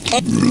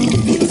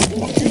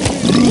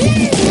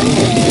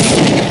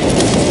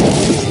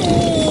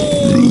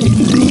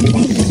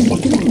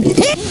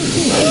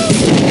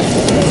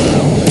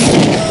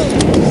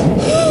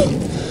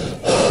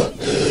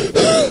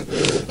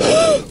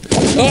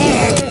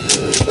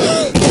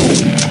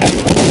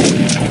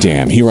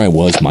 Damn, here I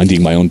was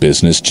minding my own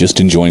business, just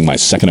enjoying my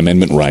Second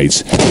Amendment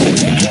rights,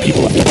 and you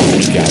people have to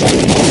freak out.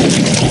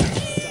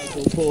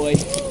 Oh boy.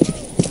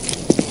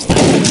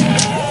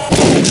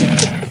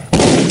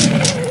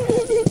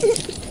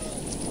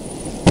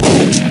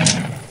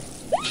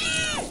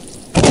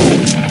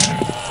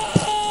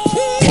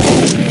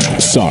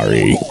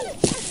 Sorry.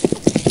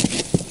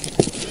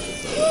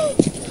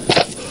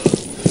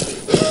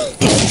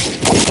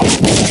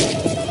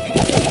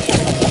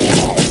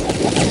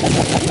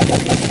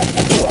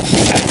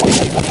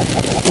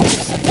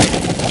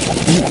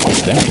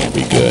 That can't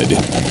be good.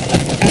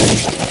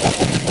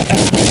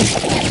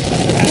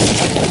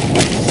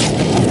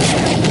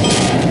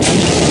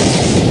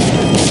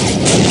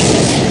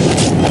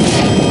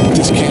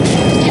 This can't be.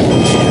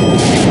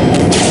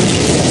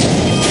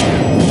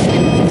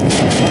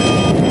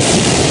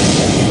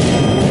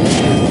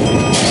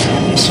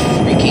 These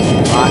freaking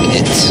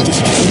rockets.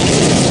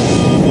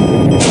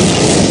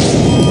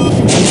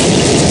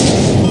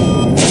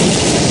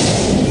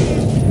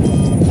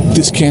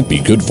 This can't be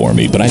good for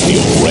me, but I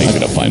feel great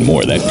gonna find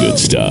more of that good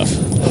stuff.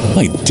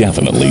 I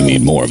definitely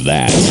need more of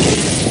that.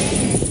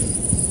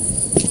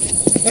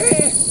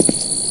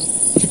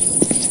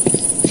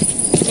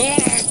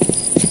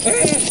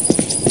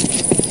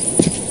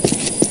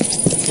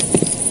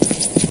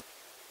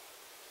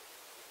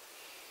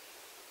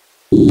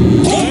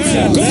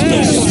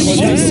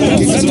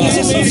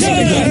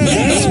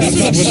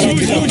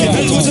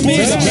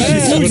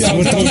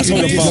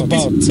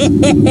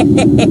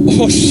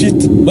 Oh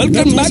shit!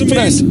 Welcome back,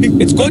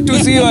 friend. It's good to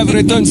see you have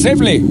returned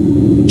safely.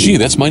 Gee,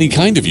 that's mighty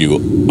kind of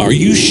you. Are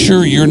you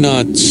sure you're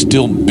not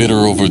still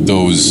bitter over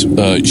those,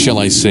 shall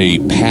I say,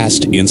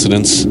 past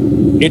incidents?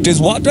 It is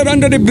water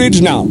under the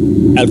bridge now.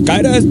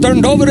 Al-Qaeda has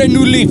turned over a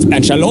new leaf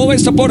and shall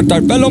always support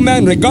our fellow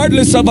man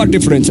regardless of our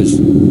differences.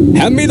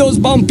 Hand me those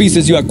bomb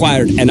pieces you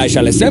acquired and I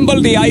shall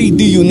assemble the IED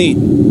you need.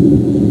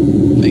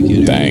 Thank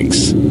you.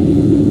 Thanks.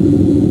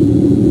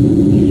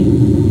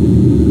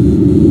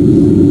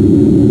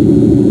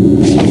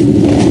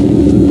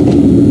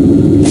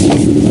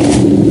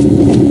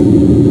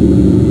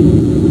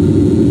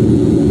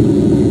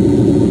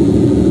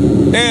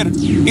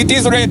 It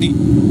is ready.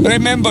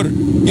 Remember,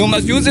 you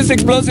must use this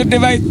explosive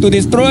device to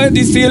destroy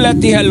the seal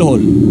at the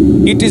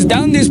hellhole. It is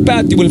down this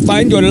path you will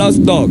find your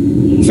lost dog.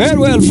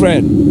 Farewell,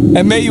 friend,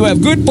 and may you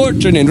have good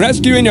fortune in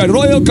rescuing your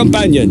royal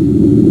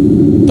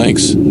companion.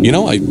 Thanks. You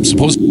know, I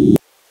suppose...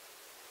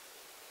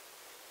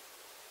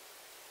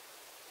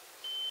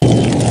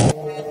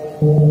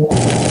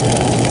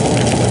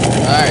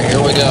 Alright,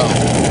 here we go.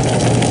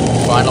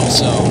 Final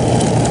zone.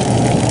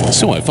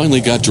 So I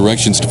finally got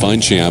directions to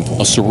find Champ,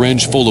 a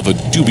syringe full of a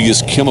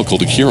dubious chemical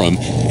to cure him,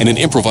 and an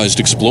improvised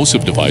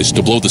explosive device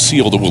to blow the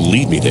seal that will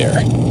lead me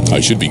there. I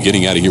should be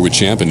getting out of here with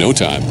Champ in no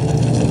time.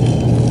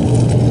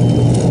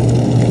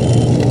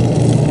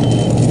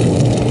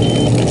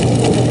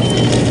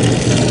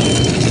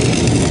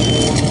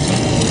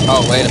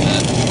 Oh, wait a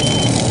minute.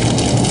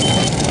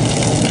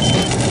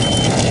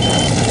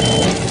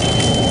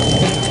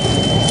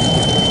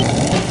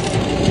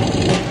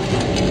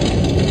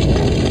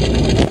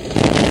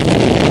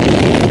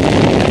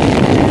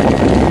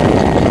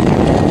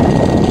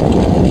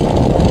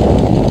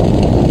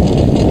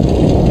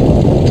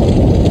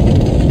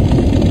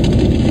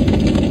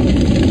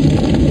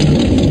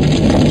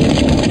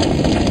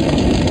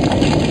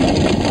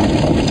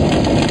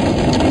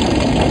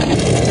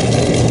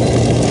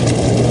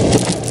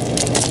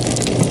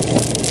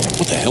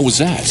 What was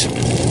that?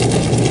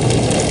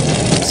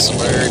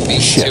 Swear it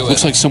beat Shit, to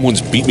looks it. like someone's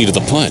beat me to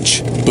the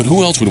punch. But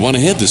who else would want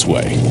to head this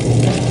way?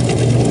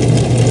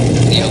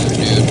 The other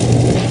dude.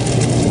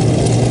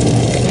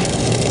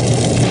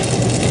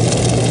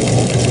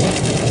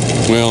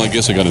 Well, I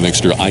guess I got an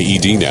extra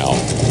IED now.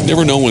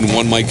 Never know when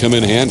one might come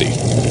in handy.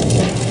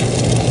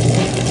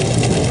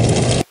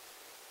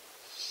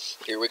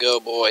 Here we go,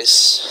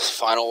 boys.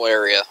 Final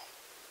area.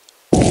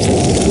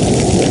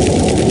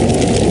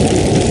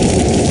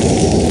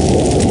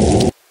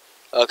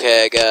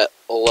 Okay, I got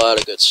a lot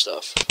of good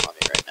stuff on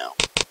me right now.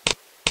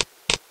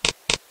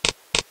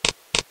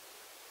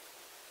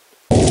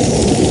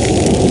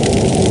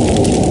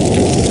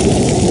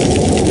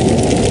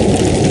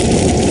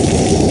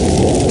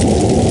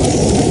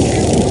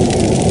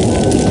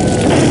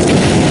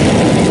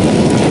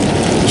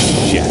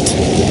 Shit.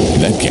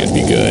 That can't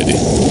be good.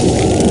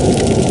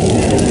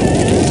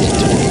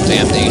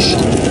 Damnation.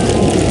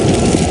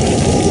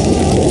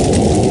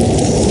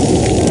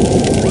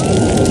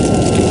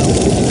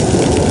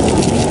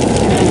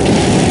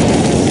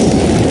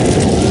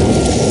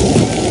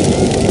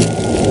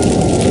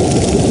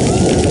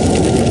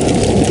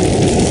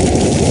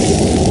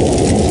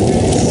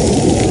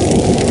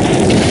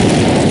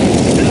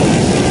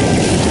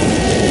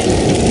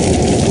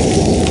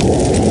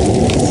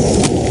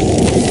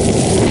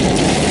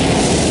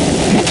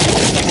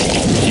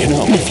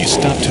 If you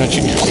stop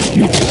touching yourself,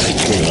 you'll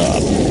just clear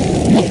up.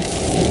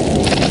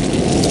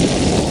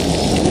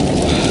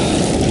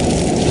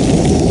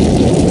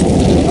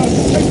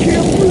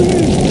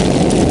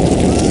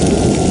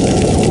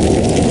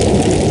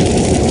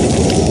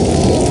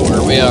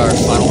 Where we are,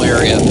 final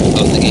area of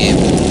the game.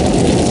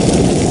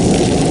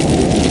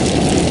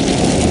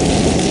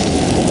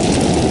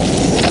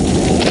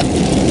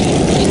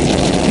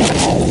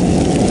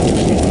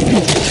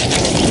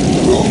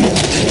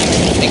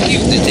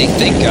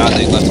 Thank God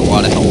they left a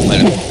lot of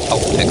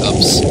health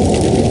pickups.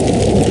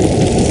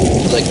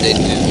 they do.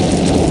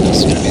 This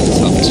is gonna be the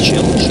toughest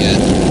challenge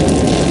yet.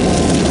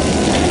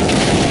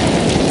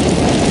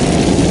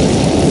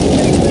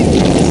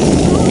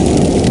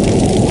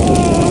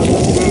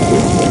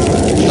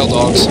 Hell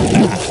dogs.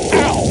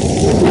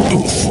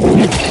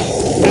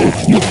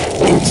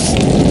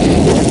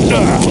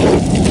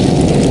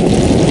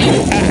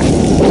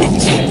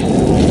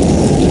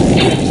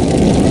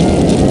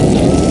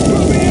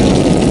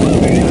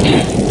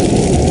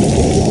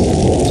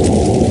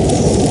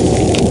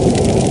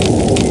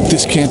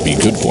 This can't be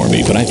good for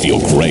me, but I feel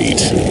great.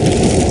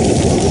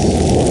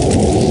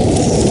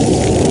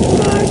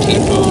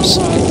 T-pose.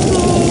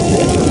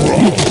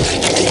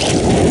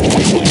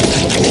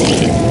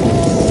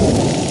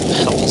 The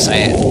hell was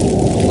that?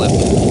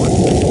 11-1.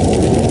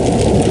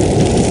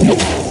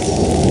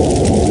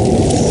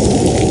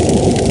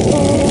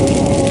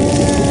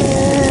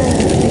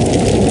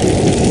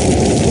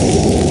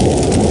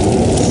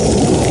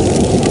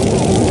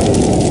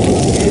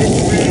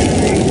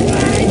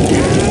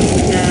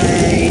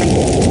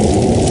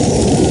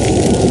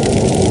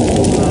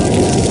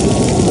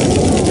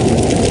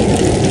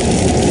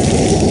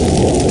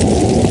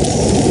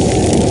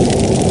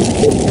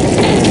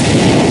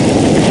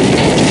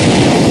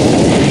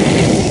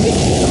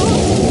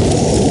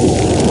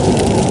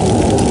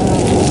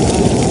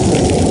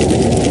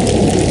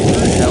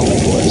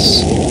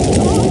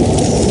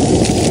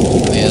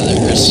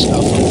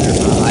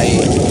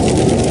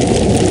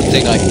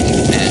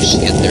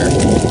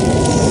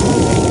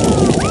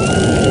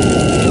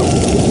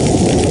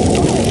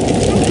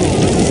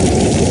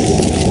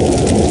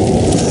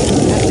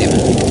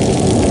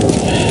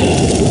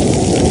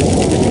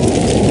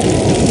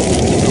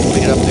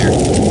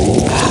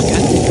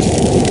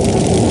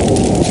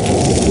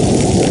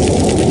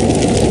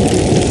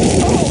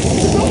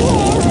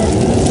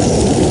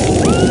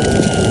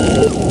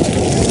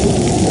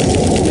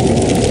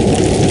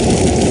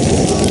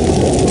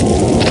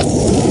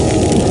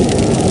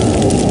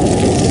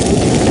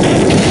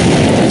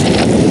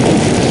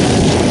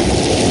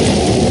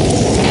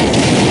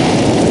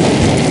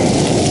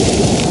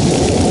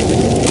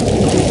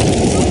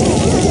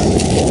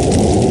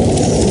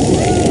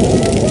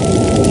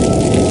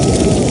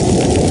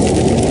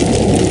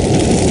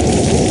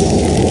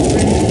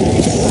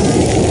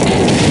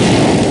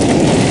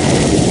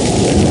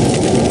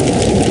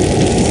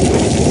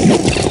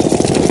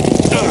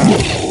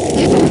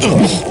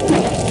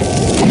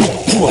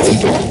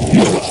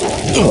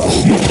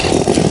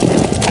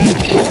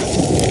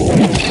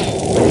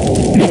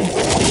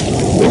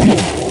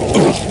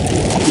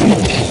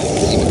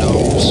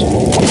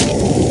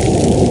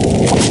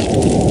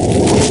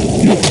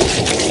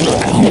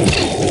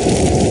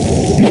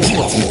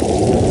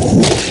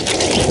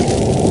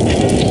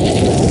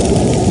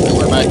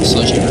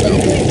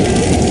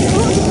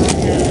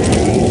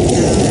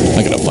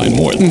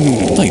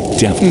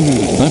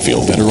 I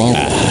feel better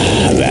already.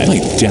 I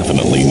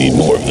definitely need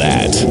more of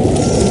that.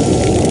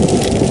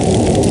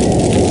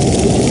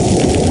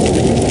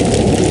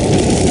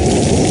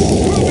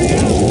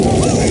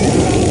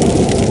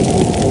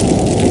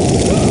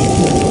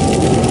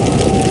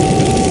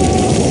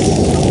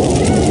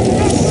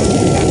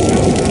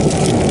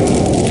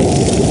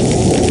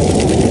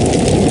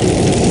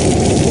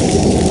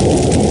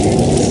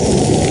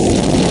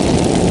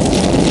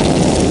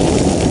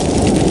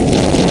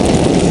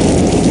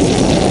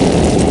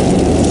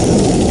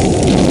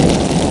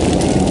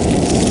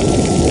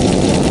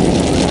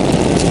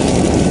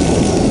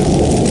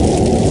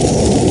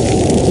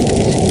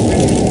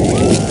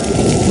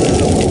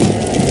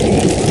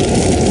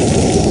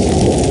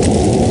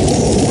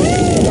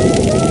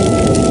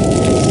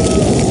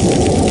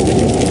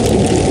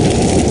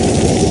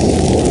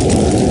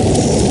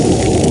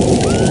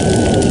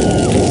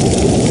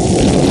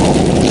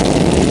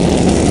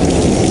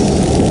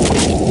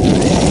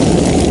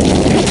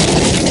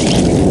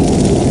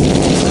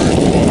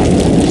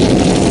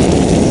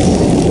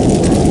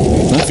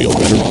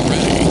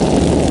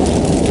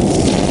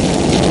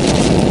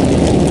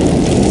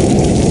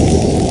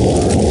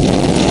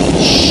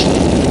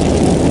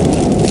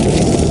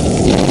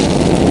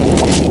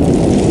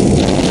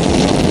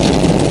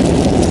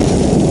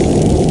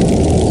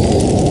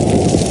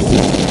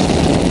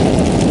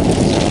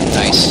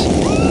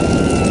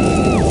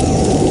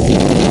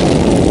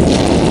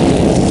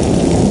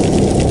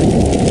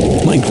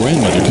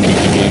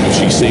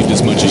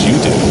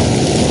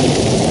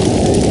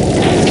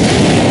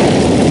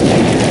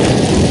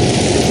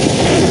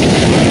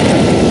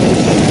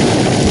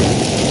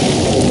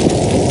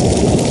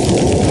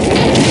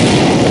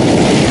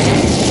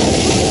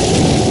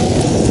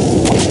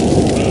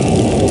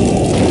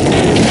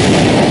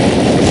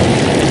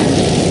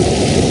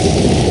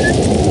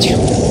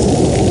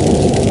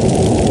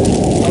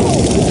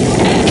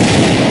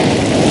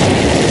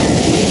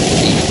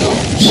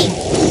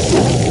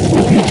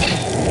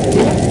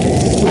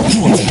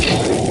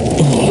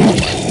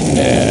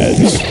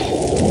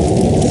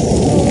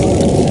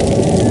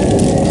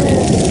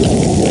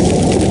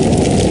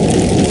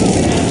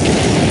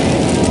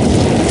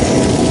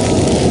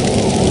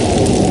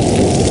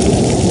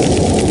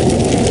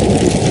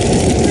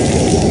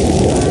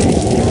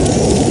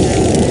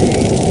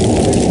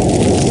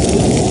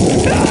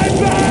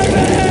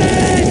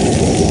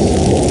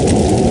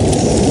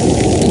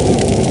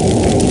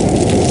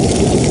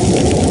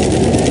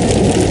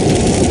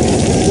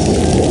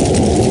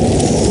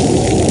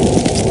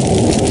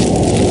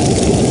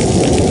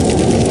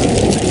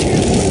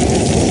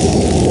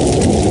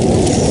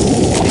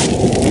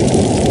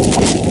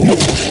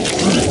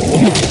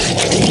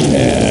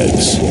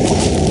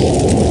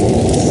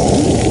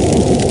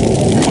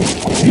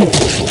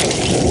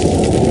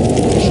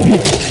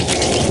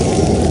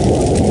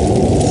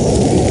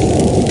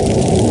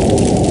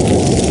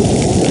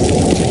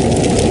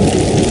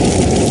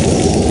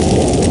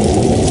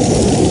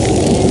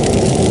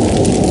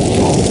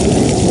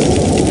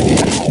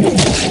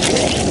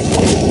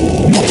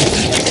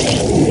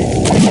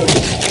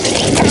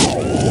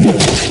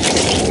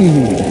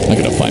 I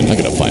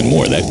gotta find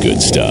more of that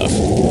good stuff.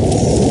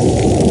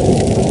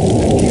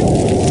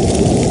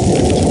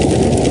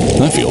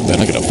 I feel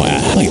better.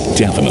 I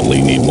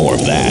definitely need more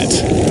of that.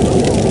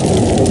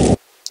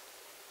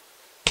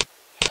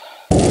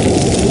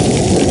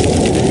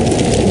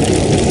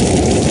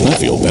 I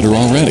feel better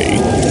already.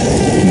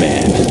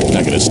 Man,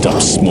 I gotta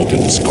stop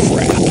smoking this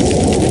crap.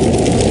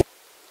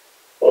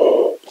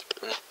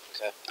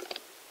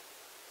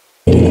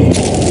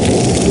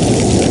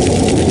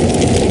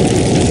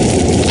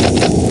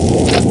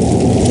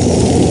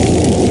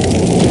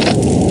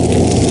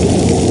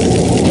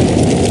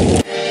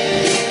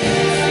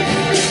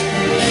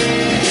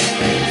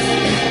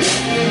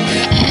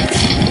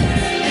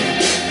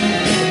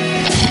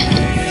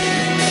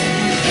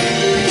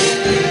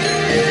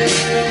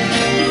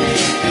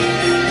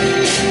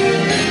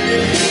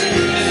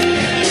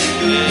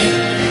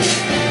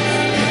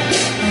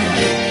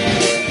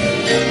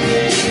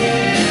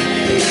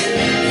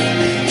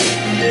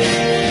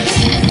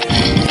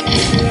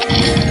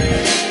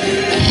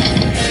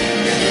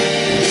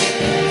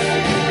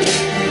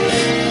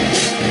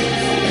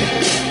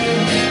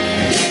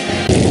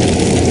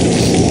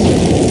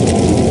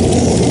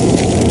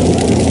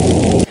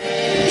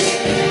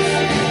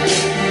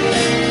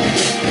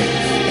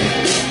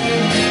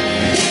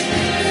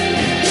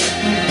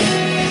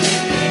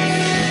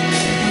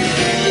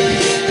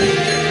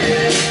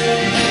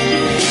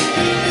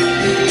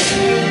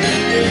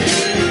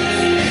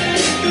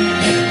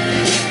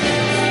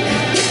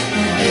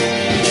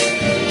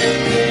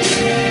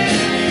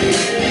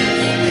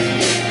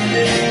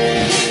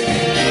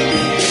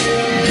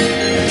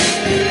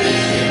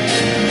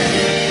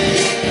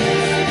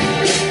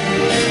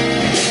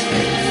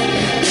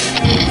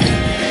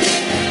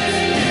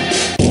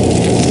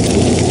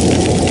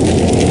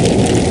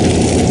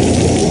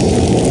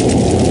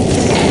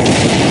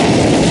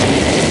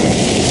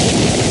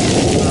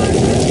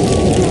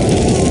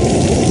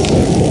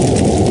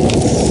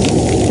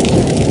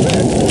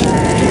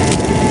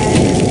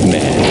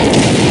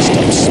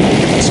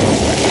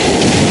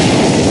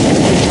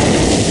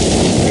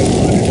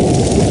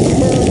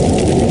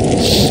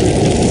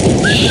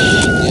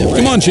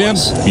 Come on, champ.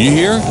 You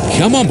here?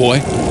 Come on, boy.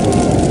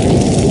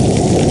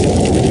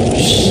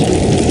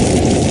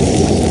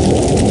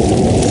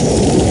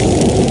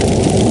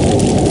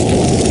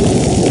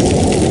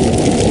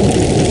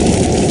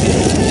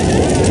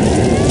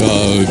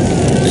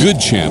 Good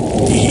champ.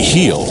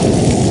 Heal.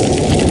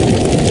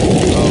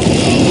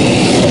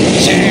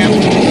 Champ.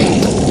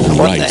 What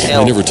Right. the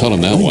hell? I never taught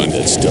him that one.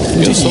 That stuff.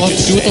 Guess I'll have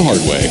to do it the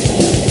hard way.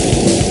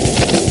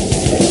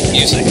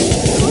 Music.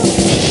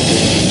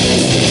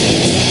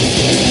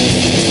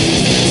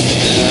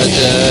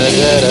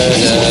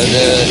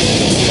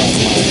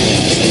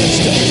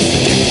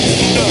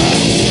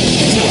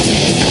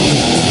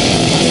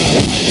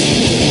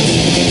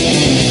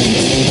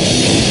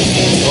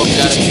 Oh,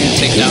 got it.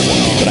 Take down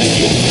one. But I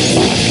feel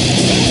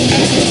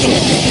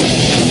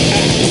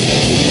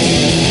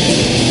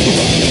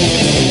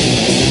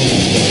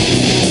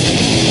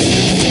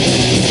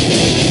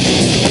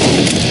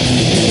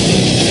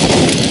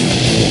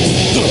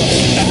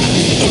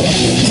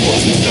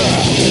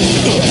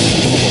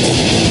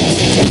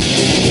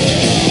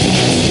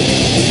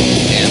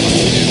Damn,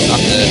 I'm not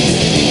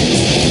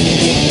dead.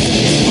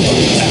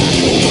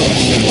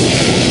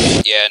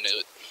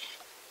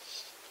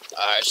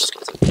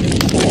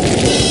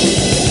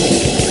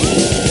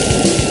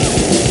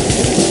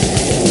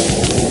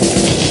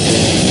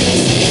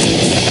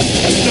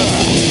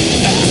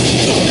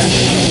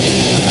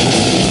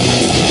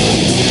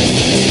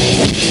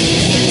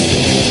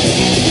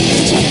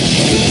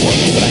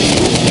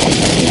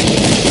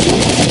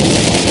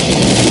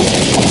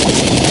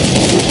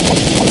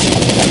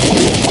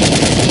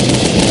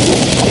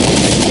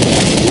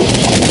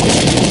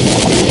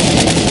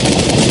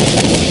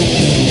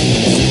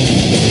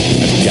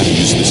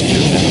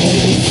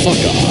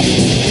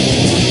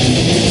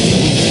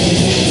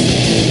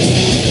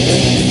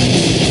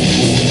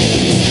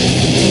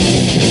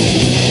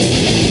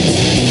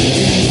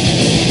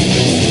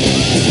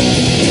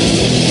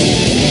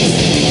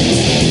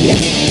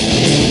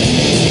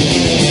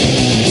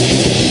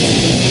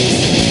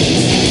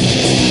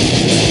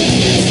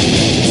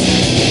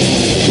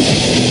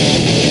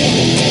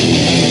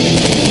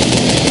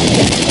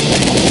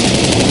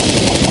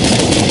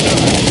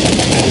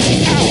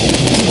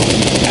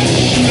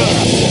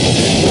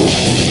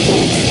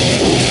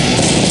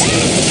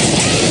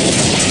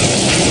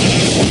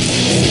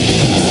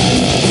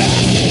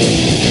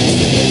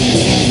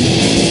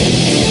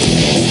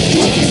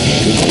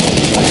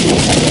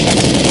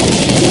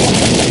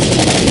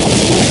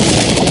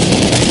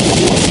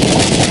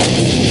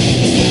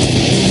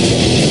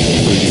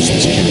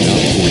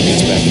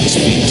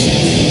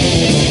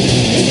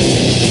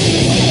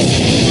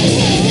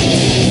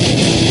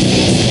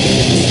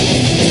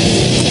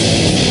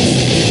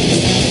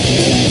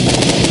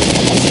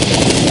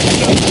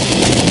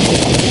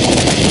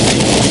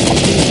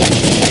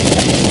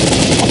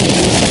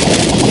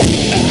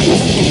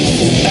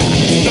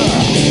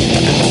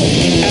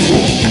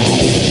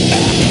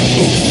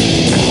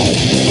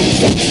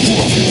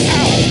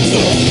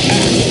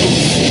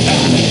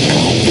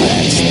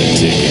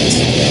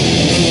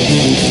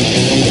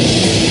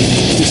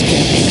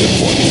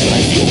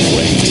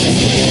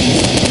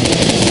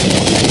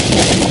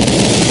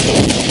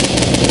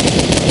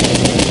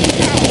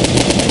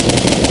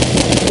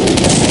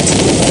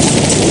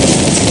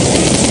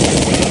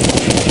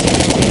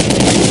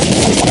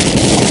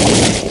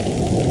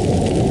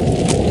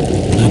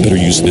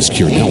 of this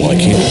cure now while I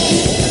can.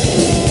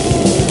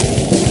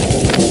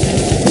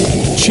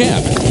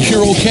 Champ,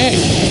 you're okay.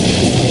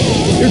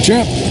 Here,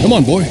 Champ. Come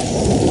on, boy.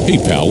 Hey,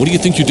 pal, what do you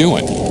think you're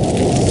doing?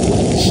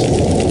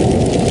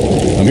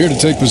 I'm here to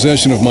take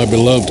possession of my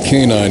beloved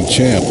canine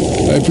Champ.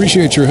 I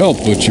appreciate your help,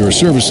 but your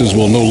services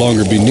will no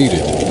longer be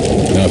needed.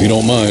 Now, if you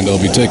don't mind,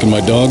 I'll be taking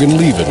my dog and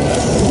leaving.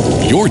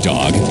 Your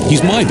dog?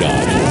 He's my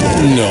dog.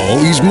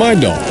 No, he's my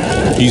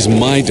dog. He's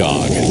my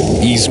dog.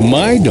 He's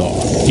my dog.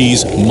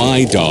 He's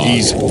my dog.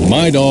 He's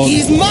my dog.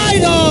 He's my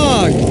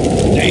dog!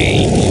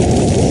 Hey.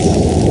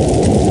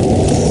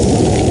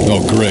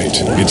 Oh,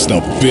 great. It's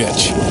the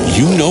bitch.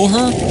 You know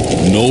her?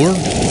 Know her?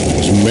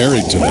 She's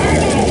married to me.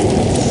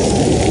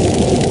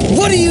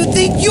 What do you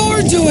think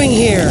you're doing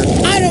here?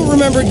 I don't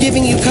remember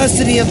giving you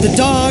custody of the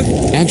dog.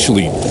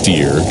 Actually,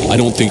 dear, I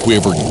don't think we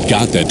ever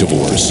got that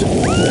divorce.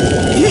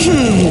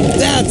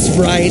 That's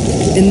right.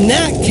 In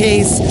that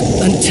case,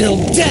 until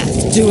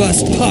death do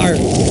us part.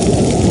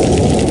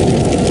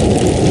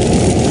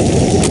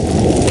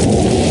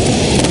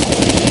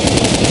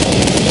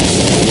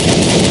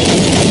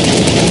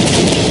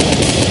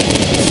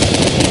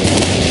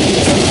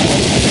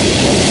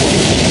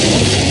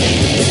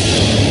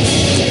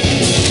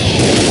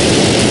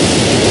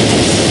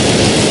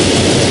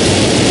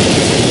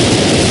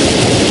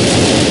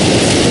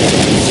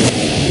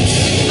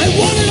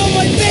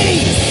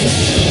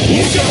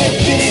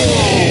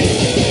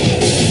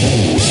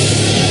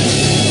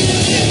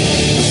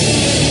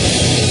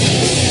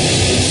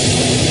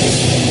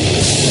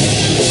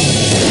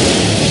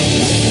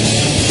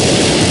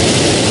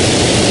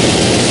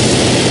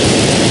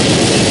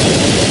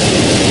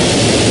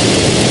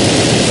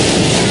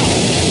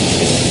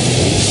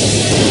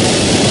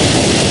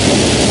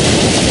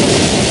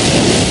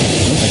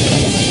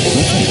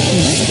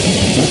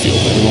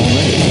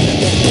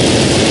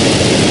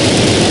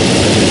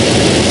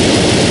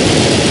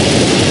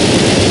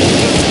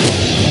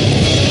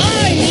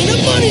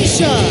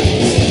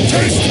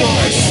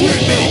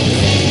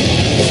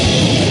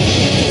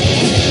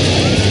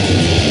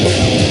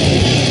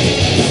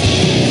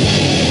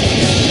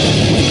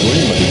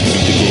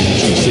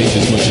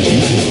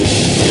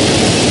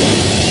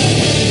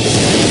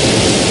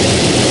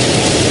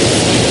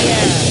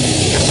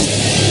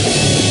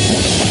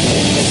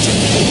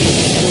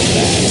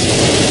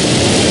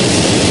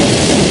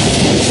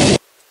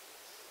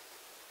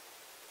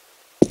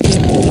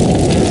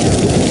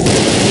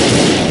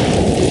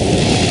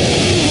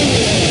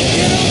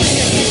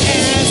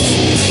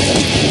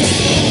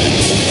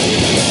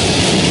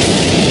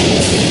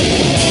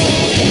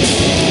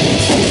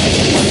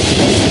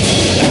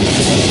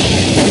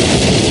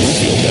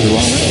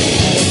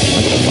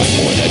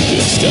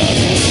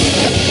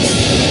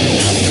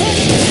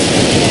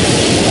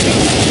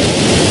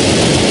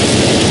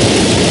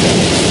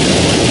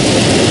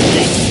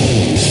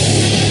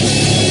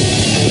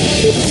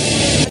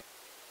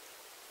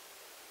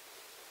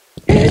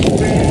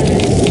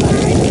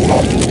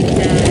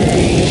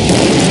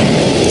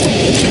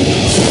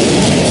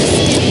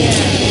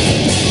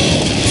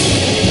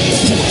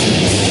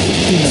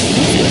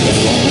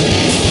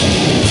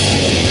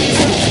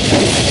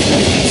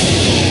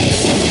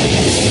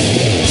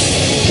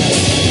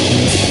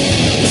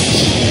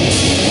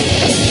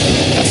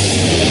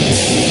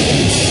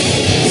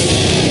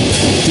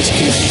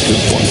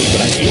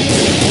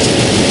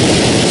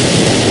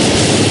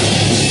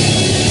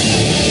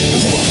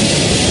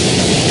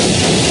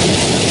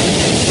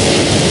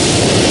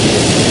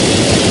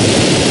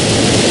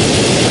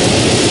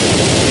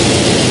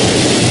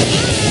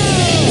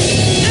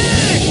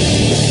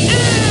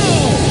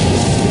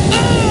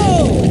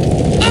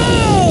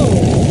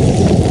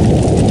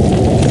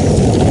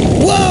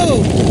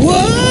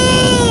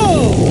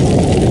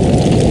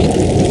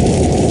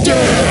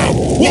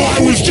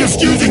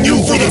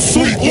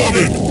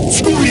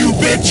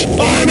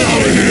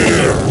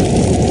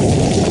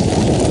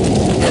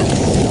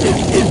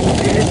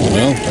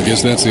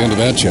 That's the end of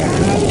that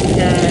chapter.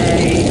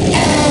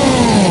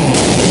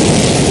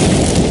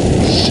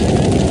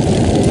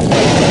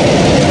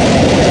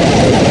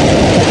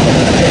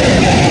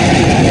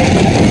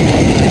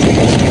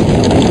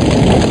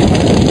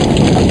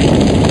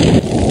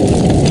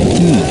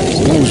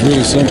 So that was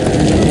really something.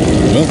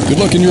 Well, good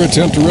luck in your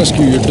attempt to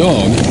rescue your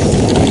dog.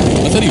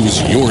 I thought he was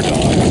your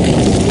dog.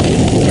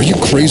 Are you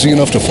crazy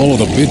enough to follow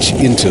the bitch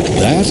into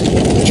that?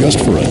 Just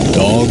for a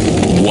dog?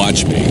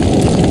 Watch me.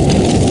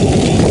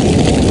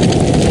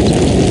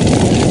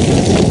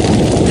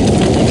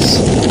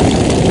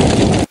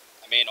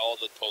 All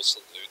the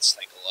postal dudes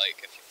think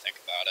alike if you think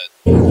about it.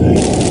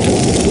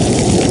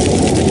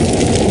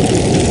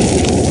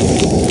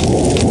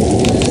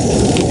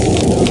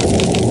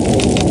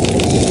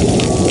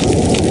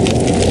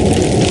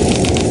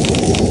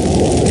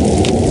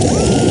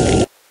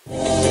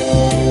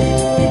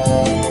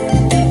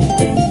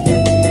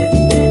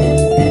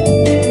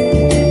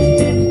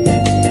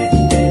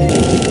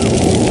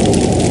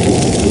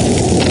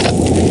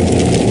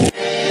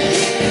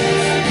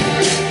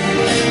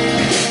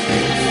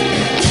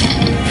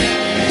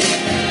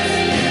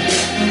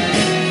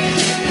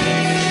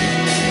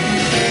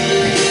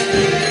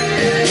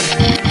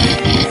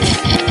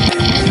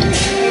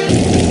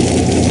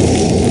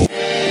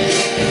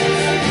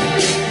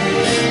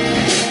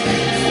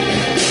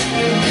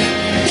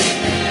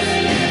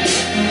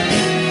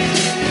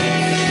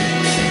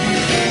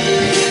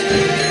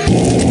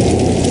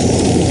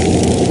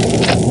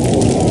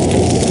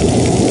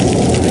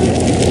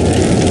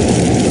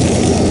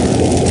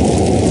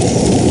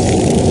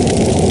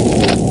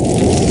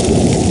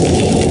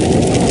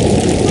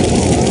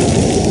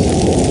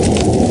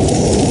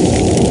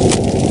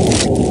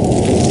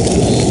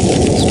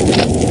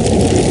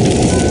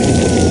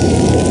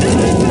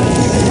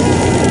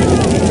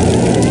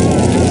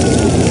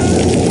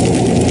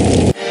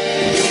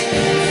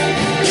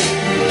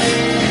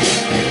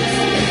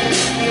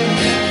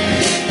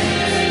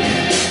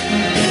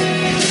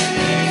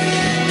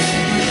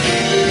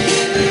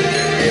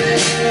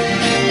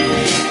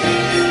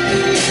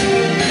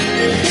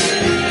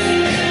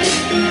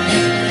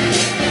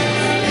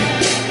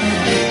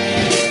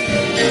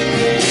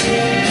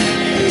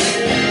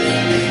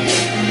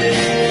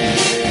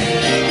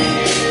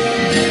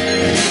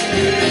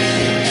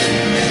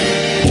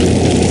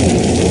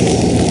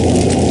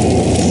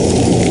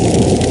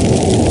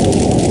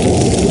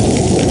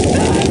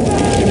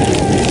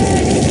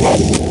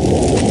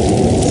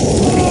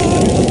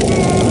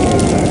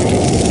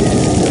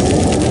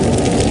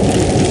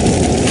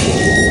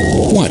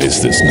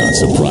 makes this not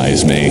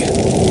surprise me.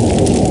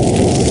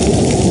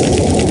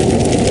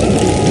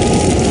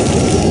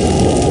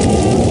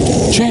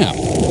 Champ!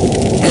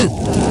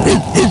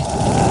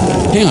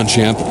 Hang on,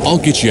 Champ. I'll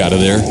get you out of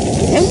there.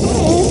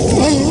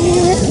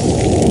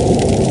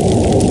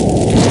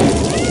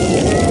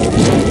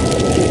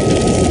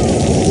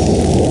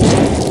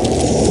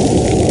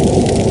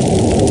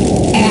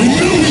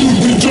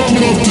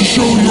 To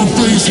show your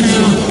face here,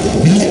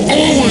 you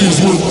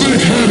always were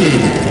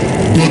thick-headed.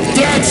 But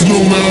that's no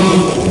matter,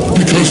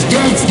 because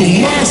that's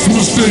the last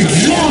mistake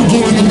you're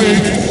going to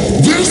make.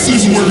 This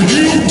is where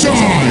you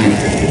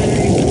die.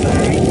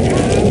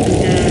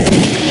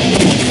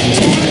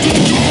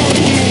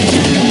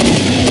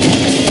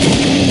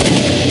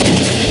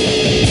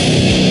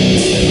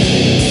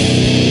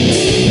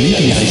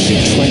 Maybe I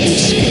should try to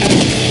escape.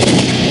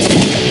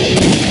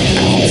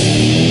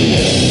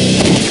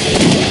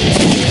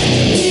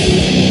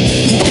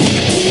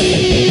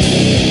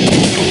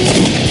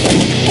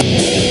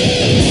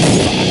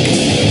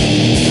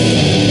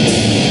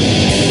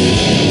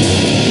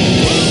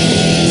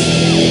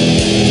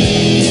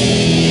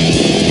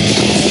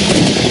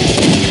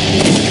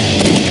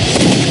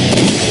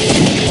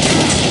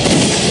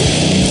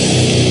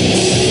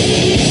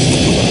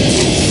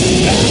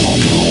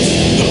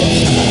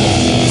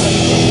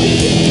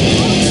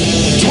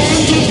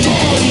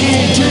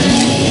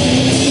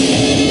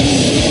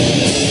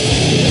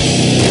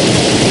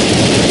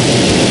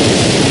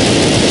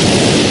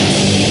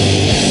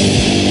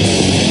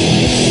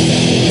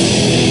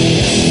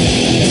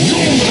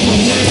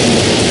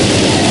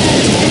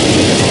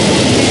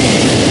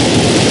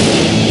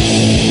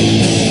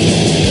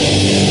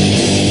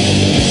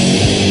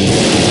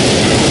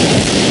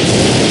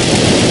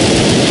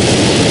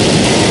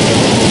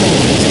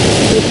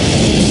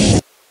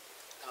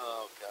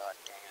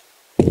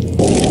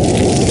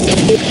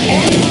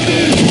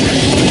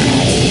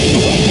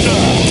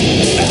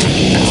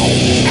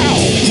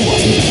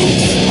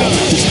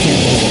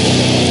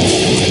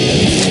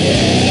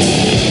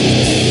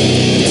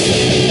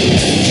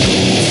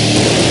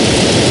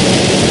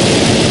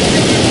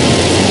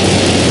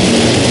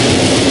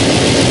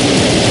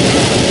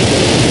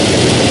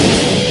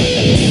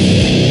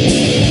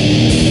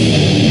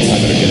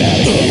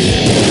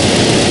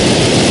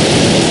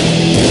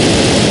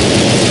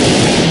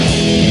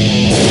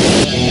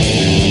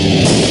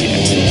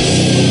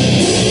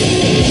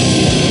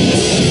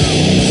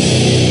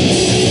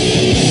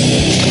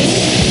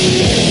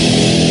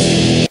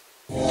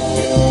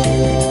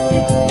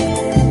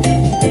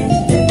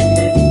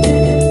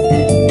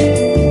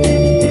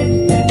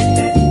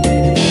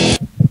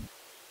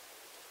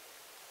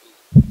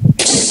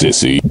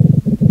 Sissy.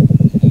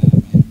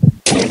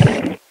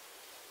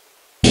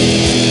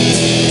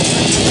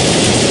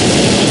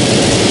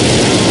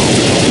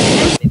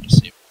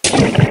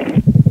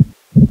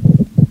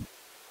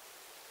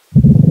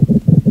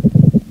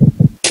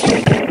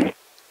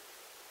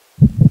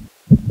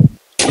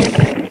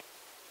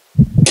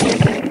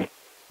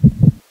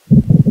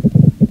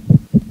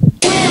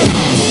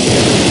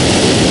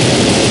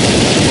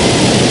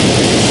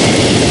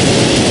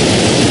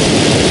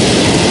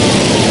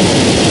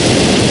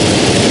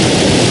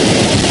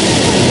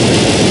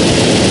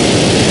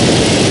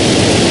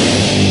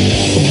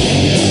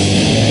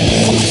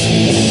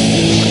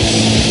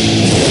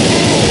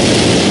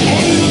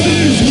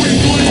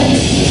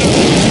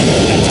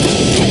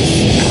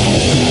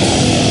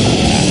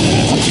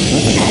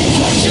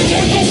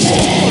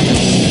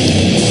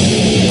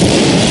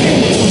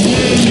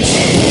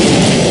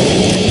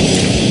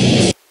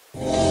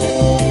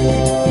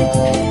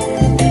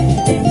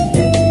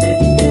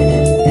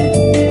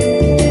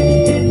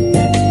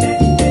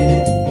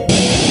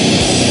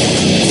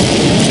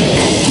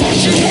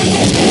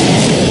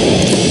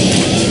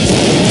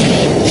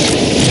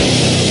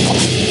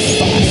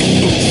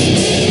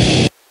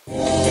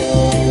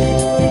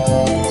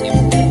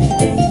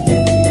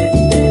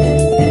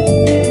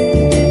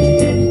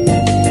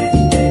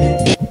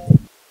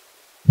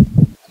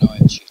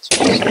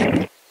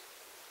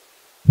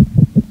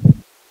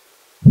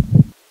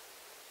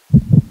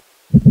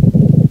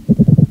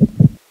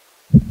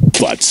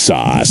 Butt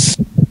sauce.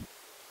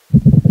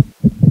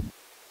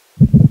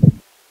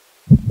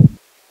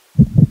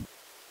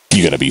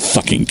 You gotta be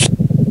fucking...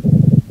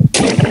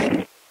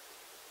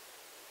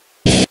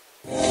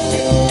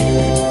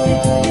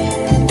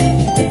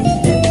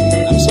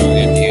 I'm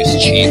sorry, I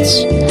used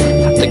cheats.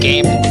 The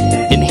game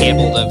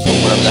enabled it for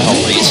whatever the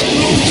hell reason.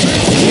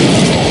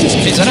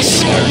 Is that a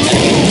snare?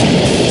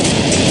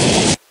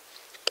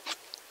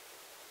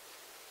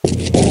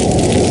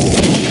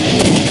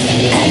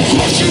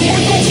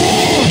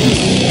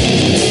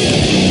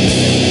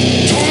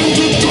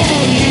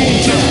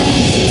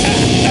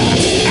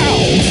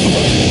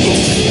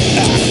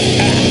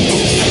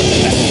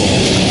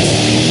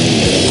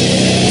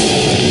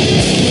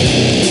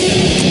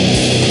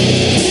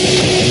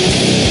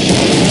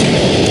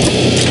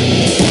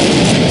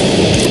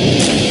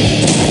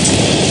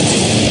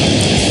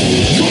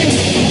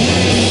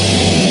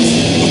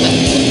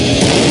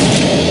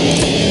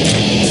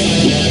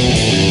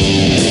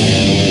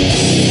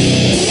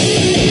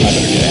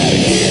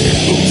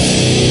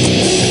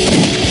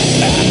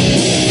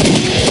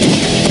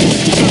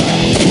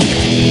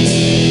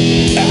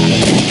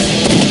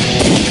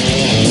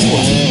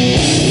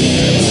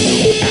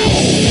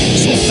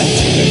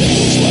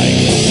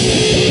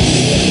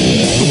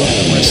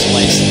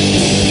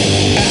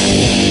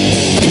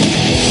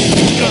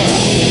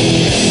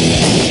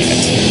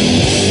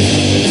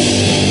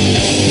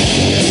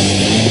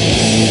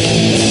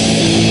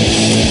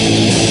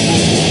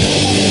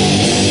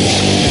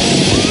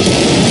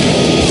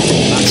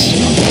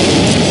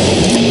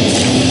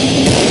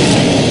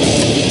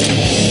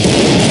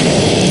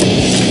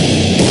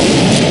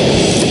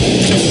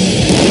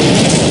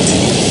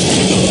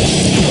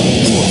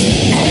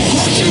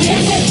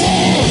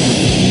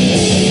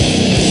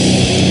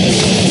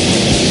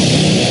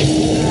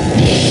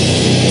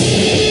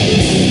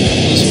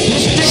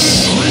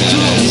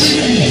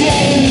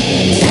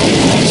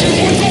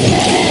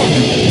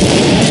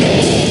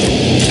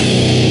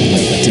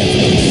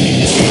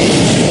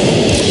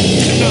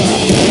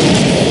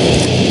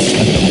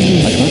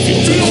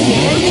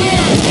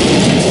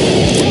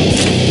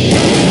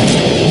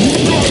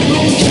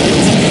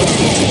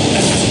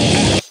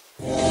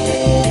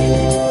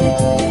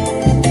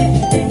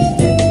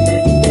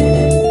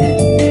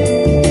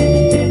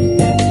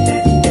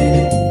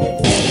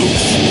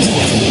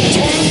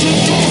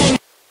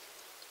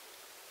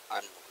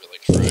 I'm really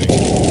trying.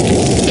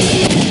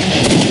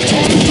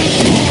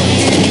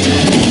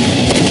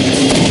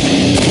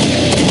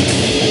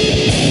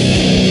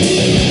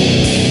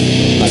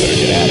 I better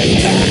get out of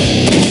here.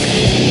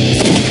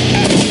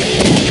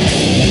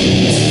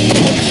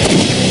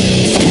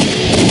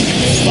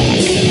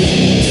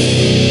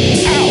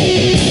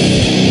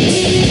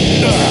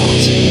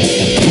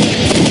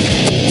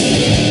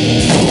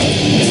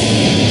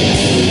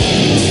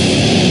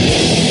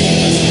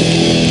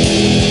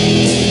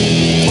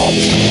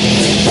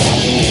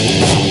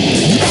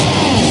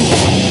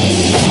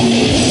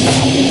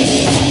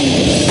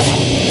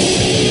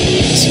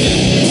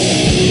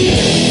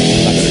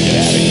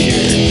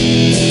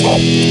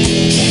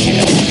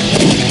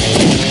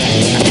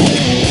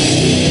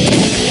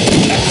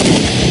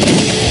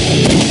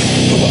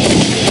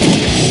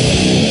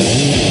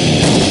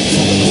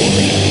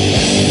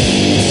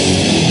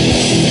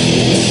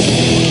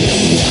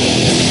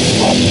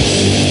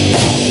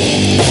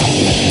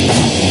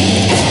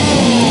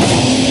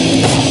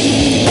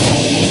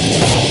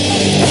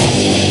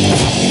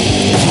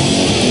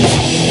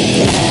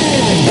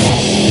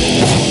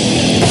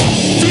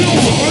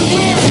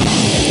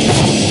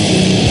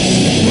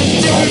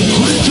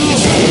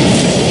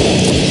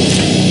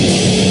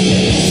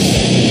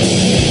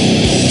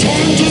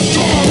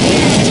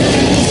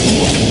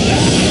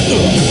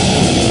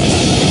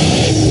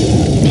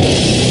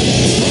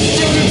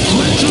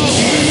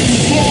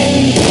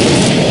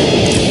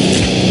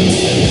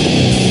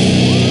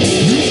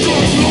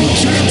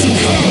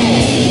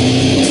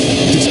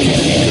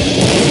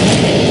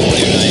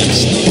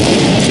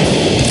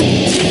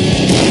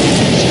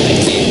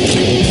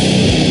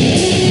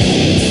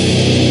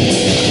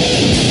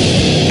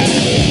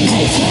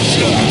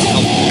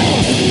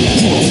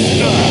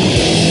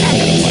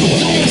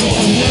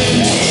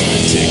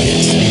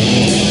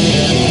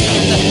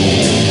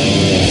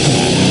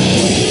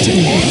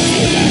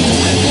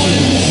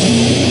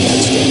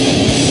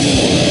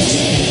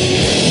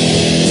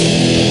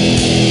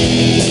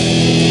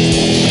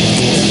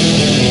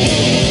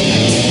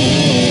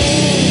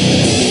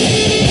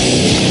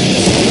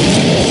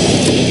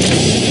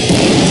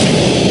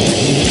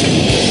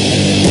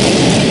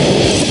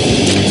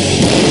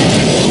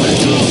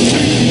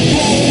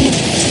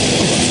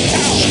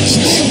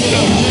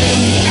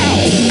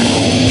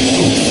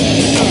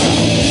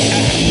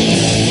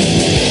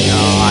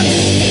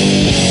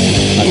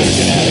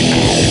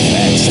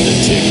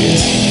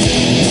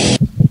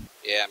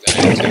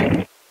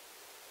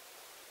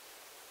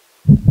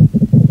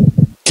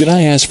 Did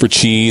I ask for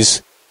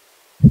cheese?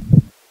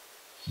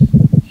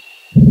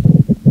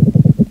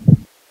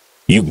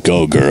 You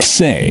go, girl.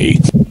 Say.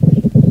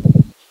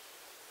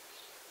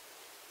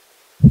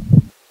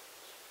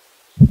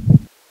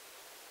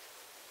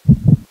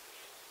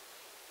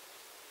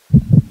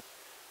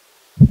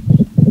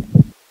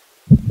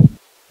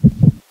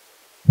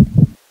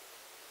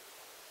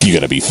 You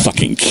gotta be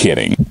fucking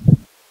kidding.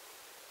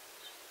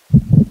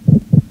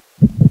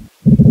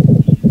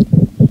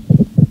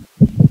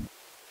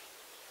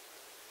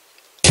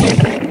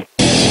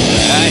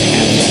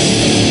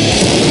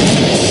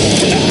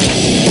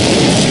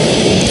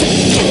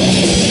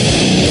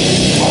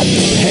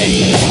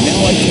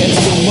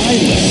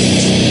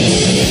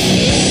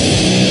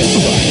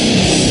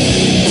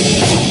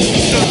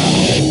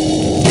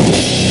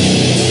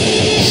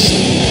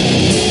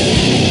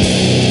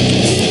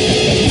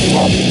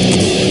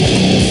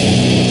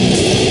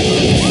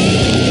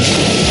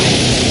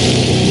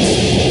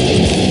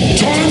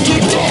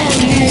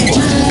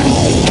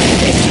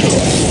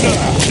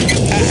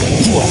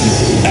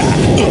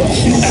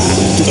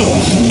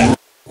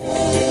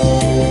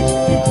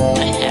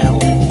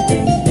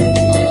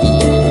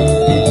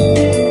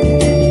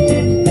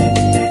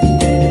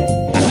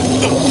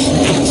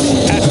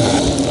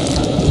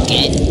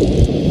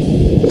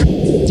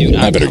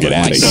 I better get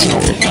out of here.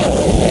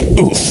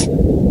 Oof.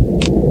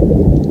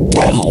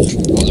 Wow. Oh,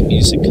 the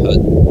music cut.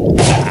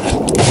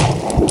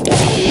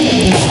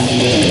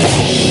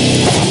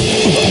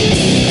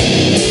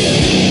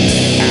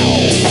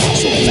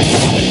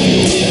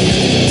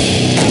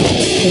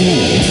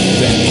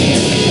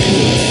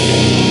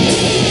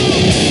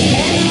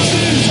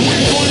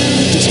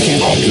 This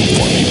can't be good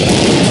for me, but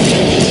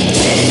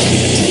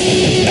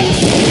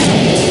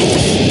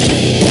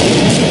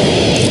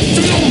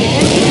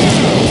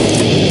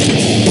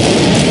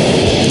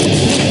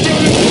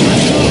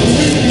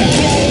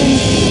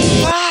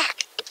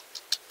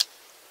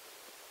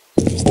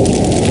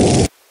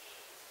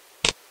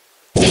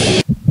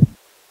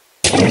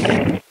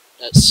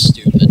That's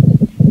stupid.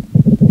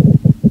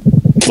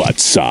 butt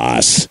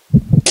sauce.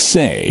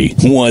 Say,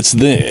 what's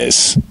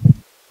this?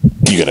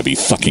 You gotta be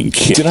fucking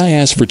kidding. Did I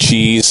ask for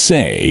cheese?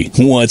 Say,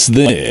 what's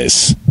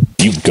this?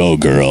 You go,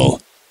 girl.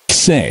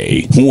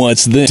 Say,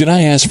 what's this? Did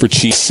I ask for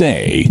cheese?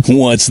 Say,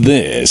 what's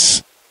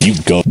this? You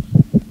go.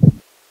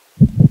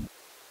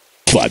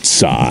 Butt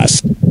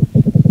sauce.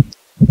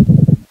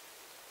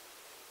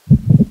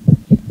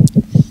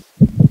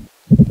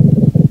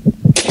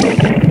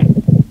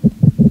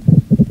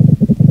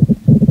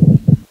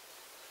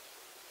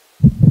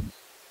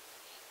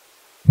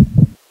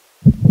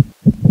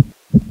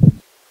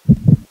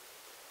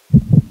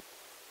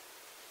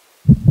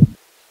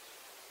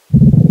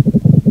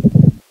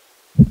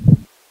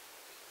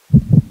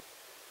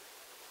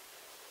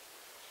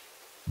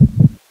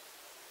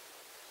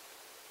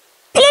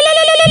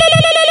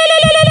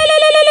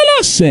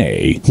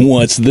 Say,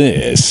 what's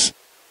this?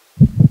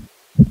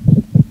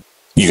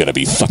 You gotta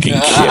be fucking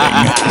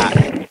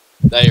kidding.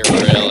 They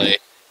really.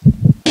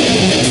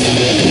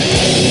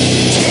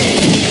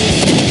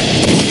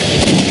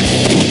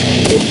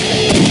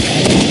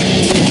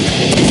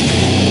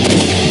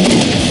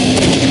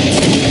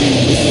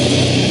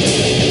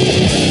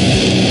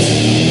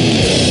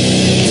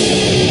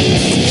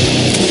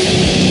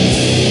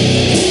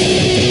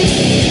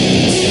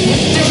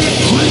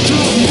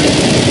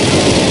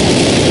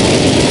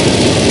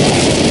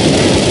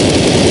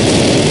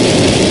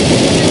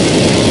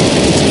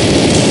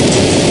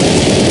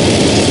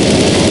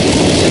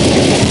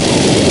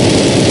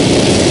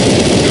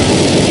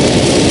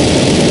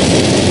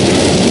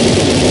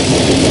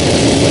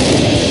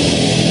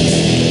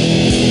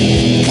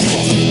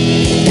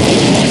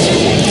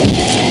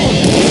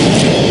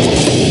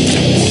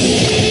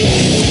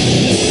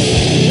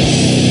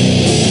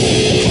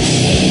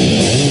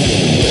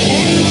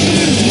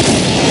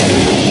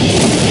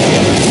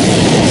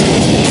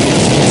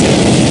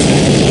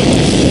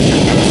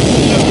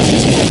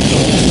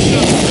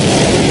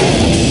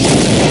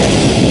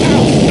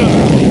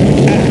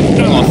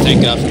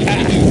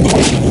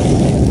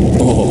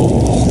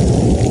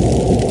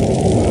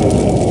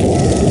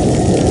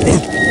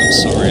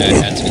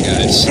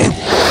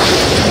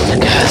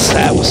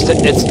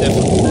 It's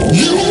difficult.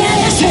 You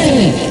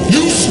asshole!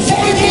 You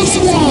spineless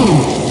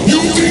worm! You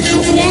think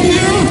you've won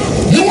here?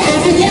 You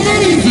haven't won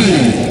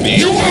anything!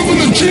 You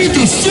haven't achieved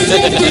a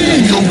single thing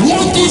in your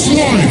worthless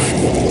life!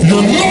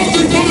 You're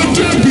nothing but a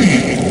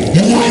deadbeat!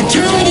 You were a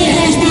terrible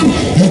husband,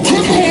 you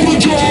couldn't hold a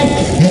job,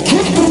 you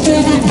couldn't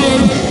perform in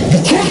bed, you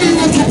couldn't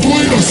even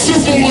complete a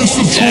simple list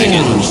of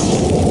chores!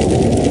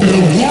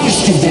 And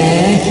worst of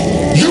all,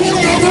 you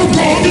never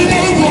brought me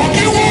my rock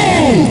and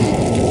roll!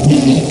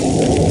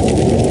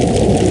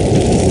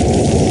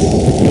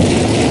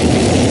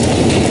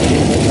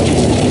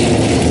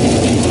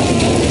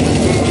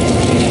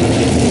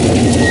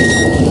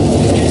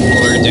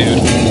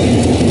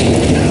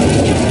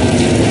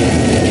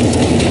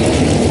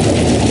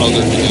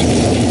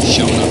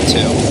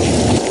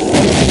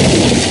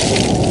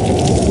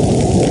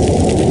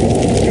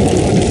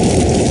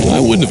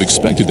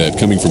 Expected that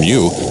coming from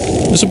you.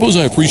 I suppose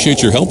I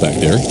appreciate your help back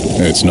there.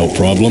 It's no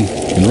problem.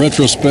 In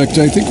retrospect,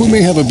 I think we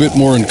may have a bit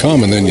more in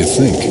common than you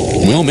think.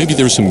 Well, maybe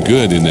there's some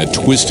good in that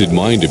twisted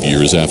mind of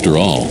yours after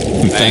all.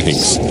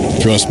 Thanks.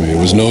 Trust me, it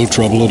was no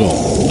trouble at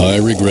all. I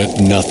regret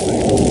nothing.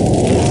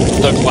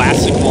 The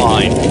classic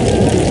line,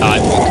 I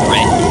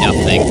regret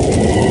nothing.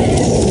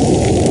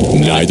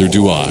 Neither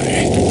do I.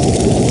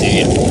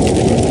 Damn.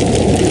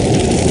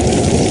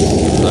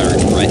 I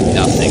regret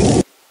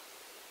nothing.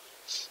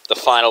 The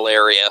final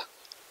area.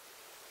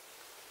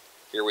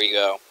 Here we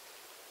go.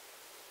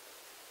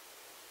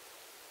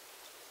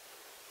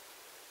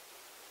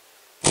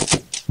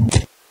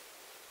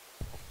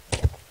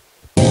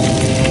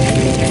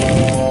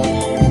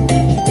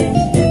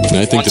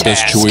 I think the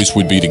best choice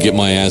would be to get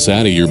my ass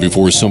out of here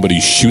before somebody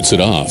shoots it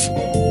off.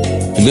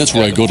 And that's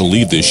where I go to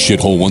leave this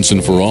shithole once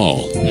and for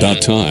all. About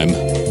time.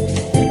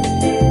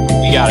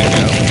 We gotta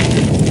go.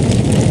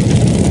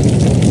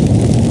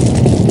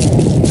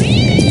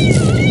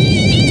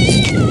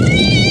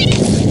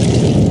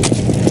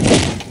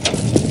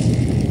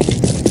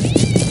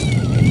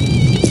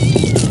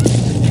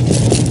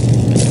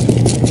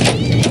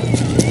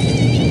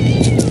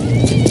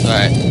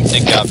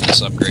 Thank God for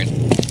this upgrade.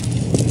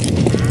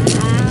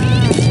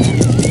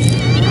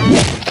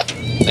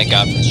 Thank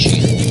God for this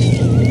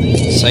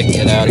cheat. So I can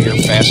get out of here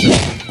faster.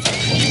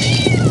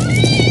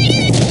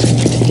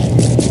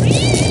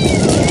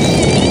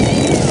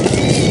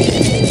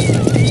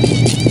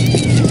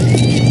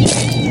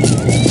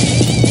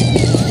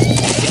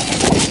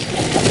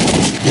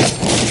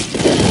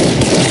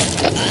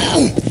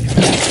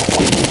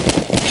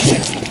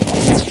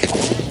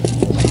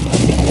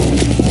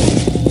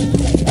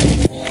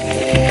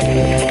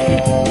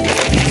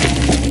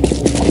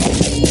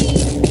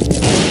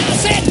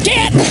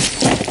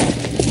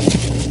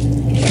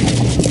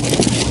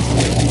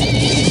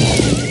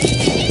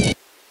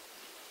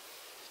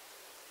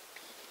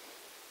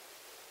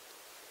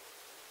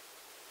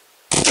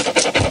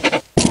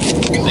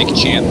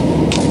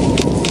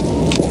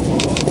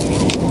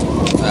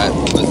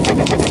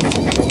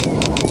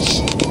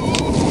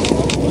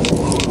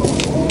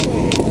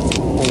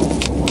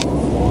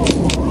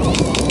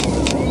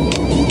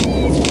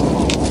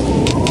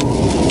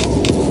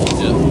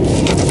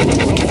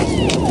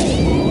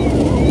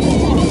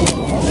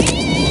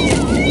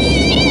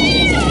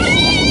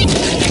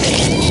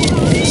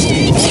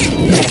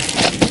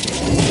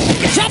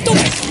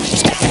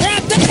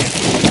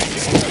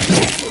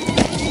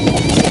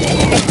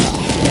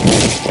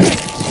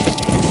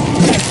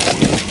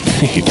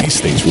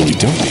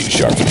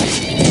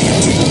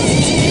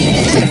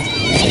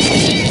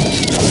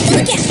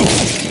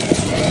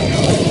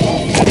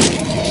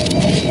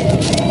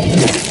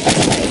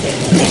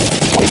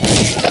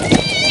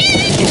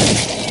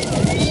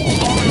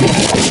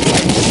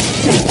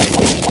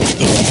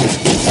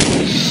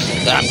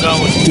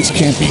 This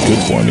can't be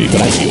good for me,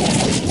 but I feel...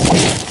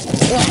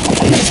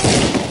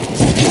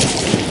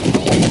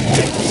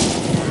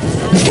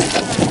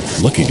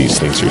 Lucky these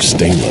things are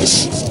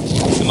stainless.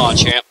 Come on,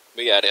 champ.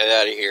 We gotta get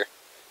out of here.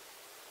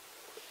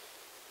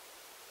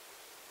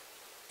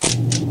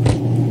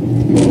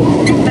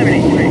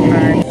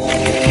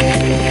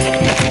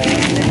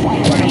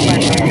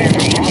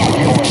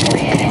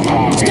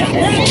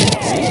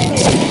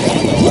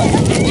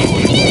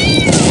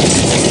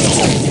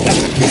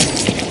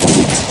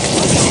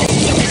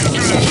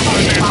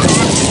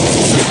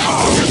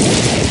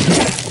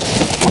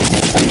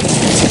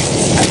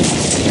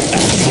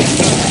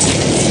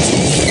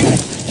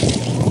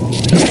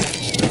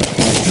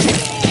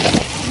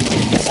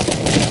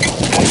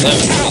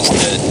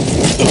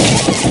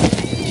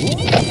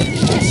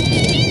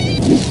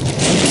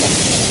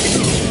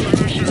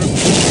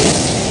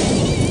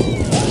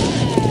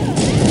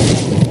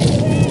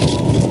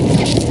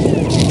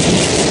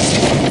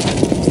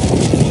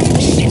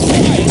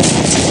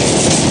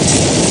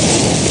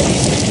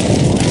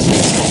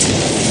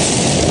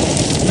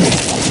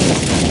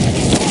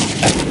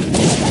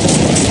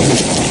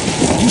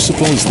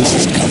 Suppose this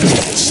is covered by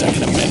the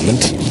Second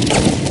Amendment?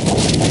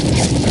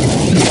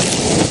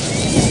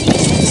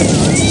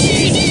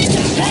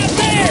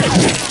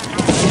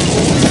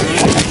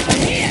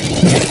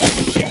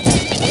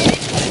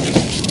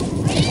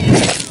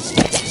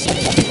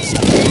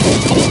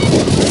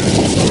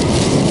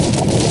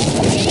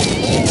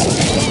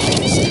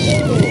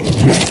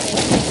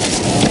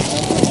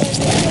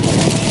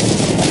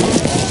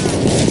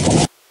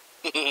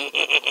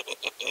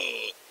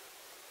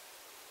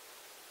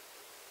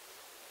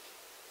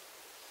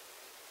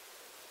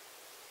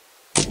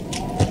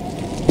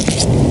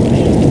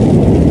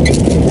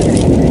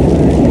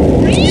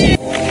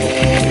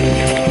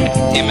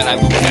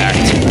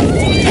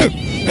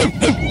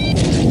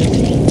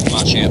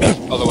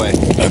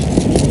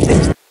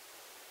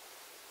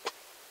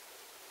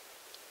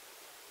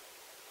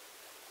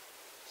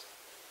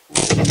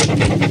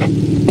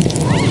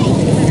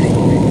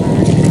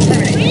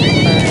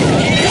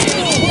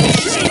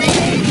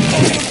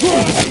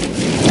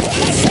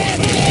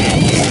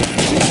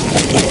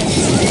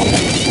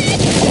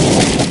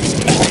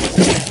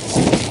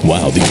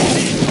 Wow,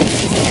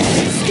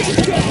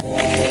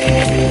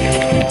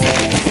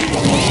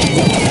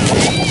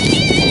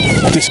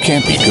 this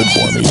can't be good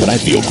for me, but I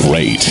feel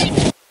great.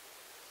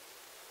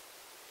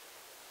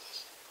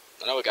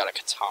 I know we got a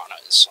katana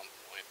at some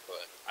point,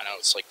 but I know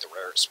it's like the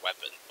rarest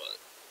weapon, but...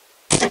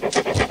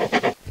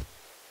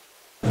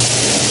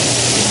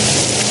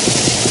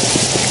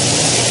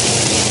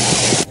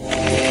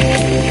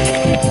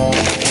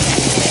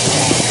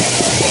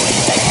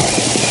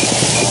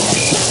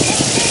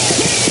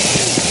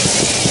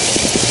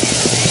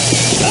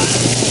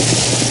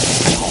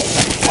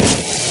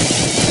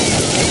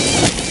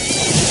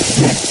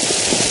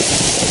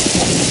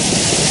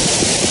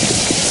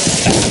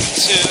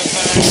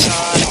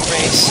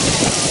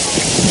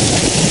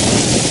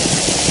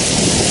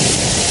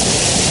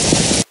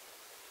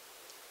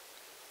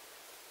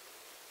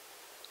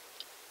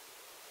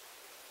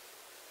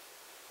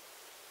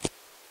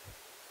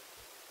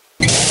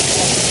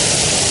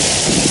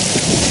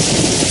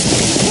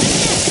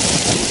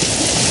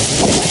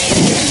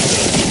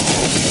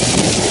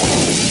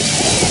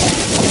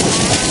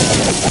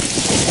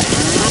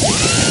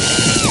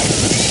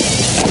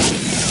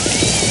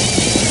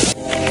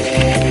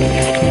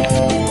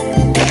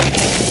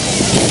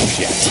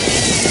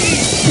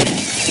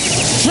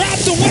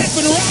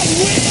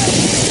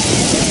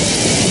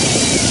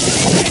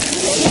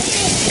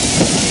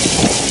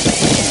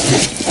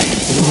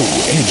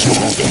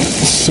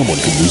 Someone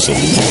could use a loot.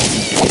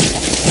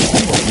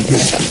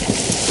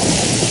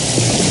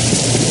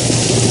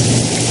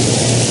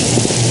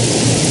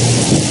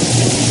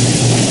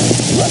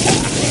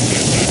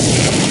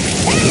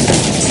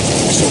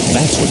 So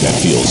that's what that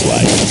feels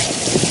like.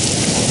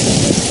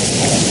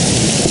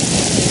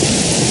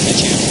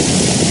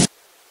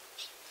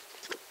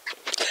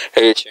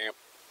 Hey, champ.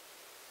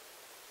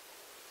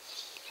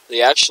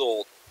 The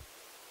actual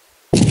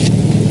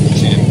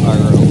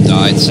champ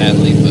died,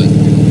 sadly, but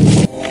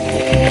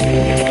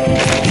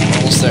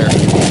almost there.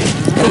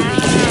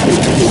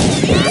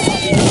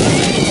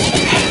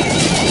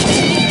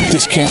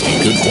 This can't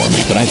be good for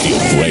me, but I feel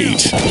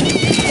great.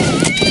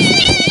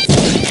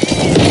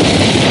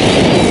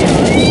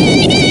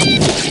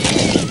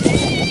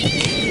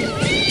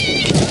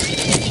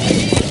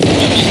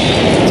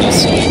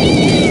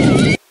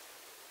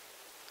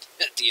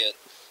 At the end.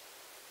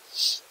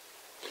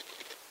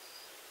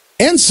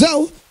 And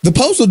so, the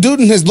Postal Dude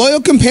and his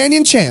loyal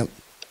companion Champ,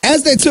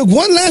 as they took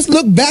one last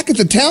look back at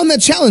the town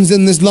that challenged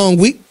them this long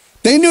week,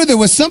 they knew there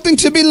was something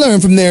to be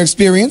learned from their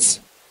experience.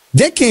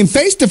 They came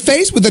face to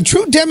face with a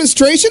true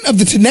demonstration of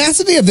the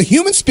tenacity of the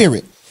human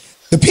spirit.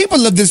 The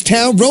people of this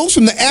town rose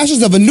from the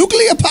ashes of a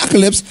nuclear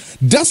apocalypse,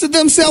 dusted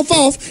themselves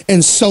off,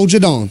 and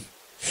soldiered on.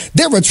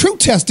 They're a true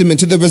testament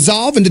to the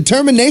resolve and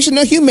determination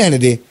of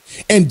humanity,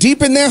 and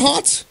deep in their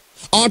hearts,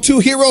 Our two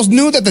heroes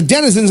knew that the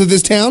denizens of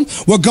this town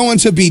were going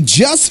to be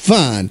just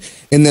fine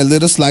in their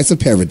little slice of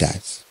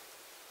paradise.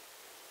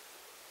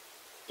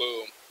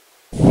 Boom.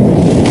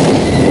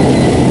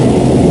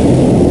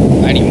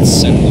 I didn't even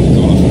set Luke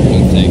off or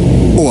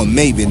anything. Or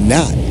maybe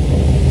not.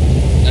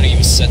 Not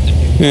even set the...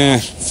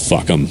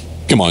 Fuck 'em.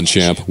 Come on,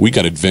 champ. We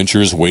got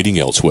adventures waiting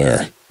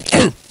elsewhere.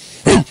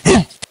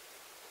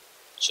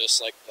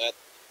 Just like that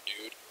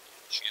dude,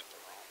 champ.